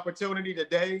going to be an opportunity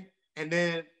today, and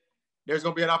then there's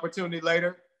going to be an opportunity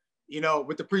later,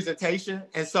 with the presentation.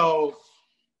 And so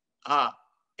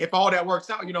if all that works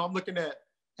out, I'm looking at,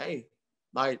 hey,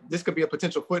 like, this could be a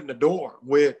potential foot in the door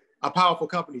with a powerful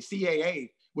company,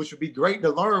 CAA, which would be great to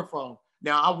learn from.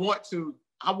 Now, I want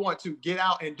to get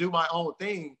out and do my own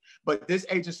thing, but this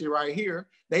agency right here,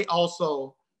 they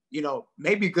also,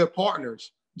 may be good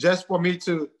partners just for me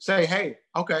to say, hey,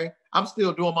 okay, I'm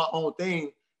still doing my own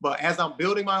thing, but as I'm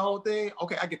building my own thing,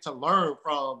 okay, I get to learn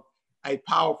from a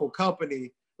powerful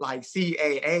company like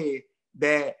CAA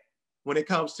that when it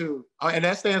comes to, and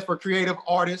that stands for Creative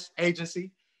Artists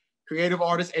Agency.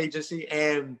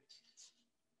 And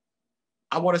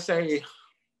I want to say,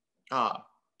 out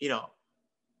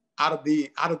of the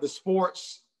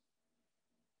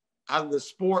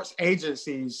sports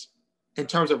agencies in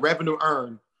terms of revenue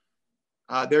earned,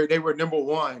 they were number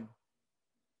one.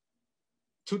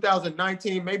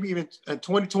 2019, maybe even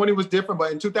 2020 was different,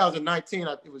 but in 2019,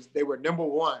 they were number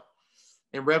one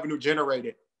in revenue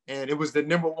generated. And it was the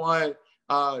number one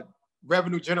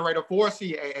revenue generator for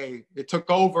CAA. It took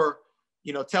over,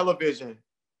 television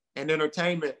and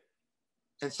entertainment.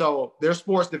 And so their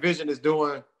sports division is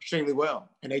doing extremely well.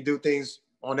 And they do things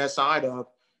on that side of,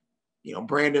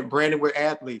 branding with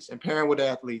athletes and pairing with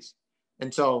athletes.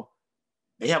 And so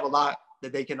they have a lot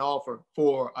that they can offer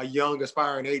for a young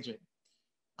aspiring agent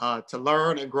to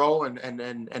learn and grow and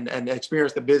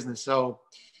experience the business. So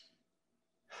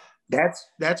that's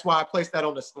why I placed that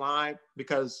on the slide,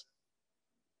 because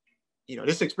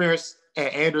this experience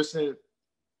at Anderson,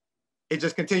 it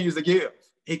just continues to give.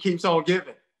 It keeps on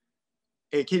giving.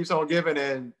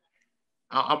 And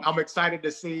I'm excited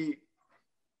to see,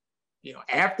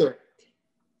 after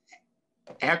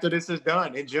this is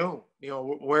done in June,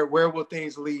 where will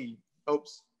things lead?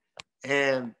 helps,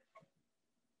 and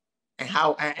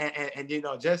how and you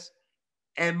know, just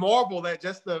and marvel at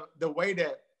just the way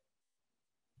that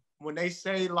when they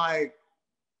say like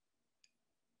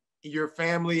your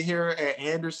family here at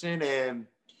Anderson, and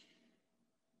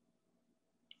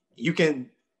you can,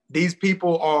 these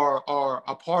people are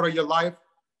a part of your life,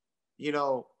 you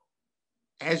know,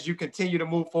 as you continue to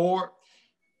move forward.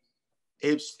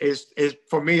 It's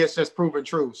for me, it's just proven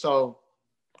true. So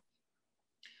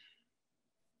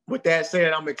with that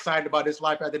said, I'm excited about this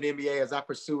life after the NBA as I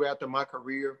pursue after my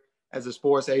career as a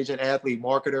sports agent, athlete,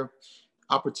 marketer.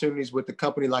 Opportunities with the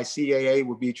company like CAA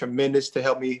would be tremendous to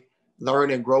help me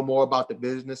learn and grow more about the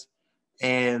business.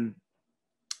 And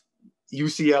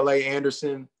UCLA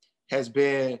Anderson has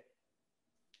been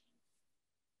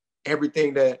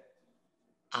everything that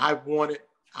I've wanted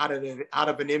out of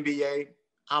an MBA.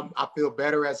 I feel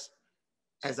better as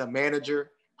a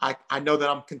manager. I know that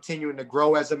I'm continuing to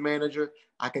grow as a manager.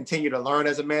 I continue to learn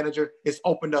as a manager. It's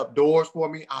opened up doors for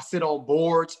me. I sit on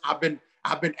boards. I've been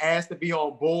asked to be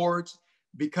on boards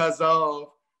because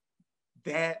of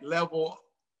that level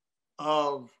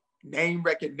of name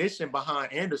recognition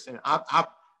behind Anderson.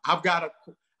 I've got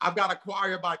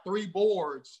acquired by 3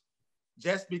 boards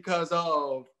just because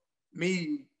of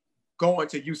me going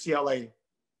to UCLA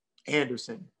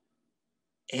Anderson.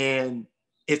 And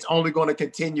it's only going to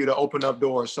continue to open up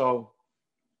doors. So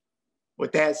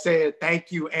with that said,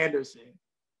 thank you, Anderson.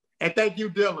 And thank you,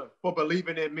 Dylan, for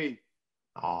believing in me.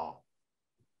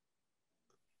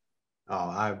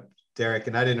 Derek,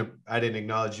 and I didn't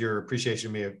acknowledge your appreciation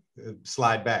of me.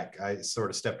 Slide back. I sort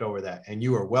of stepped over that. And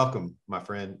you are welcome, my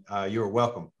friend. You are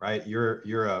welcome, right?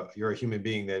 You're a human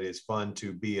being that is fun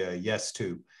to be a yes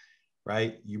to,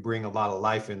 right? You bring a lot of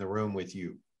life in the room with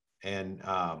you. And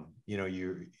you know,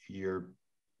 you're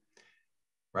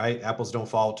right. Apples don't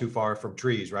fall too far from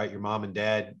trees, right? Your mom and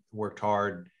dad worked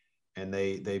hard, and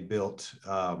they built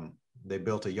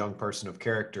a young person of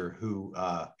character who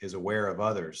is aware of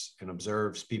others and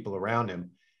observes people around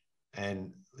him.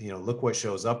 And you know, look what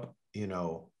shows up. You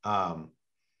know,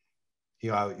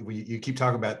 you keep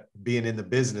talking about being in the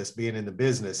business.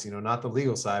 You know, not the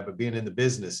legal side, but being in the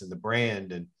business and the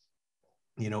brand. And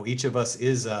you know, each of us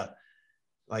is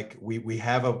like we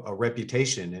have a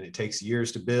reputation, and it takes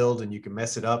years to build, and you can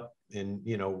mess it up in,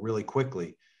 you know, really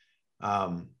quickly.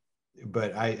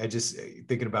 But I just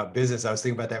thinking about business, I was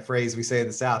thinking about that phrase we say in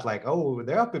the South, like, oh,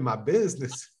 they're up in my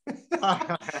business.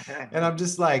 And I'm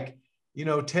just like, you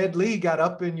know, Ted Lee got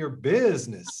up in your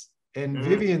business, and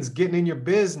Vivian's getting in your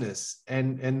business,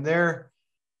 and they're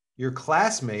your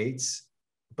classmates,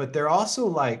 but they're also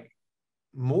like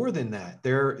more than that.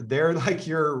 They're like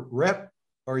your rep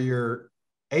or your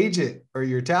agent or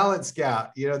your talent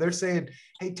scout. You know, they're saying,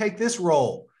 hey, take this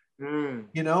role.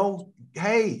 You know,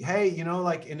 hey, you know,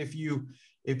 like, and if you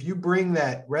bring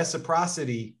that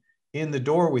reciprocity in the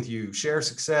door with you, share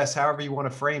success, however you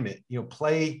want to frame it, you know,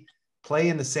 play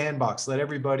in the sandbox, let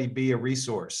everybody be a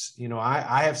resource. You know,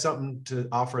 I have something to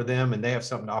offer them, and they have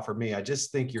something to offer me. I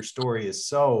just think your story is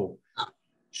so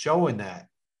showing that.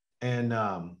 And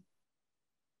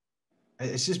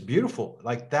it's just beautiful.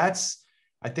 Like,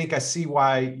 I think I see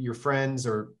why your friends,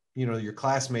 or, you know, your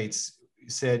classmates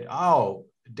said, oh,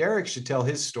 Derek should tell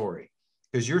his story.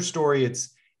 Because your story,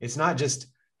 it's not just,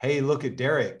 hey, look at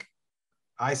Derek,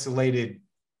 isolated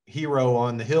hero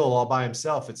on the hill all by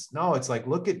himself. It's like,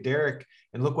 look at Derek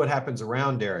and look what happens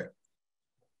around Derek.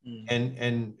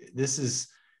 And this is,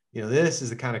 you know, this is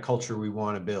the kind of culture we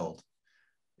want to build.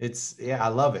 I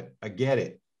love it. I get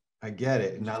it.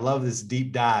 And I love this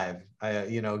deep dive,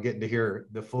 you know, getting to hear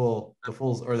the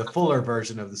fuller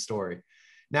version of the story.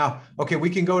 Now, okay, we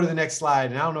can go to the next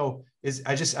slide. And I don't know,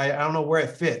 I don't know where it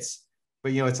fits,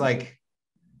 but you know, it's like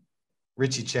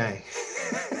Richie Chang.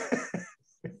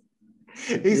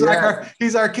 He's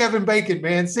he's our Kevin Bacon,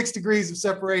 man. 6 degrees of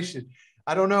separation.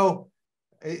 I don't know.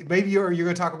 Maybe you're going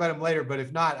to talk about him later, but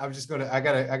if not, I'm just going to, I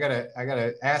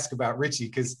gotta ask about Richie,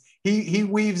 because he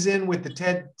weaves in with the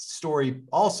Ted story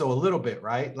also a little bit,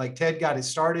 right? Like, Ted got it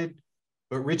started,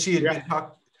 but Richie had been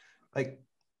talking, like.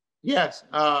 Yes.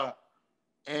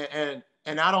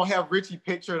 And I don't have Richie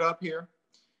pictured up here,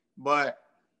 but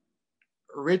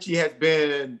Richie has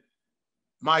been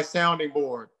my sounding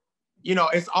board. You know,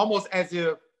 it's almost as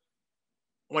if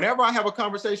whenever I have a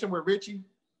conversation with Richie,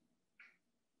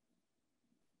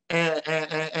 and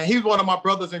he's one of my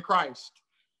brothers in Christ,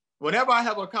 whenever I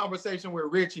have a conversation with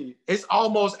Richie, it's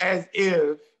almost as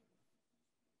if,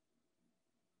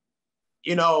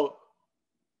 you know,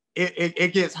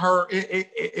 it gets hurt.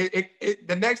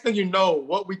 The next thing you know,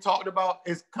 what we talked about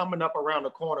is coming up around the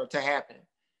corner to happen.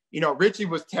 You know, Richie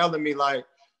was telling me, like,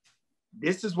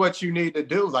 this is what you need to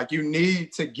do. Like, you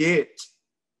need to get,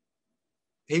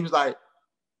 he was like,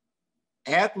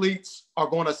 athletes are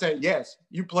going to say, yes,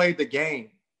 you played the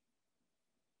game,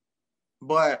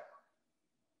 but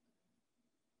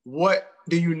what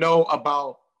do you know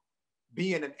about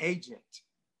being an agent?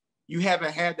 You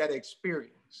haven't had that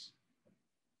experience.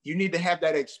 You need to have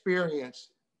that experience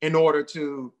in order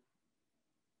to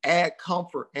add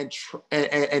comfort and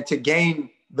to gain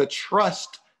the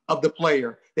trust of the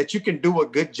player that you can do a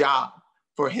good job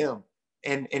for him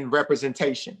in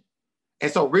representation.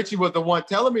 And so Richie was the one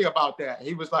telling me about that.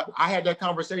 He was like, I had that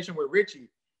conversation with Richie,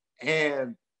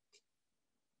 and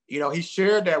he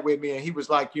shared that with me, and he was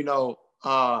like, you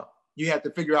have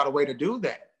to figure out a way to do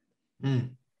that. Mm.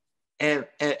 And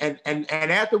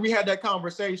after we had that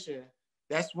conversation,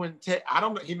 that's when I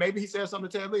don't know. Maybe he said something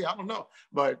to Ted Lee. I don't know.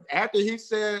 But after he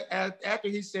said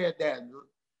that,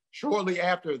 shortly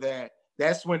after that,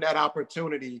 that's when that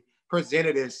opportunity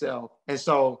presented itself. And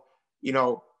so,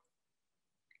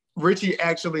 Richie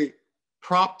actually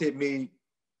prompted me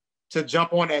to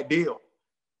jump on that deal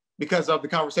because of the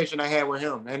conversation I had with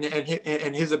him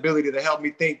and his ability to help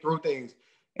me think through things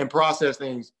and process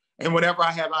things. And whenever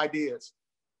I have ideas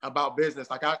about business,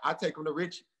 like I take him to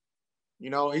Richie.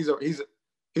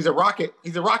 He's a rocket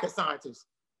scientist.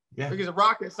 Yeah. He's a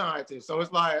rocket scientist. So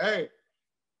it's like, hey,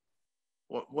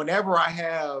 whenever I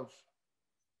have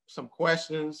some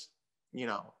questions,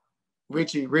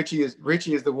 Richie is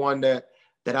the one that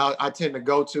I tend to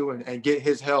go to and get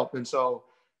his help. And so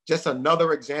just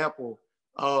another example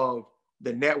of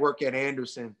the network at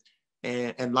Anderson.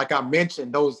 And like I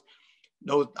mentioned, those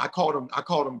I call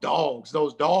them dogs,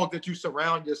 those dogs that you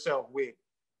surround yourself with.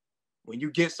 When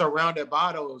you get surrounded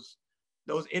by those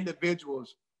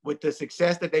individuals with the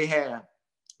success that they have,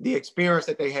 the experience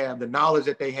that they have, the knowledge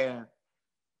that they have,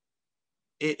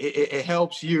 it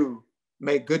helps you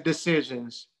make good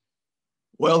decisions,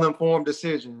 well-informed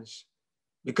decisions,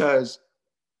 because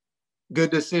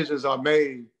good decisions are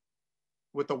made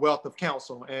with the wealth of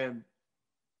counsel. And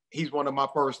he's one of my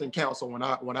first in counsel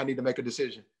when I need to make a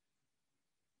decision.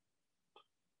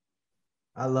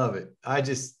 I love it. I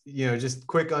just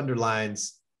quick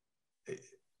underlines,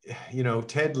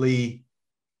 Ted Lee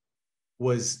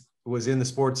was in the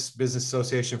Sports Business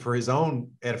Association for his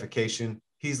own edification.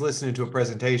 He's listening to a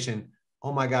presentation.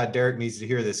 Oh my God, Derek needs to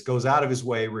hear this. Goes out of his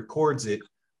way, records it,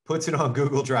 puts it on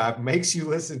Google Drive, makes you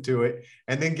listen to it,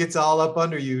 and then gets all up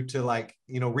under you to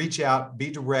reach out, be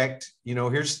direct.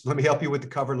 Let me help you with the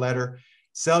cover letter,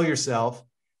 sell yourself.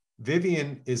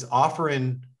 Vivian is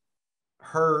offering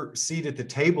her seat at the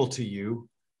table to you.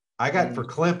 I got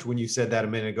verklempt when you said that a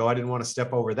minute ago. I didn't want to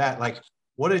step over that. Like,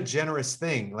 what a generous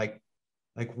thing. Like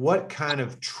what kind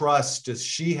of trust does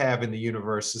she have in the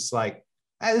universe? It's like,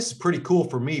 hey, this is pretty cool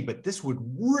for me, but this would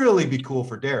really be cool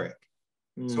for Derek.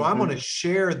 So I'm going to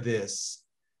share this.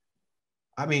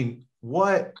 I mean,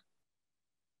 what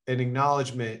an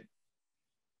acknowledgement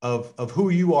of who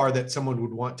you are that someone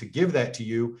would want to give that to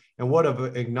you, and what of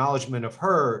an acknowledgement of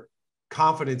her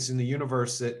confidence in the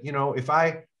universe that, if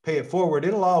I pay it forward,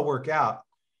 it'll all work out.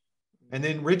 And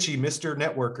then Richie, Mr.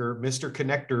 Networker, Mr.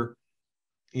 Connector,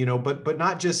 but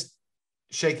not just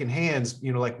shaking hands,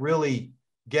 really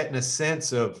getting a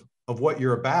sense of what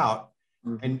you're about.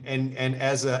 And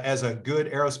as a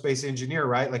good aerospace engineer,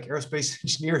 right? Like, aerospace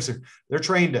engineers they're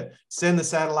trained to send the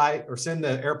satellite or send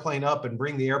the airplane up and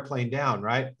bring the airplane down,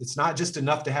 right? It's not just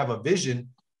enough to have a vision.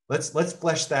 Let's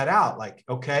flesh that out. Like,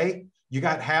 okay, you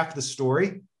got half the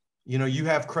story. You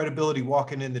have credibility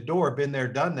walking in the door, been there,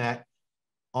 done that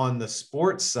on the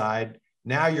sports side.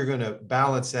 Now you're going to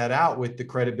balance that out with the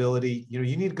credibility. You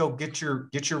need to go get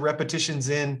your repetitions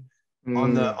in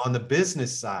on the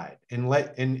business side, and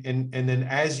then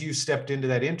as you stepped into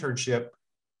that internship,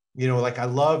 I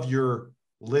love your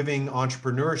living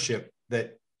entrepreneurship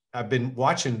that I've been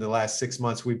watching the last 6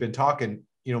 months. We've been talking,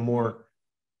 more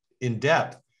in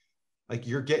depth. Like,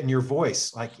 you're getting your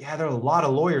voice. Like, yeah, there are a lot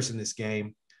of lawyers in this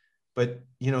game, but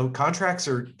contracts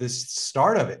are the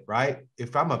start of it, right?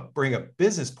 If I'm bring a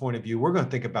business point of view, we're going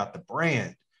to think about the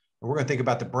brand, and we're going to think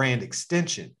about the brand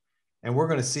extension, and we're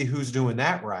going to see who's doing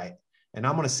that right. And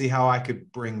I'm going to see how I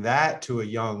could bring that to a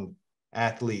young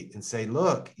athlete and say,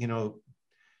 look,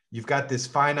 you've got this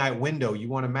finite window. You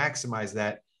want to maximize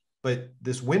that, but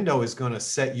this window is going to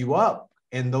set you up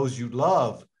and those you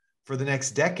love for the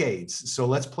next decades. So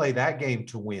let's play that game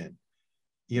to win.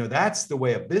 That's the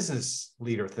way a business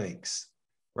leader thinks,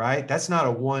 right? That's not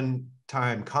a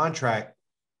one-time contract.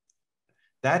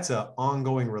 That's an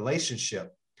ongoing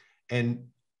relationship. And,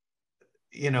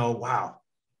 wow.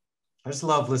 I just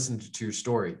love listening to your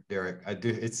story, Derek. I do.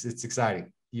 It's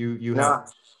exciting. You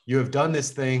have done this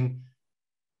thing.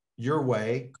 your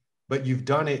way, but you've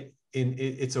done it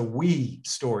it's a we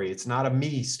story. It's not a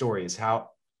me story, is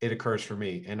how it occurs for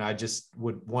me. And I just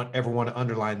would want everyone to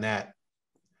underline that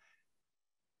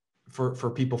for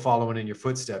people following in your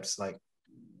footsteps. Like,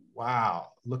 wow,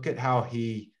 look at how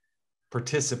he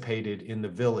participated in the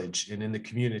village and in the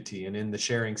community and in the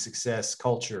sharing success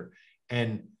culture,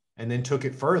 and then took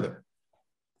it further.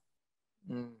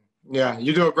 Yeah,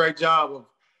 you do a great job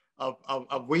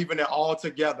of weaving it all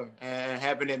together and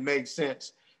having it make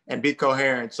sense and be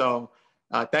coherent. So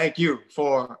thank you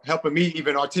for helping me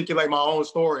even articulate my own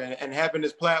story and having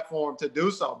this platform to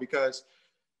do so, because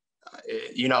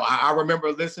you know, I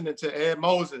remember listening to Ed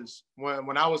Moses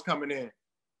when I was coming in,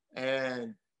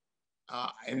 and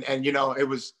you know,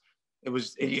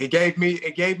 it gave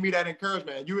me that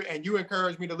encouragement, and you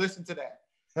encouraged me to listen to that,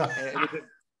 and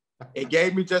it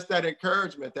gave me just that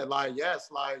encouragement that, like, yes,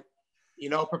 like, you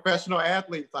know, professional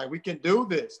athletes, like, we can do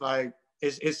this. Like,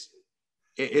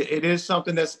 it is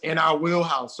something that's in our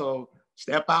wheelhouse. So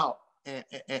step out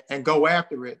and go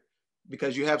after it,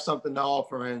 because you have something to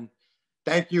offer. And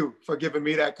thank you for giving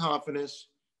me that confidence,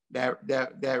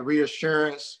 that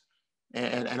reassurance,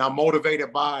 and I'm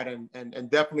motivated by it, and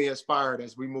definitely inspired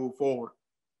as we move forward.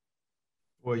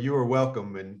 Well, you are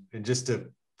welcome. And just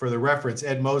for the reference,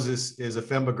 Ed Moses is a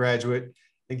FEMBA graduate. I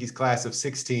think he's class of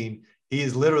 16. He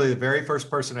is literally the very first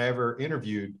person I ever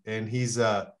interviewed. And he's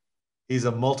a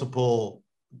multiple,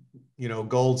 you know,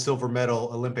 gold, silver medal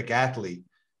Olympic athlete.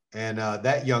 And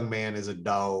that young man is a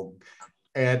dog.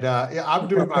 And I'm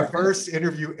doing my first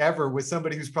interview ever with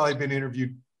somebody who's probably been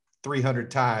interviewed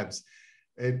 300 times.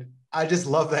 And I just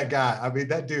love that guy. I mean,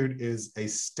 that dude is a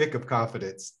stick of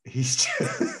confidence. He's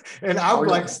just, and I'm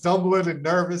like stumbling and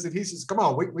nervous, and he's just, come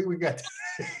on, we got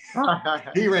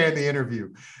he ran the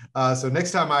interview. So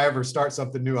next time I ever start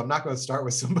something new, I'm not going to start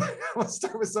with somebody. I'm going to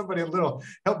start with somebody a little,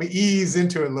 help me ease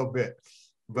into it a little bit.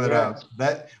 But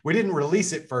that we didn't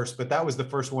release it first, but that was the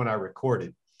first one I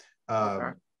recorded.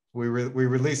 We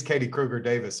released Katie Kruger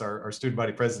Davis, our student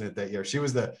body president that year. She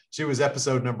was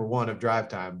episode number 1 of Drive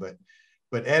Time, but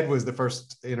Ed was the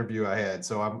first interview I had.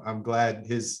 So I'm glad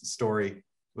his story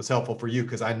was helpful for you,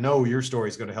 because I know your story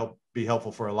is going to be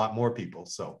helpful for a lot more people.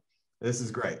 So this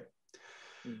is great.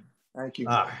 Thank you.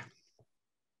 All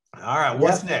right.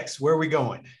 What's next? Where are we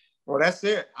going? Well, that's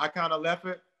it. I kind of left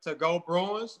it to go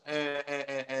Bruins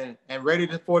and ready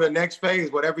for the next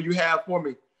phase, whatever you have for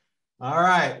me. All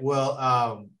right.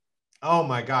 Well, oh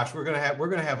my gosh, we're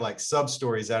gonna have like sub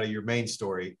stories out of your main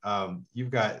story.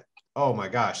 You've got, oh my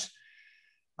gosh.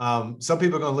 Some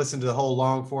people are going to listen to the whole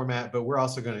long format, but we're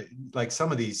also going to, like,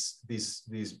 some of these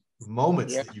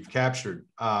moments that you've captured.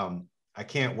 I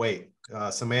can't wait.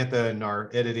 Samantha and our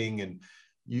editing, and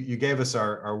you gave us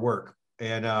our work,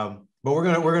 and but we're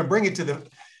gonna bring it to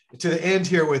the end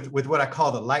here with what I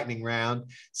call the lightning round.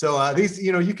 So these,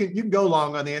 you know, you can go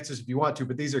long on the answers if you want to,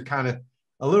 but these are kind of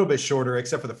a little bit shorter,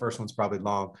 except for the first one's probably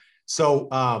long. So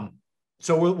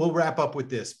we'll wrap up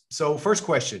with this. So first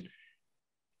question.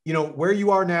 You know, where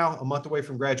you are now, a month away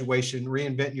from graduation,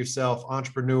 reinventing yourself,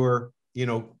 entrepreneur, you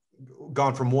know,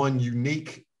 gone from one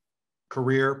unique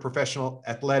career, professional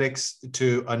athletics,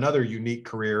 to another unique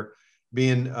career,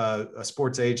 being a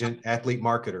sports agent, athlete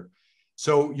marketer.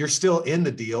 So you're still in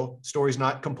the deal. Story's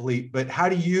not complete, but how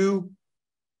do you,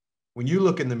 when you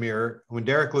look in the mirror, when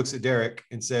Derek looks at Derek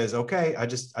and says, okay, I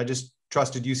just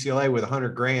trusted UCLA with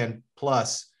 $100,000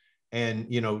 plus, and,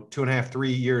 you know, 2.5,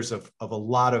 3 years of a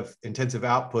lot of intensive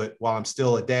output while I'm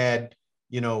still a dad,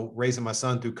 you know, raising my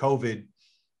son through COVID.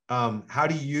 How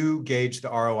do you gauge the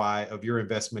ROI of your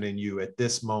investment in you at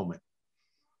this moment?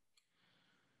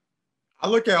 I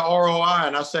look at ROI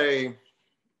and I say,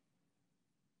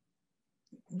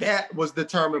 that was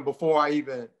determined before I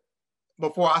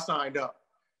signed up.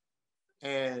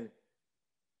 And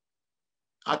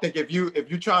I think if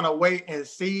you're trying to wait and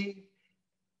see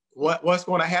what's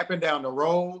going to happen down the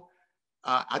road,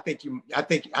 I think you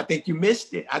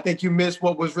missed it. I think you missed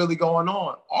what was really going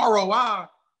on. ROI,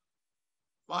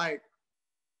 like,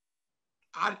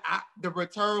 the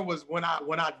return was when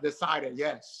I decided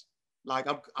yes, like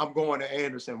I'm going to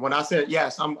Anderson. When I said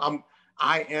yes,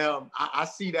 I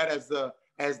see that as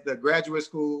the graduate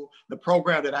school, the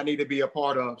program that I need to be a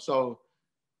part of. So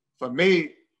for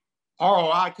me,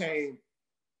 ROI came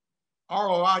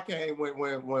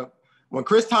when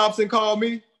Chris Thompson called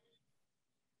me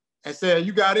and said,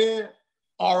 you got in.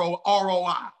 ROI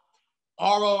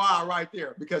right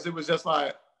there, because it was just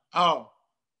like, oh,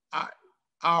 I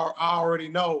already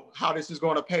know how this is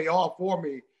going to pay off for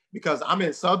me, because I'm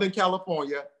in Southern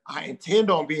California. I intend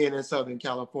on being in Southern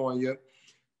California.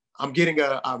 I'm getting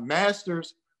a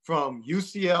master's from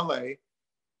UCLA.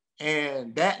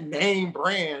 And that name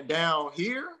brand down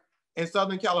here in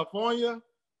Southern California,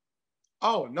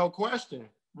 oh, no question.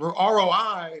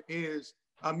 ROI is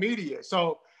immediate.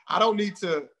 So I don't need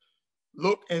to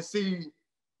look and see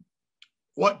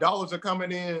what dollars are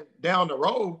coming in down the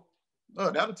road.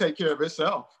 That'll take care of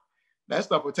itself. That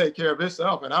stuff will take care of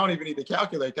itself. And I don't even need to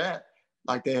calculate that.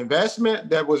 Like the investment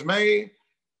that was made,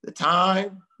 the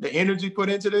time, the energy put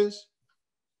into this,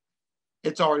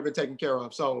 it's already been taken care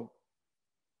of. So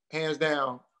hands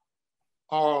down,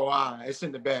 ROI, it's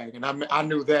in the bag. And I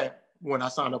knew that when I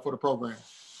signed up for the program.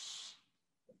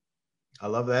 I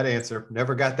love that answer.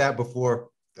 Never got that before.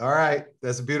 All right.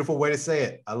 That's a beautiful way to say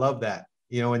it. I love that.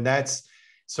 And that's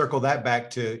circle that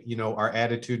back to, our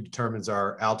attitude determines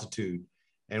our altitude.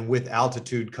 And with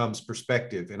altitude comes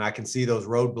perspective. And I can see those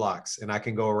roadblocks and I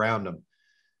can go around them.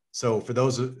 So for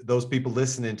those people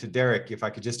listening to Derek, if I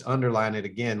could just underline it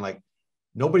again, like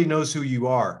nobody knows who you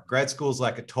are. Grad school is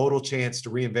like a total chance to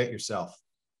reinvent yourself.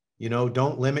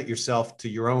 Don't limit yourself to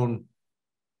your own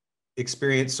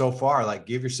experience so far. Like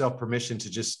give yourself permission to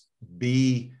just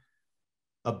be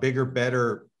a bigger,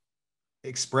 better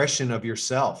expression of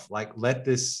yourself. Like let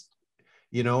this,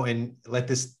 and let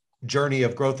this journey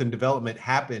of growth and development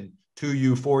happen to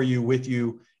you, for you, with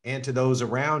you, and to those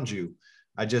around you.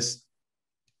 Like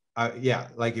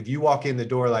if you walk in the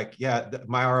door, like,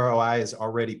 my ROI is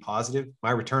already positive.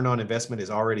 My return on investment is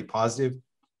already positive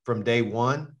from day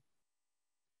one.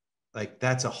 Like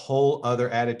that's a whole other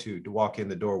attitude to walk in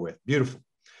the door with. Beautiful.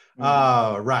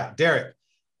 Right. Derek,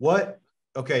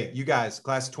 okay, you guys,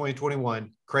 class of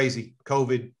 2021, crazy,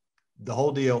 COVID, the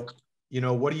whole deal.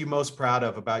 What are you most proud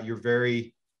of about your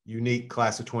very unique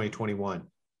class of 2021?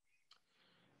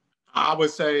 I would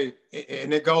say,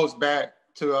 and it goes back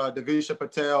to Davisha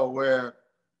Patel, where,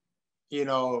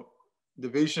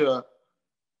 Davisha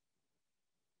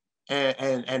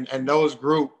and those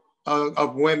group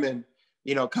of women,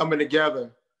 coming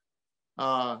together.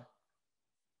 I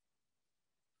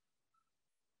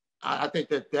think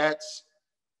that's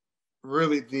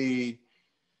really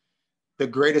the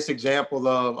greatest example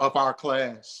of our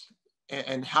class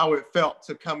and how it felt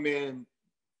to come in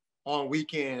on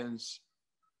weekends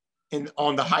and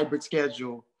on the hybrid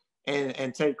schedule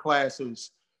and take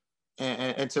classes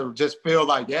and to just feel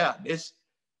like, this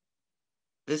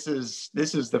is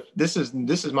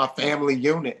my family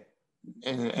unit,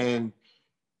 and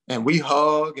we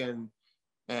hug and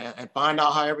find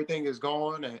out how everything is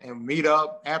going and meet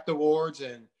up afterwards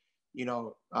and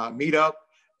meet up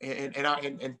in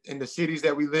the cities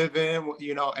that we live in,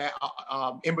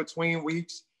 in between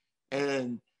weeks,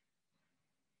 and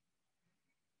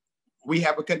we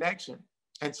have a connection.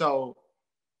 And so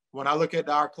when I look at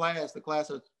our class, the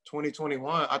class of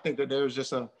 2021, I think that there's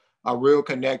just a real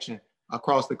connection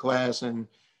across the class, and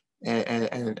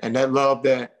that love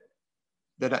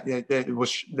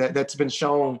that's been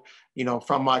shown,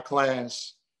 from my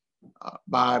class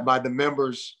by the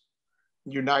members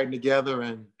uniting together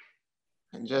and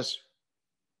just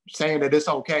saying that it's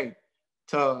okay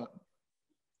to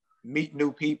meet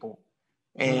new people.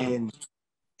 And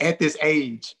at this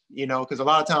age, because a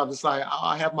lot of times it's like,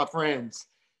 I have my friends,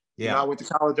 I went to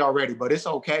college already, but it's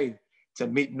okay to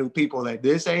meet new people at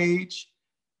this age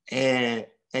and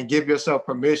give yourself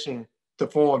permission to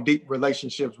form deep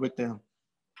relationships with them.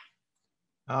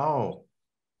 Oh,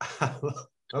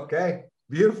 okay.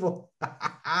 Beautiful.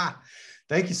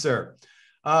 Thank you, sir.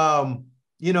 We're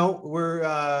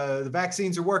the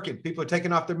vaccines are working. People are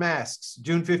taking off their masks.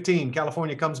 June 15,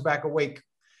 California comes back awake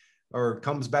or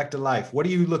comes back to life. What are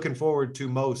you looking forward to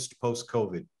most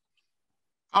post-COVID?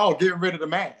 Oh, getting rid of the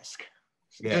mask.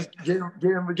 Yeah. Just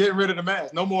getting rid of the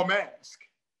mask. No more mask.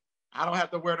 I don't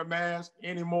have to wear the mask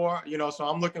anymore, so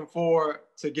I'm looking forward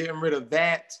to getting rid of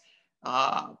that.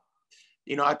 I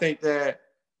think that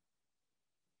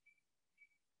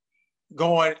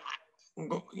going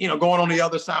on the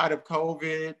other side of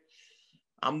COVID,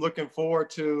 I'm looking forward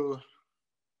to,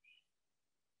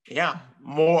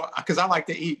 more, because I like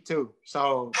to eat too.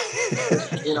 So,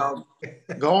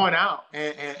 going out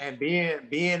and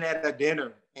being at a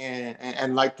dinner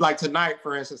and like tonight,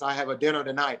 for instance, I have a dinner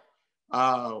tonight,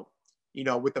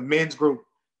 with the men's group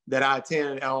that I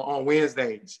attend on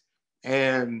Wednesdays.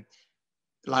 And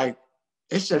like,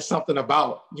 it's just something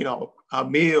about, a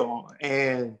meal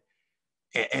and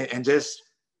just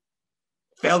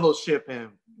fellowshipping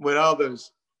with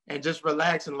others and just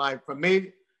relaxing. Like for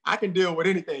me, I can deal with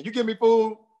anything. You give me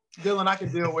food, Dylan, I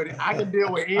can deal with it. I can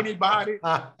deal with anybody,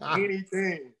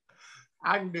 anything.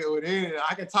 I can deal with anything.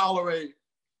 I can tolerate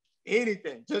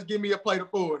anything. Just give me a plate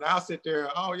of food and I'll sit there.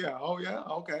 Oh yeah,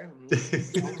 okay.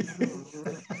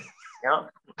 Yeah.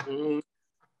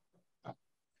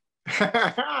 So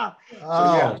yeah.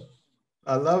 Oh,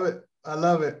 I love it. I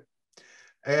love it.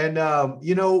 And,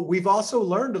 we've also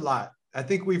learned a lot. I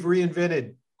think we've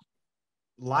reinvented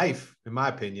life, in my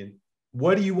opinion.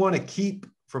 What do you want to keep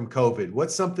from COVID?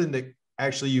 What's something that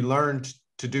actually you learned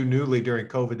to do newly during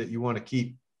COVID that you want to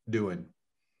keep doing?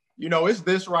 It's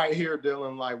this right here,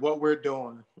 Dylan, like what we're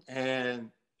doing.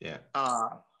 And, Yeah.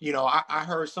 I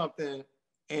heard something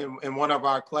in one of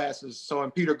our classes. So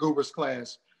in Peter Guber's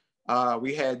class,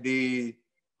 we had who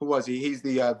was he? He's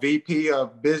the VP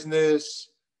of business,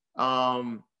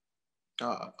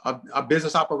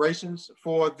 business operations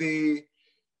for the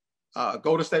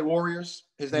Golden State Warriors.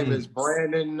 His name is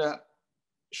Brandon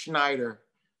Schneider.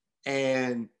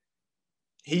 And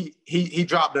he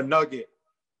dropped a nugget,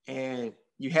 and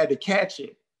you had to catch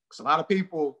it. Because a lot of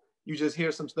people, you just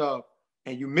hear some stuff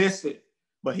and you miss it.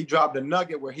 But he dropped a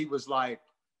nugget where he was like,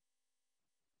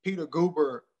 Peter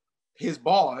Guber, his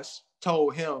boss,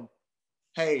 told him,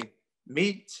 hey,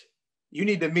 you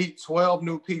need to meet 12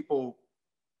 new people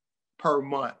per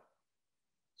month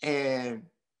and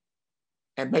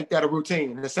make that a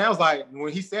routine. And it sounds like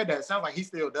when he said that, it sounds like he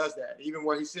still does that. Even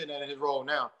where he's sitting in his role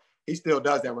now, he still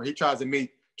does that, where he tries to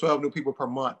meet 12 new people per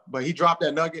month. But he dropped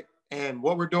that nugget. And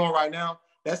what we're doing right now,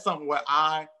 that's something that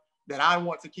I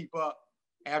want to keep up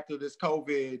after this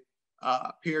COVID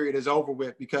period is over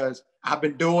with, because I've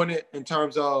been doing it in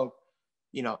terms of,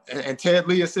 and Ted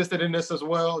Lee assisted in this as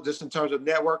well, just in terms of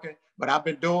networking. But I've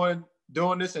been doing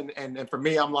this, and for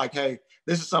me, I'm like, hey,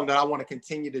 this is something that I want to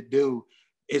continue to do.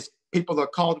 Is people are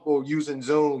comfortable using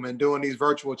Zoom and doing these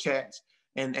virtual chats,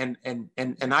 and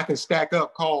I can stack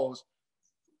up calls,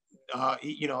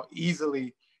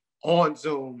 easily on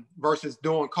Zoom versus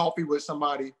doing coffee with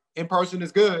somebody in person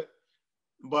is good,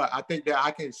 but I think that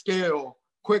I can scale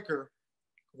quicker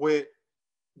with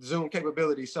Zoom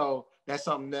capability. So that's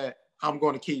something that I'm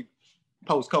going to keep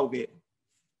post-COVID.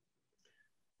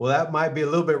 Well, that might be a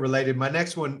little bit related. My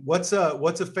next one, what's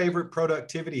a favorite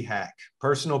productivity hack?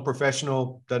 Personal,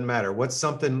 professional, doesn't matter. What's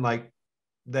something like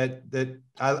that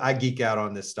I geek out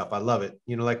on this stuff. I love it.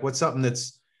 Like what's something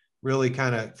that's really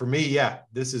kind of, for me, yeah,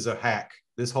 this is a hack,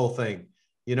 this whole thing,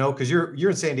 because you're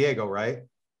in San Diego, right?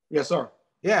 Yes, sir.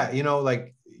 Yeah,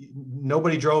 like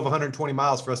nobody drove 120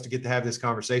 miles for us to get to have this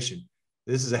conversation.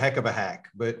 This is a heck of a hack.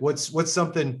 But what's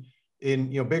something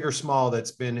in, big or small,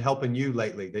 that's been helping you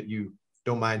lately that you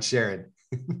don't mind sharing?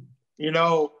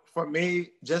 For me,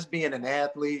 just being an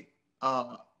athlete,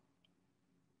 a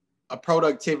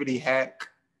productivity hack,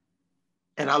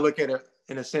 and I look at it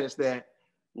in a sense that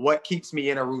what keeps me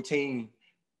in a routine,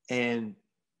 and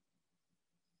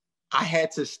I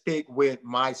had to stick with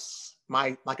my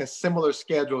like a similar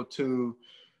schedule to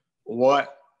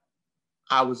what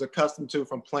I was accustomed to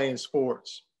from playing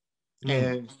sports.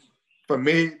 And for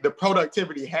me, the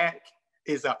productivity hack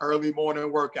is an early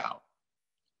morning workout.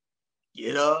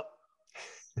 Get up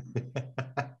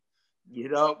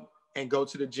and go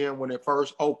to the gym when it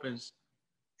first opens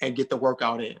and get the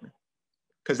workout in.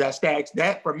 Because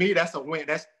that for me, that's a win.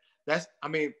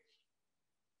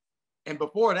 And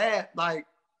before that, like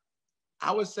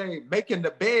I would say making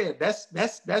the bed,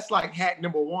 that's like hack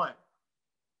number one.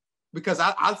 Because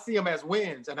I see them as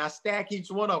wins, and I stack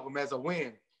each one of them as a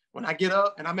win. When I get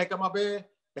up and I make up my bed,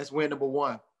 that's win number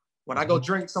one. When I go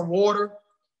drink some water,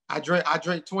 I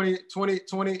drink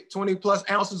 20 plus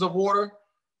ounces of water,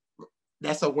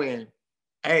 that's a win.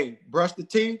 Hey, brush the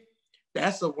teeth,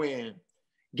 that's a win.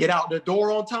 Get out the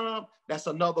door on time, that's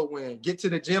another win. Get to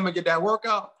the gym and get that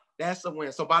workout, that's a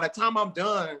win. So by the time I'm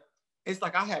done, it's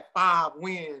like I had 5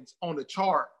 wins on the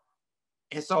chart.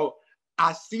 And so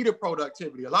I see the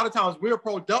productivity. A lot of times we're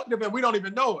productive and we don't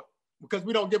even know it because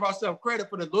we don't give ourselves credit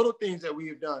for the little things that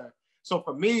we've done. So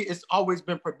for me, it's always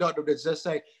been productive to just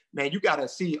say, man, you got to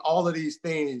see all of these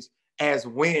things as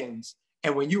wins.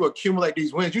 And when you accumulate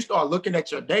these wins, you start looking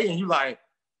at your day and you like,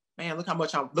 man, look how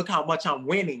much I'm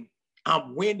winning.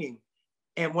 I'm winning.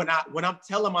 And when I'm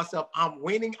telling myself I'm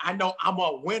winning, I know I'm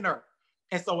a winner.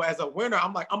 And so as a winner,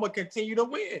 I'm like, I'm going to continue to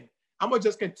win. I'm going to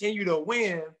just continue to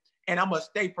win, and I'm going to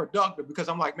stay productive because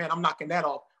I'm like, man, I'm knocking that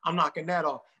off. I'm knocking that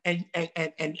off. And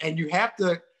you have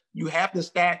to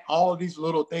stack all of these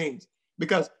little things,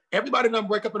 because everybody doesn't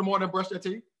wake up in the morning and brush their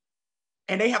teeth,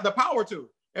 and they have the power to.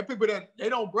 And people that they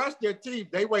don't brush their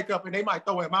teeth, they wake up and they might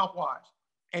throw in mouthwash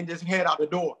and just head out the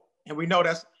door. And we know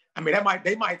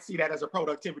they might see that as a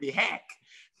productivity hack,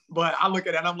 but I look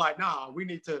at it and I'm like, nah, we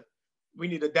need to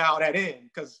dial that in,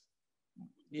 because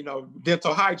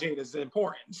dental hygiene is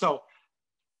important. So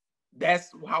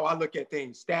that's how I look at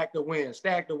things. Stack the win,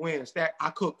 stack the win, stack. I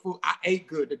cooked food. I ate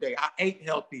good today. I ate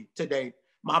healthy today.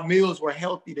 My meals were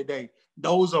healthy today.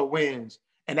 Those are wins.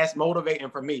 And that's motivating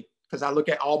for me, because I look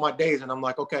at all my days and I'm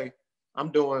like, okay,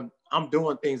 I'm doing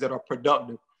things that are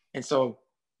productive. And so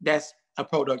that's a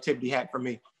productivity hack for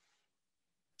me.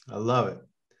 I love it.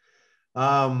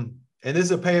 And this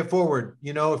is a pay it forward.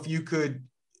 You know, if you could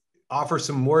offer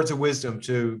some words of wisdom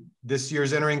to this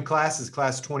year's entering classes,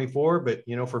 class 24, but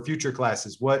you know, for future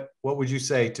classes, what would you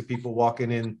say to people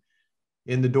walking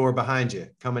in the door behind you,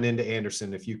 coming into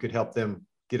Anderson, if you could help them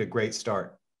get a great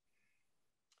start?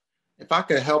 If I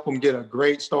could help them get a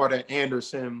great start at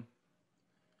Anderson,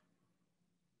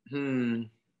 you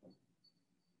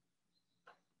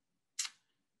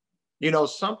know,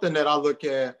 something that I look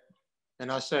at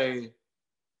and I say,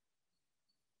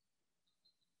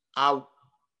 I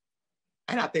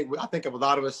think of a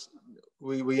lot of us,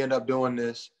 we end up doing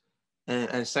this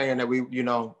and saying that we, you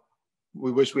know,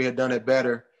 we wish we had done it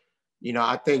better. You know,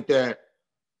 I think that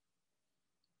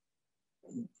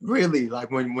really,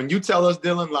 like when you tell us,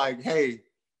 Dylan, like, hey,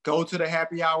 go to the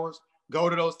happy hours, go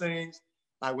to those things,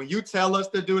 like when you tell us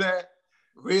to do that,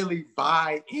 really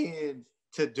buy in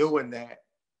to doing that.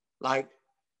 Like,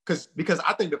 because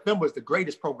I think the FEMA is the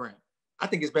greatest program. I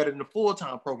think it's better than the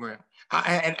full-time program.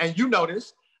 And you know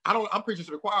this. I'm preaching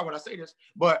to the choir when I say this,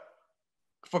 but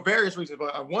for various reasons.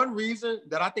 But one reason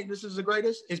that I think this is the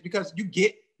greatest is because you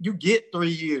get 3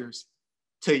 years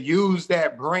to use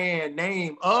that brand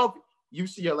name of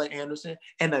UCLA Anderson,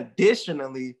 and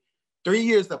additionally, 3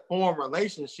 years to form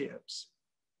relationships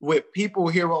with people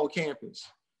here on campus.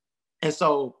 And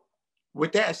so,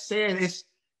 with that said, it's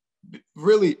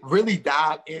really, really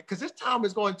dive in, because this time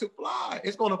is going to fly.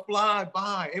 It's going to fly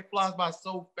by. It flies by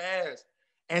so fast.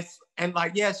 And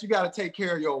like, yes, you got to take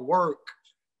care of your work.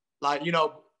 Like, you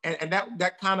know, and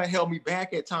that kind of held me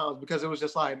back at times, because it was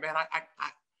just like, man, I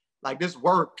like this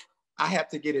work, I have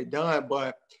to get it done,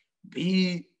 but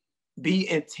be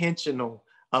intentional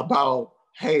about,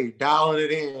 hey, dialing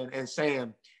it in and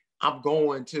saying, I'm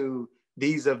going to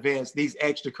these events, these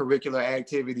extracurricular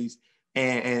activities,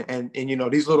 and you know,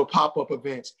 these little pop-up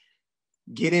events.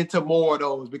 Get into more of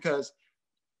those, because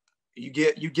you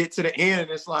get to the end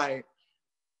and it's like,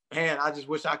 man, I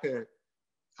wish I could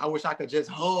just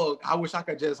hug. I wish I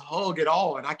could just hug it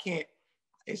all, and I can't.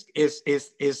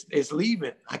 It's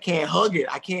leaving. I can't hug it.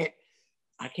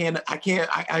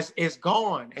 It's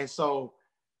gone. And so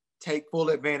take full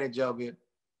advantage of it.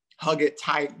 Hug it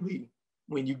tightly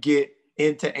when you get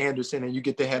into Anderson and you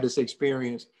get to have this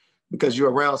experience, because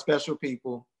you're around special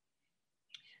people.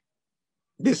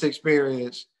 This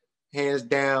experience, hands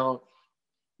down,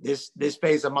 this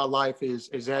phase of my life is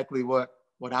exactly what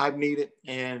I've needed,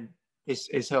 and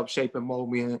it's helped shape and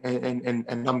mold me,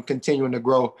 and I'm continuing to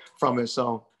grow from it.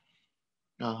 So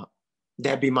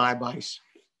that'd be my advice.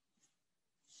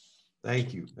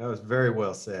 Thank you. That was very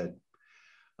well said.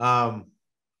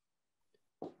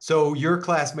 So your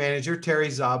class manager, Terry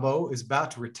Szabo, is about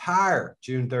to retire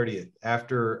June 30th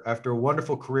after a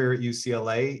wonderful career at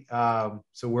UCLA.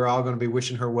 So we're all going to be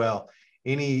wishing her well.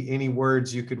 Any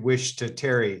words you could wish to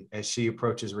Terry as she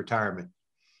approaches retirement?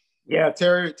 Yeah,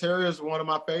 Terry is one of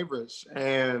my favorites,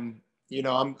 and you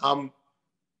know, I'm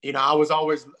you know, I was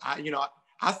always,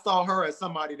 I saw her as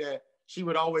somebody that she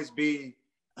would always be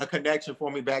a connection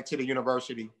for me back to the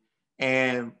university.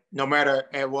 And no matter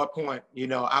at what point, you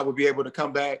know, I would be able to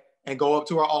come back and go up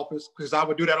to her office, because I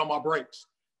would do that on my breaks.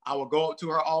 I would go up to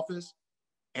her office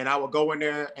and I would go in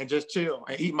there and just chill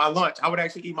and eat my lunch. I would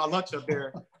actually eat my lunch up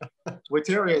there with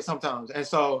Terry sometimes. And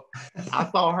so I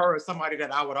saw her as somebody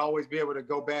that I would always be able to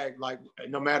go back, like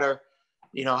no matter,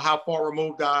 you know, how far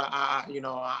removed I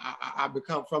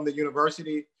become from the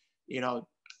university, you know,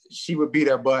 she would be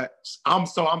there. But I'm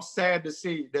sad to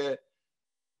see that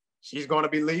she's going to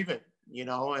be leaving, you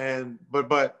know, and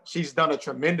but she's done a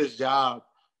tremendous job.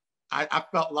 I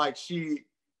felt like she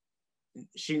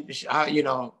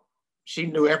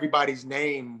knew everybody's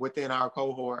name within our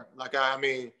cohort. Like, I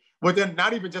mean, within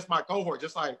not even just my cohort,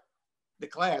 just like the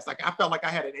class. Like, I felt like I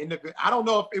had an individual. I don't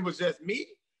know if it was just me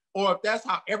or if that's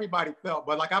how everybody felt,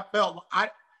 but like I felt, I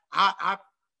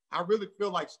really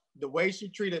feel like the way she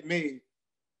treated me,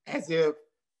 as if,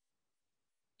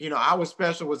 you know, I was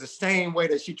special, was the same way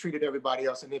that she treated everybody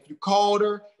else. And if you called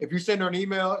her, if you sent her an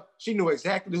email, she knew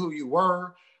exactly who you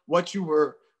were, what you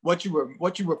were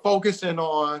focusing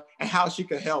on, and how she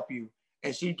could help you.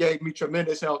 And she gave me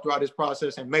tremendous help throughout this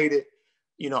process and made it,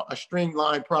 you know, a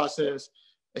streamlined process,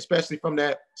 especially from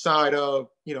that side of,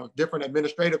 you know, different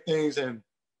administrative things and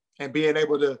being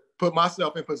able to put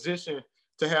myself in position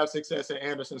to have success at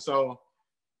Anderson. So,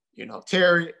 you know,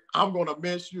 Terry, I'm going to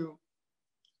miss you.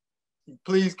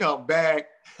 Please come back.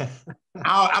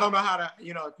 I don't know how to,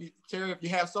 you know, Terry, if you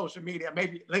have social media,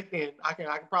 maybe LinkedIn, I can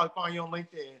probably find you on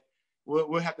LinkedIn.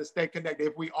 we'll have to stay connected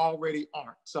if we already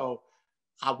aren't. So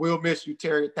I will miss you,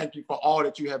 Terry. Thank you for all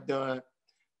that you have done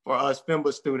for us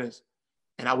FEMBA students.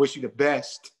 And I wish you the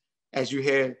best as you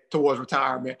head towards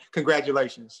retirement.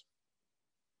 Congratulations.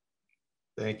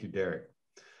 Thank you, Derek.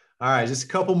 All right, just a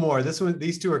couple more.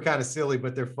 These two are kind of silly,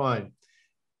 but they're fun.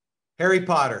 Harry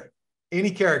Potter,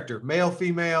 any character, male,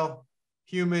 female,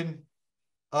 human,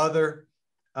 other,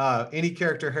 any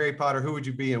character, Harry Potter, who would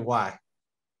you be and why?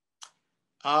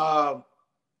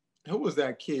 Who was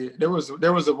that kid? There was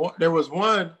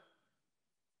one.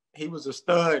 He was a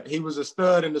stud. He was a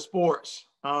stud in the sports.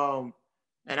 And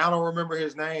I don't remember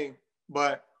his name,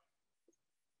 but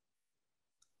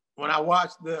when I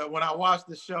watched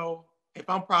the show, if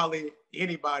I'm probably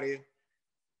anybody,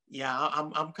 yeah,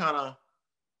 I'm kind of,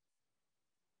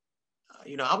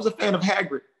 I was a fan of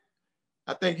Hagrid.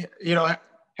 I think,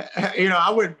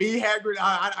 I wouldn't be Hagrid.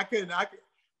 I couldn't.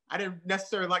 I didn't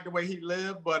necessarily like the way he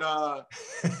lived, but I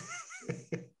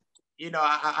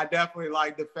definitely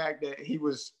like the fact that he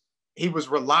was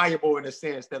reliable in a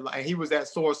sense that like he was that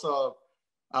source of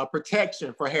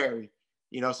protection for Harry.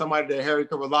 Somebody that Harry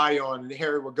could rely on and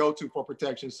Harry would go to for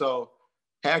protection. So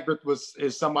Hagrid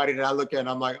is somebody that I look at and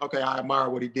I'm like, okay, I admire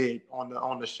what he did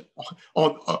on the show,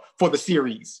 for the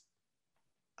series.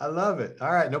 I love it.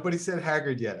 All right, nobody said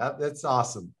Hagrid yet. That's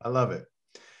awesome. I love it.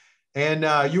 And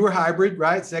you were hybrid,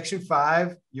 right? Section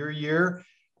 5, your year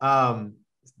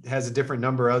has a different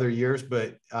number of other years,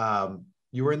 but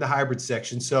you were in the hybrid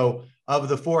section. So of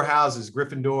the 4 houses,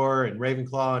 Gryffindor and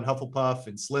Ravenclaw and Hufflepuff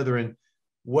and Slytherin,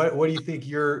 what do you think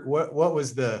what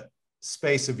was the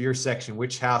space of your section?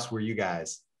 Which house were you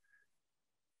guys?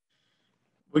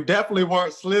 We definitely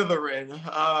weren't Slytherin.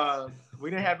 We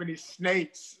didn't have any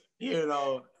snakes, in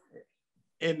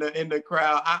the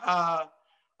crowd.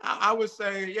 I would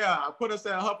say, yeah, put us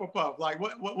at Hufflepuff. Like,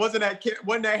 what wasn't that kid?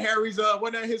 Wasn't that Harry's?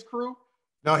 Wasn't that his crew?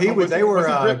 No, he was. They were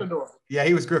Gryffindor. Yeah,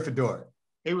 he was Gryffindor.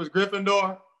 He was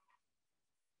Gryffindor.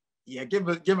 Yeah, give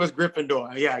us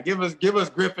Gryffindor. Yeah, give us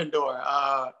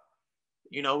Gryffindor.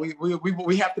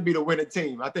 We have to be the winning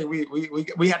team. I think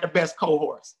we had the best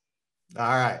cohorts. All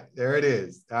right, there it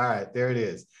is. All right, there it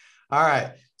is. All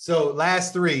right. So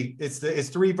last 3, it's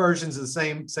 3 versions of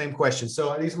the same question.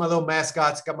 So these are my little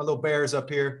mascots. Got my little bears up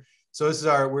here. So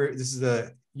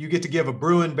you get to give a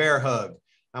Bruin bear hug.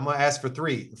 I'm going to ask for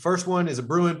 3. The first one is a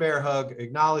Bruin bear hug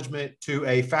acknowledgement to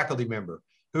a faculty member.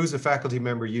 Who's a faculty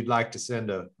member you'd like to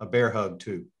send a bear hug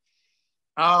to?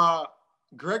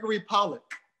 Gregory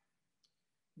Pollock.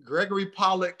 Gregory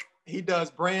Pollock, he does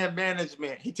brand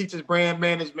management. He teaches brand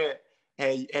management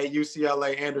at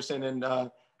UCLA Anderson. And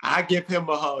I give him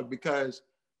a hug because,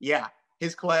 yeah,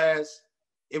 his class,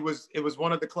 it was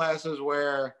one of the classes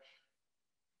where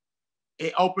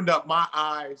it opened up my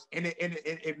eyes and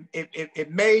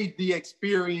it made the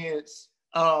experience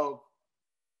of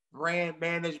brand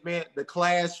management, the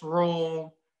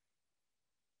classroom,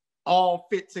 all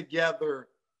fit together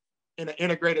in an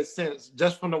integrated sense,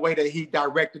 just from the way that he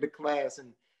directed the class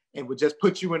and would just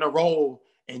put you in a role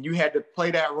and you had to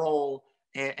play that role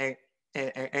and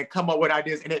come up with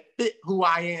ideas, and it fit who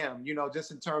I am,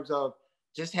 just in terms of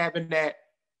just having that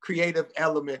creative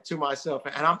element to myself.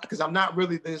 And because I'm not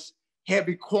really this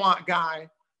heavy quant guy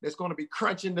that's going to be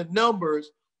crunching the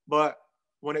numbers, but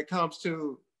when it comes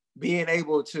to being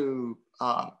able to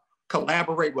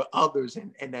collaborate with others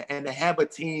and to have a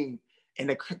team and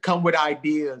to come with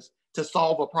ideas to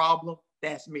solve a problem,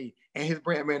 that's me. And his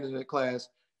brand management class,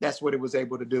 that's what it was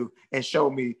able to do and show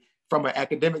me from an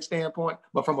academic standpoint,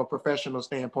 but from a professional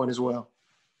standpoint as well.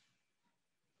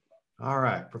 All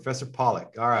right, Professor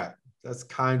Pollock. All right, that's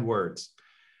kind words.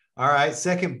 All right,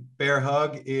 second bear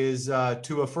hug is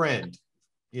to a friend.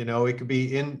 It could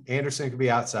be in Anderson, it could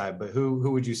be outside, but who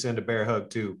would you send a bear hug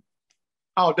to?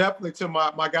 Oh, definitely to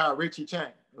my guy, Richie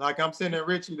Chang. Like, I'm sending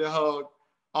Richie the hug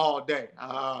all day.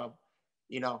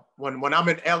 When I'm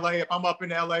in LA, if I'm up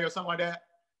in LA or something like that,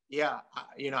 yeah,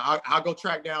 I'll go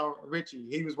track down Richie.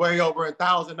 He was way over in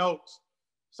Thousand Oaks.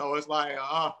 So it's like,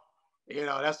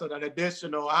 that's an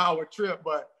additional hour trip.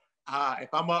 But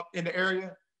if I'm up in the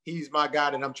area, he's my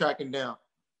guy that I'm tracking down.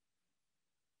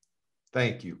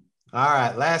 Thank you. All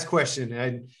right, last question.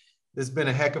 And this has been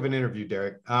a heck of an interview,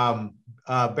 Derek.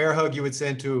 Bear hug you would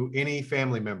send to any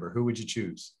family member. Who would you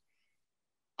choose?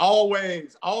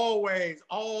 Always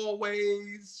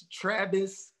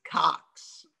Travis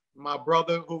Cox, my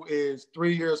brother, who is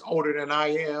 3 years older than I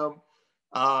am,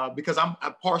 because I'm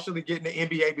partially getting the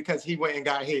MBA because he went and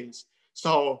got his.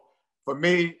 So for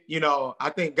me,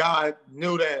 I think God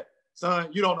knew that, son,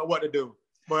 you don't know what to do,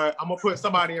 but I'm going to put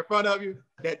somebody in front of you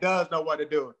that does know what to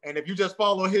do. And if you just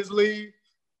follow his lead,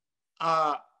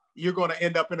 you're going to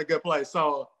end up in a good place.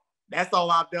 So that's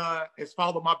all I've done is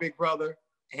follow my big brother.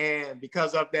 And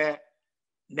because of that,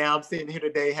 now I'm sitting here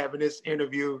today having this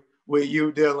interview with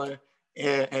you, Dylan,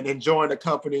 and enjoying the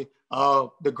company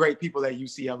of the great people at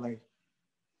UCLA.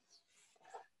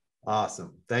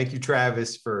 Awesome. Thank you,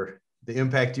 Travis, for the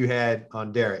impact you had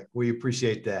on Derek. We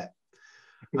appreciate that.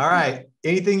 All right.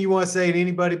 Anything you want to say to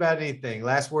anybody about anything?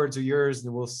 Last words are yours,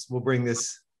 and we'll bring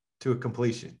this to a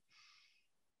completion.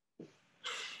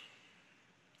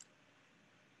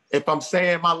 If I'm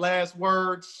saying my last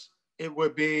words, it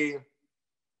would be,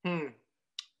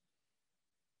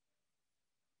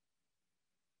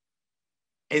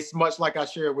 it's much like I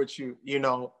shared with you,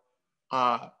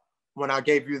 when I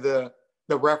gave you the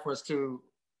reference to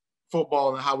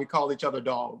football and how we call each other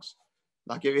dogs.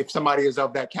 Like if somebody is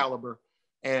of that caliber.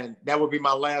 And that would be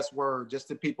my last word, just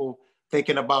to people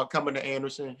thinking about coming to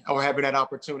Anderson or having that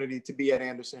opportunity to be at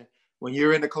Anderson. When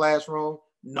you're in the classroom,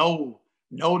 know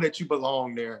that you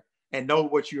belong there, and know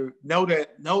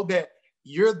that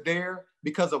you're there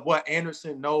because of what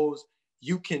Anderson knows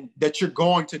that you're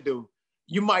going to do.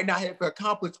 You might not have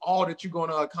accomplished all that you're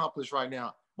going to accomplish right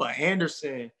now, but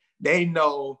Anderson, they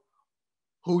know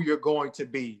who you're going to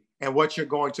be and what you're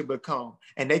going to become.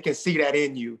 And they can see that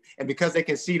in you. And because they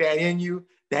can see that in you,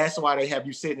 that's why they have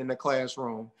you sitting in the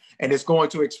classroom. And it's going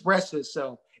to express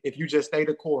itself if you just stay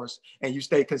the course and you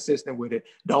stay consistent with it.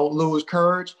 Don't lose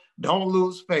courage. Don't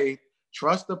lose faith.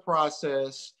 Trust the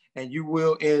process, and you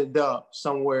will end up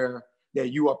somewhere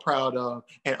that you are proud of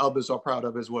and others are proud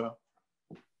of as well.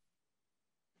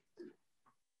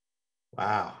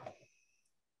 Wow.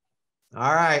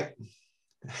 All right.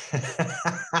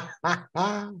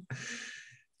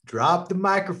 Drop the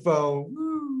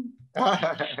microphone.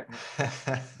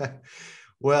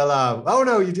 Well, oh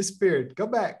no, you disappeared.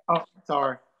 Come back. Oh,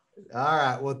 sorry. All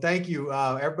right. Well, thank you,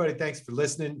 everybody. Thanks for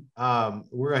listening.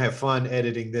 We're gonna have fun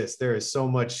editing this. There is so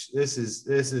much. This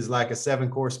is like a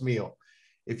 7-course meal.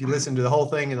 If you listen to the whole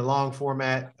thing in the long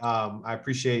format, I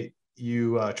appreciate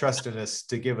you trusting us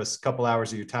to give us a couple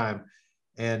hours of your time.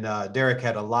 And Derek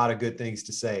had a lot of good things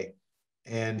to say,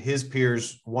 and his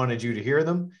peers wanted you to hear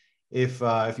them. If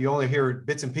you only hear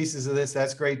bits and pieces of this,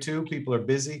 that's great too. People are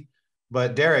busy.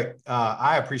 But Derek,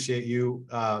 I appreciate you.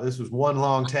 This was one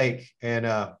long take, and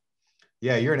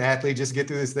yeah, you're an athlete. Just get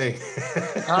through this thing.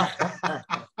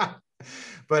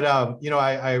 But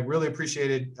I really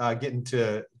appreciated getting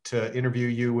to interview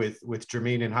you with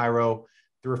Jermaine and Jairo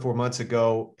 3 or 4 months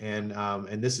ago, and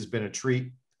this has been a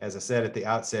treat, as I said at the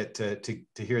outset, to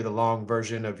hear the long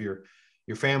version of your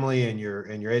family and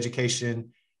your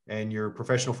education and your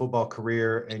professional football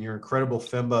career and your incredible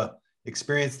FEMBA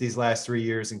experience these last 3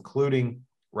 years, including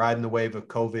riding the wave of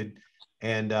COVID.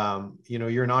 And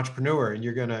you're an entrepreneur, and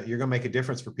you're gonna make a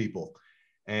difference for people,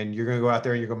 and you're gonna go out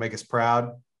there and you're gonna make us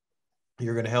proud.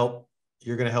 You're gonna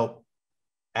help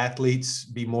athletes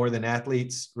be more than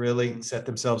athletes, really set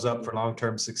themselves up for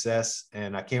long-term success.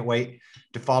 And I can't wait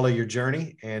to follow your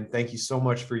journey. And thank you so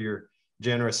much for your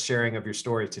generous sharing of your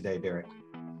story today, Derek.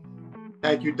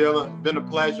 Thank you, Dylan. It's been a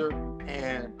pleasure,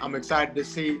 and I'm excited to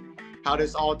see how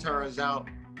this all turns out.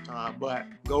 But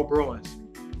go Bruins.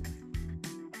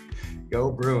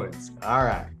 Go Bruins. All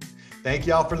right. Thank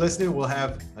y'all for listening. We'll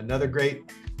have another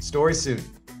great story soon.